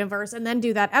of the Whedonverse and then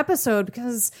do that episode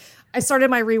because I started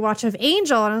my rewatch of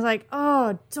Angel and I was like,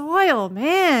 oh, Doyle,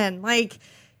 man. Like,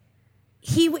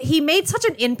 he made such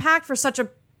an impact for such a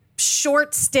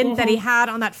short stint that he had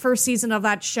on that first season of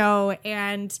that show.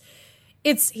 And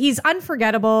he's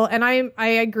unforgettable. And I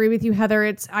agree with you,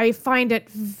 Heather. I find it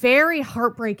very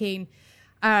heartbreaking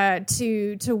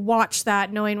to watch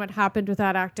that, knowing what happened with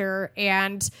that actor.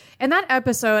 And that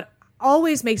episode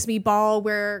always makes me bawl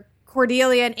where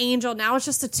Cordelia and Angel, now it's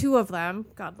just the two of them.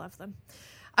 God love them.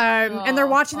 And they're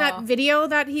watching that video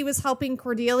that he was helping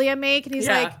Cordelia make. And he's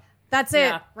like, that's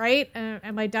it, right?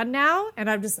 Am I done now? And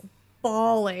I'm just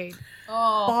bawling.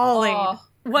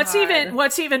 What's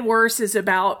even worse is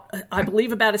I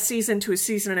believe about a season to a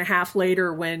season and a half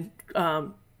later when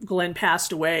Glenn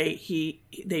passed away,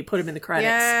 they put him in the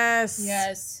credits.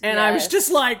 Yes. And I was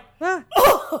just like,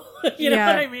 you know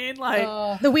what I mean?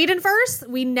 Like the Whedonverse,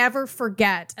 we never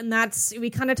forget. And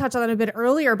we kind of touched on that a bit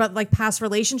earlier, but like past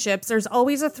relationships, there's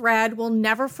always a thread. We'll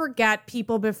never forget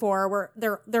people before where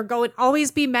they're going to always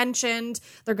be mentioned.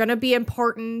 They're going to be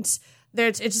important.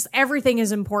 It's just everything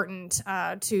is important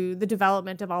to the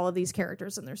development of all of these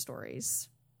characters and their stories.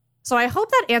 So I hope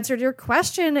that answered your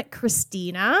question,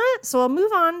 Christina. So we'll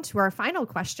move on to our final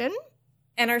question.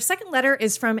 And our second letter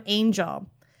is from Angel.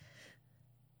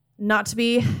 Not to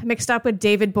be mixed up with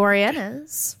David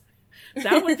Boreanaz.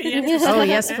 That would be interesting. Oh,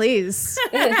 yes, please.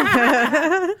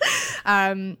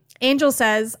 Angel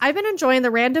says, I've been enjoying the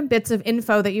random bits of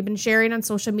info that you've been sharing on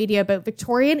social media about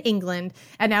Victorian England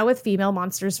and now with female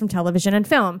monsters from television and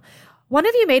film. One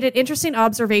of you made an interesting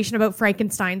observation about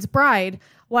Frankenstein's bride.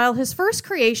 While his first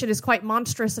creation is quite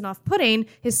monstrous and off-putting,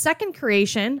 his second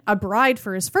creation, a bride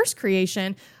for his first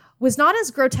creation, was not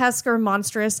as grotesque or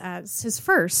monstrous as his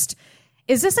first.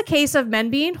 Is this a case of men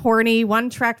being horny,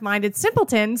 one-track-minded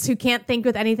simpletons who can't think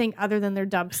with anything other than their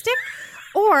dumb stick?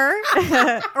 Or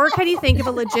can you think of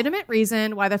a legitimate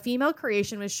reason why the female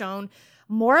creation was shown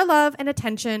more love and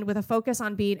attention with a focus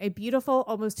on being a beautiful,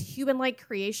 almost human-like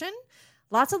creation?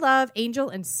 Lots of love, Angel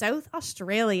in South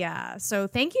Australia. So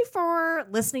thank you for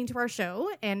listening to our show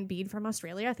and being from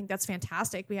Australia. I think that's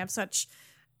fantastic. We have such,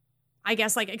 I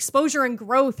guess, like exposure and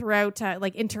growth throughout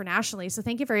internationally. So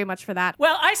thank you very much for that.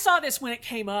 Well, I saw this when it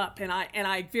came up and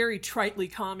I very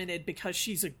tritely commented because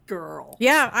she's a girl.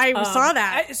 Yeah, I saw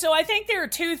that. So I think there are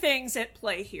two things at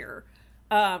play here.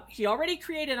 He already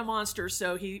created a monster,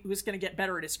 so he was going to get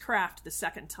better at his craft the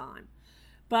second time.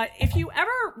 But if you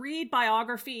ever read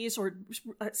biographies or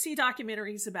see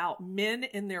documentaries about men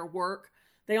in their work,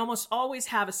 they almost always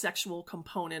have a sexual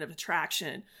component of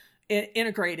attraction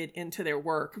integrated into their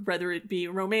work, whether it be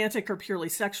romantic or purely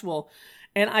sexual.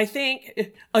 And I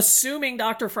think, assuming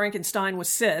Dr. Frankenstein was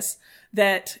cis,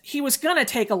 that he was going to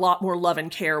take a lot more love and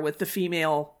care with the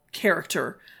female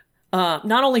character,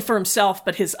 not only for himself,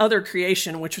 but his other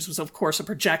creation, which was, of course, a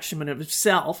projection of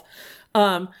himself.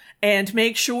 And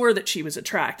make sure that she was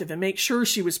attractive and make sure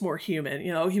she was more human.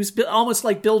 You know, he was almost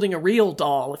like building a real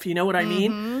doll, if you know what I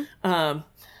mean. And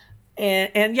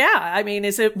yeah, I mean,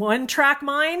 is it one track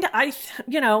mind? At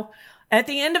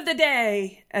the end of the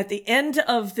day, at the end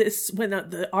of this,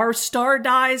 when our star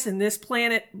dies and this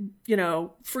planet,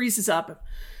 freezes up,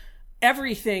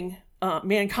 everything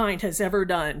mankind has ever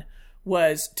done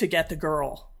was to get the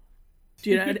girl.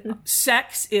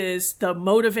 Sex is the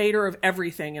motivator of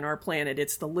everything in our planet.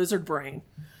 It's the lizard brain.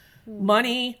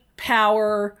 Money,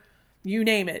 power, You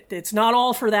name it. It's not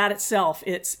all for that itself.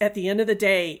 It's at the end of the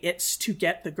day, it's to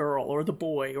get the girl or the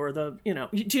boy or the,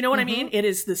 do you know what I mean? It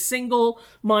is the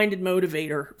single-minded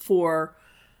motivator for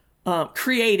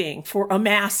creating, for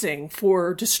amassing,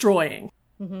 for destroying.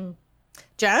 Mm-hmm.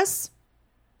 Jess?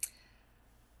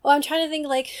 Well, I'm trying to think,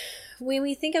 like, when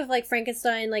we think of, like,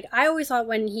 Frankenstein, like, I always thought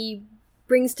when he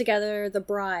brings together the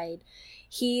bride,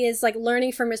 he is, like,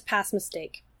 learning from his past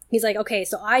mistake. He's like, okay,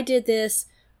 so I did this.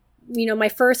 My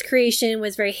first creation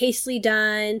was very hastily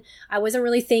done. I wasn't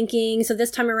really thinking. So this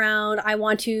time around, I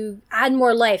want to add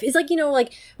more life. It's like,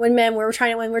 like when we're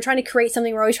trying to create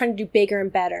something, we're always trying to do bigger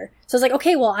and better. So it's like,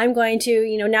 okay, well, I'm going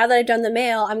to, now that I've done the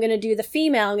male, I'm going to do the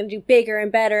female. I'm going to do bigger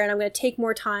and better. And I'm going to take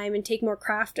more time and take more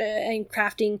craft and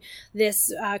crafting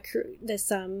this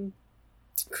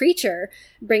creature,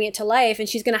 bring it to life. And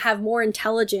she's going to have more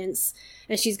intelligence.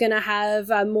 And she's going to have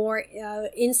more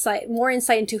insight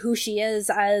into who she is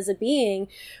as a being,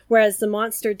 whereas the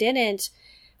monster didn't.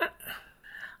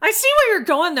 I see where you're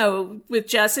going, though, with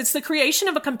Jess. It's the creation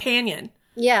of a companion.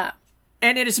 Yeah.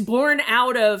 And it is born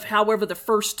out of however the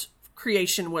first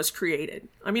creation was created.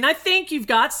 I mean, I think you've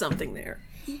got something there.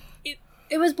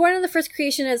 It was born in the first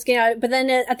creation, but then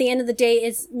at the end of the day,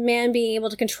 it's man being able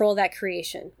to control that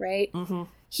creation, right? Mm-hmm.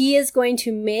 He is going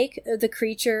to make the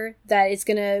creature that is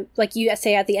going to, like you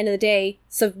say at the end of the day,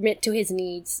 submit to his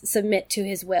needs, submit to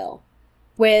his will.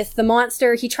 With the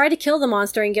monster, he tried to kill the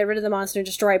monster and get rid of the monster and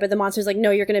destroy it, but the monster's like,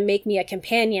 no, you're going to make me a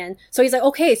companion. So he's like,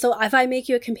 okay, so if I make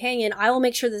you a companion, I will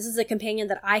make sure this is a companion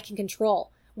that I can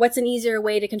control. What's an easier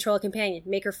way to control a companion?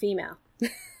 Make her female.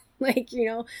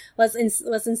 Let's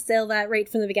instill that right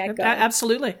from the get-go.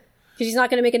 Absolutely. Because she's not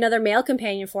going to make another male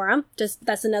companion for him. Just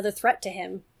that's another threat to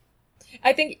him.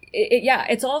 I think,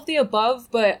 it's all of the above,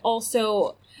 but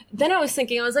also, then I was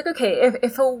like, okay,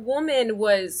 if a woman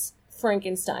was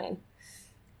Frankenstein,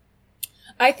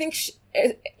 I think,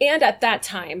 and at that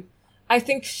time, I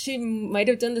think she might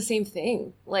have done the same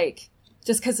thing, like,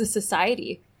 just because of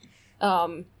society,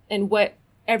 and what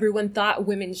everyone thought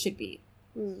women should be.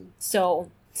 So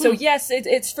yes,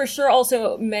 it's for sure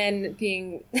also men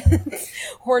being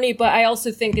horny, but I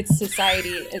also think it's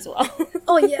society as well.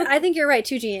 Oh yeah, I think you're right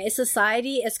too, Gina. It's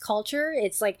society, it's culture.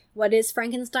 It's like, what is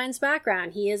Frankenstein's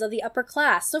background? He is of the upper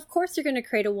class. So of course you're going to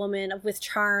create a woman with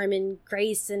charm and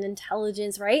grace and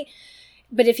intelligence, right?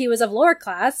 But if he was of lower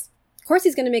class, of course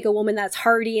he's going to make a woman that's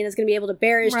hardy and is going to be able to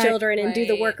bear his children and do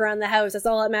the work around the house. That's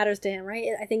all that matters to him, right?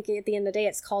 I think at the end of the day,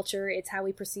 it's culture. It's how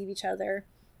we perceive each other.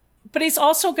 But he's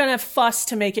also going to fuss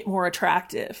to make it more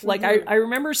attractive. Like, I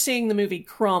remember seeing the movie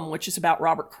Crumb, which is about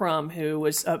Robert Crumb, who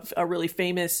was a really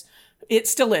famous, it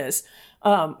still is,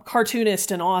 cartoonist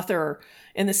and author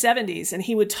in the 70s. And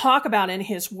he would talk about in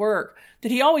his work that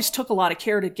he always took a lot of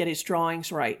care to get his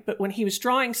drawings right. But when he was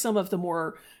drawing some of the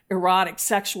more erotic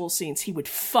sexual scenes, he would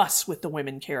fuss with the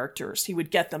women characters. He would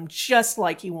get them just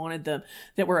like he wanted them,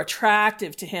 that were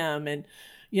attractive to him and,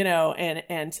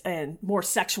 and more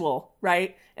sexual,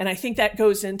 right? And I think that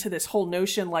goes into this whole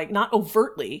notion, like, not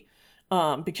overtly,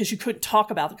 because you couldn't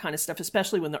talk about the kind of stuff,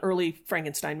 especially when the early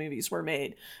Frankenstein movies were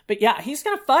made. But yeah, he's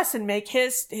going to fuss and make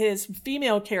his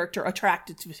female character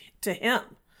attracted to him.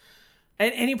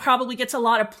 And he probably gets a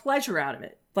lot of pleasure out of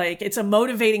it. Like, it's a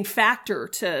motivating factor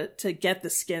to get the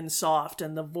skin soft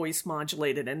and the voice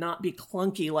modulated and not be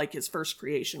clunky like his first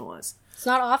creation was. It's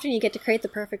not often you get to create the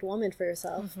perfect woman for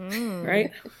yourself. Mm-hmm.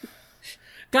 Right?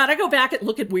 God, I go back and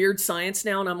look at Weird Science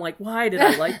now and I'm like, why did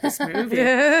I like this movie?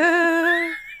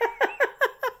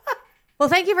 Well,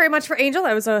 thank you very much for Angel.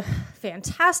 That was a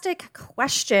fantastic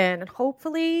question.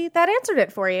 Hopefully that answered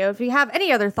it for you. If you have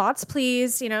any other thoughts,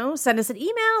 please, send us an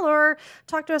email or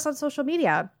talk to us on social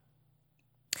media.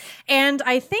 And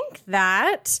I think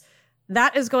that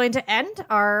is going to end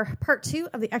our part 2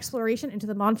 of the exploration into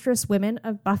the monstrous women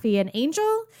of Buffy and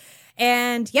Angel.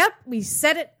 And yep, we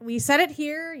said it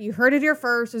here. You heard it here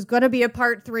first. There's going to be a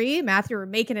part 3. Matthew, we're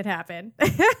making it happen.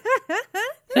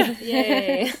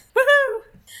 Yay. Woohoo!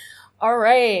 All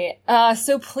right.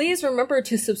 So please remember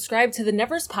to subscribe to the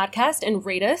Nevers podcast and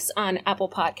rate us on Apple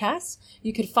Podcasts.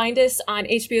 You can find us on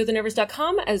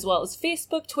HBOthenevers.com as well as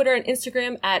Facebook, Twitter, and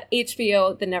Instagram at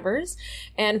HBO The Nevers.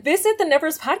 And visit the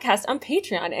Nevers podcast on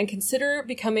Patreon and consider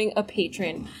becoming a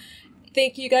patron.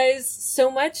 Thank you guys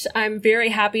so much. I'm very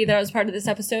happy that I was part of this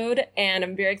episode, and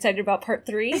I'm very excited about part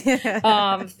 3.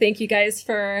 Thank you guys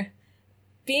for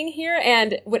being here.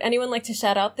 And would anyone like to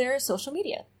shout out their social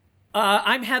media?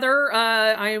 I'm Heather.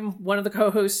 I'm one of the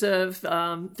co-hosts of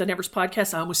the Nevers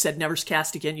podcast. I almost said Nevers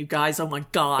Cast again, you guys. Oh my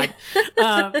God.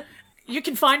 You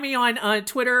can find me on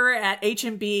Twitter at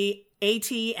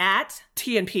HMBAT at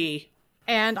TNP.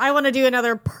 And I want to do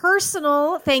another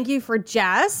personal thank you for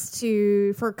Jess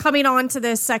for coming on to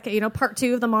this second, part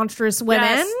 2 of the Monstrous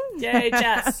Women. Yes. Yay,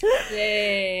 Jess.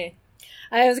 Yay.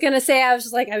 I was going to say, I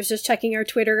was just checking our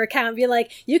Twitter account and be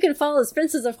like, you can follow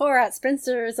Spinsters of Horror at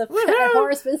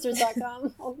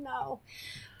horrorspinsters.com. Oh no.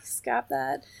 Scrap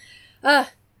that.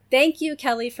 Thank you,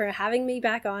 Kelly, for having me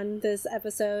back on this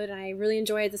episode. I really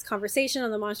enjoyed this conversation on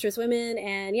the Monstrous Women.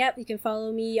 And yep, you can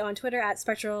follow me on Twitter at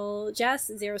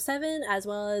SpectralJess07, as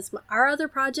well as our other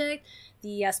project,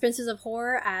 the Spinsters of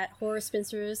Horror at Horror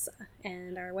Spinsters,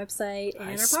 and our website and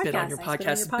our podcast. Spit on your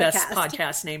podcast. Best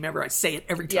podcast name ever. I say it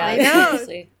every time. Yeah, I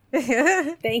know.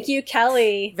 Thank you,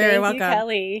 Kelly. Very welcome. Thank you,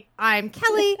 Kelly. I'm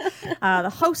Kelly, the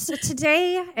host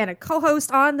today and a co-host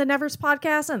on the Nevers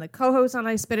podcast and the co-host on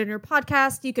I Spit in Your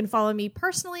podcast. You can follow me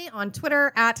personally on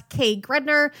Twitter at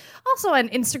 @KGredner. Also on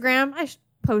Instagram. I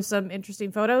post some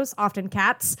interesting photos, often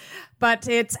cats, but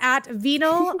it's at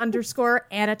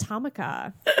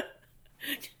Venal_Anatomica.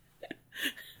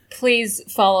 Please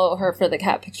follow her for the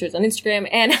cat pictures on Instagram.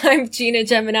 And I'm Gina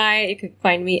Gemini. You can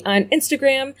find me on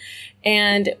Instagram.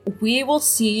 And we will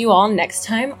see you all next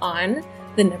time on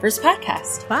the Nevers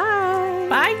Podcast. Bye.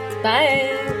 Bye.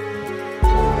 Bye.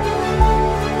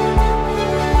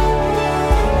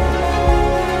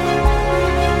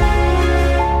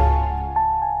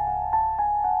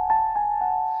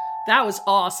 That was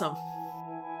awesome.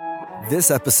 This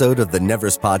episode of the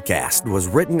Nevers Podcast was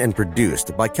written and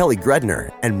produced by Kelly Gredner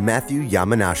and Matthew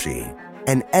Yamanashi,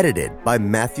 and edited by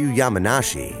Matthew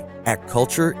Yamanashi at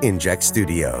Culture Inject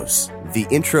Studios. The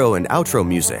intro and outro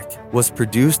music was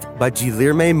produced by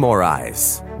Guilherme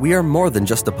Moraes. We are more than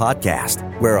just a podcast.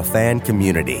 We're a fan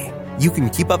community. You can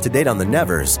keep up to date on the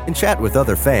Nevers and chat with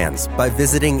other fans by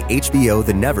visiting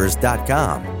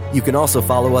hbothenevers.com. You can also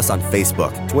follow us on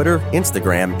Facebook, Twitter,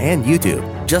 Instagram, and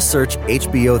YouTube. Just search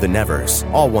HBO The Nevers,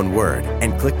 all one word,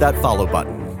 and click that follow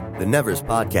button. The Nevers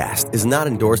Podcast is not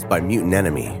endorsed by Mutant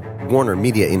Enemy, Warner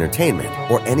Media Entertainment,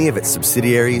 or any of its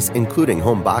subsidiaries, including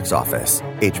Home Box Office,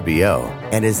 HBO,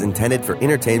 and is intended for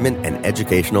entertainment and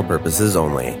educational purposes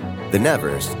only. The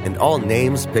Nevers and all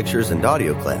names, pictures, and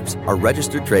audio clips are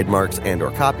registered trademarks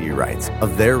and/or copyrights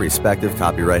of their respective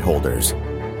copyright holders.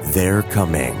 They're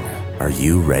coming. Are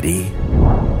you ready?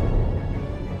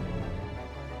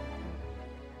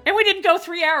 And we didn't go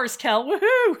 3 hours, Kel.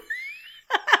 Woohoo!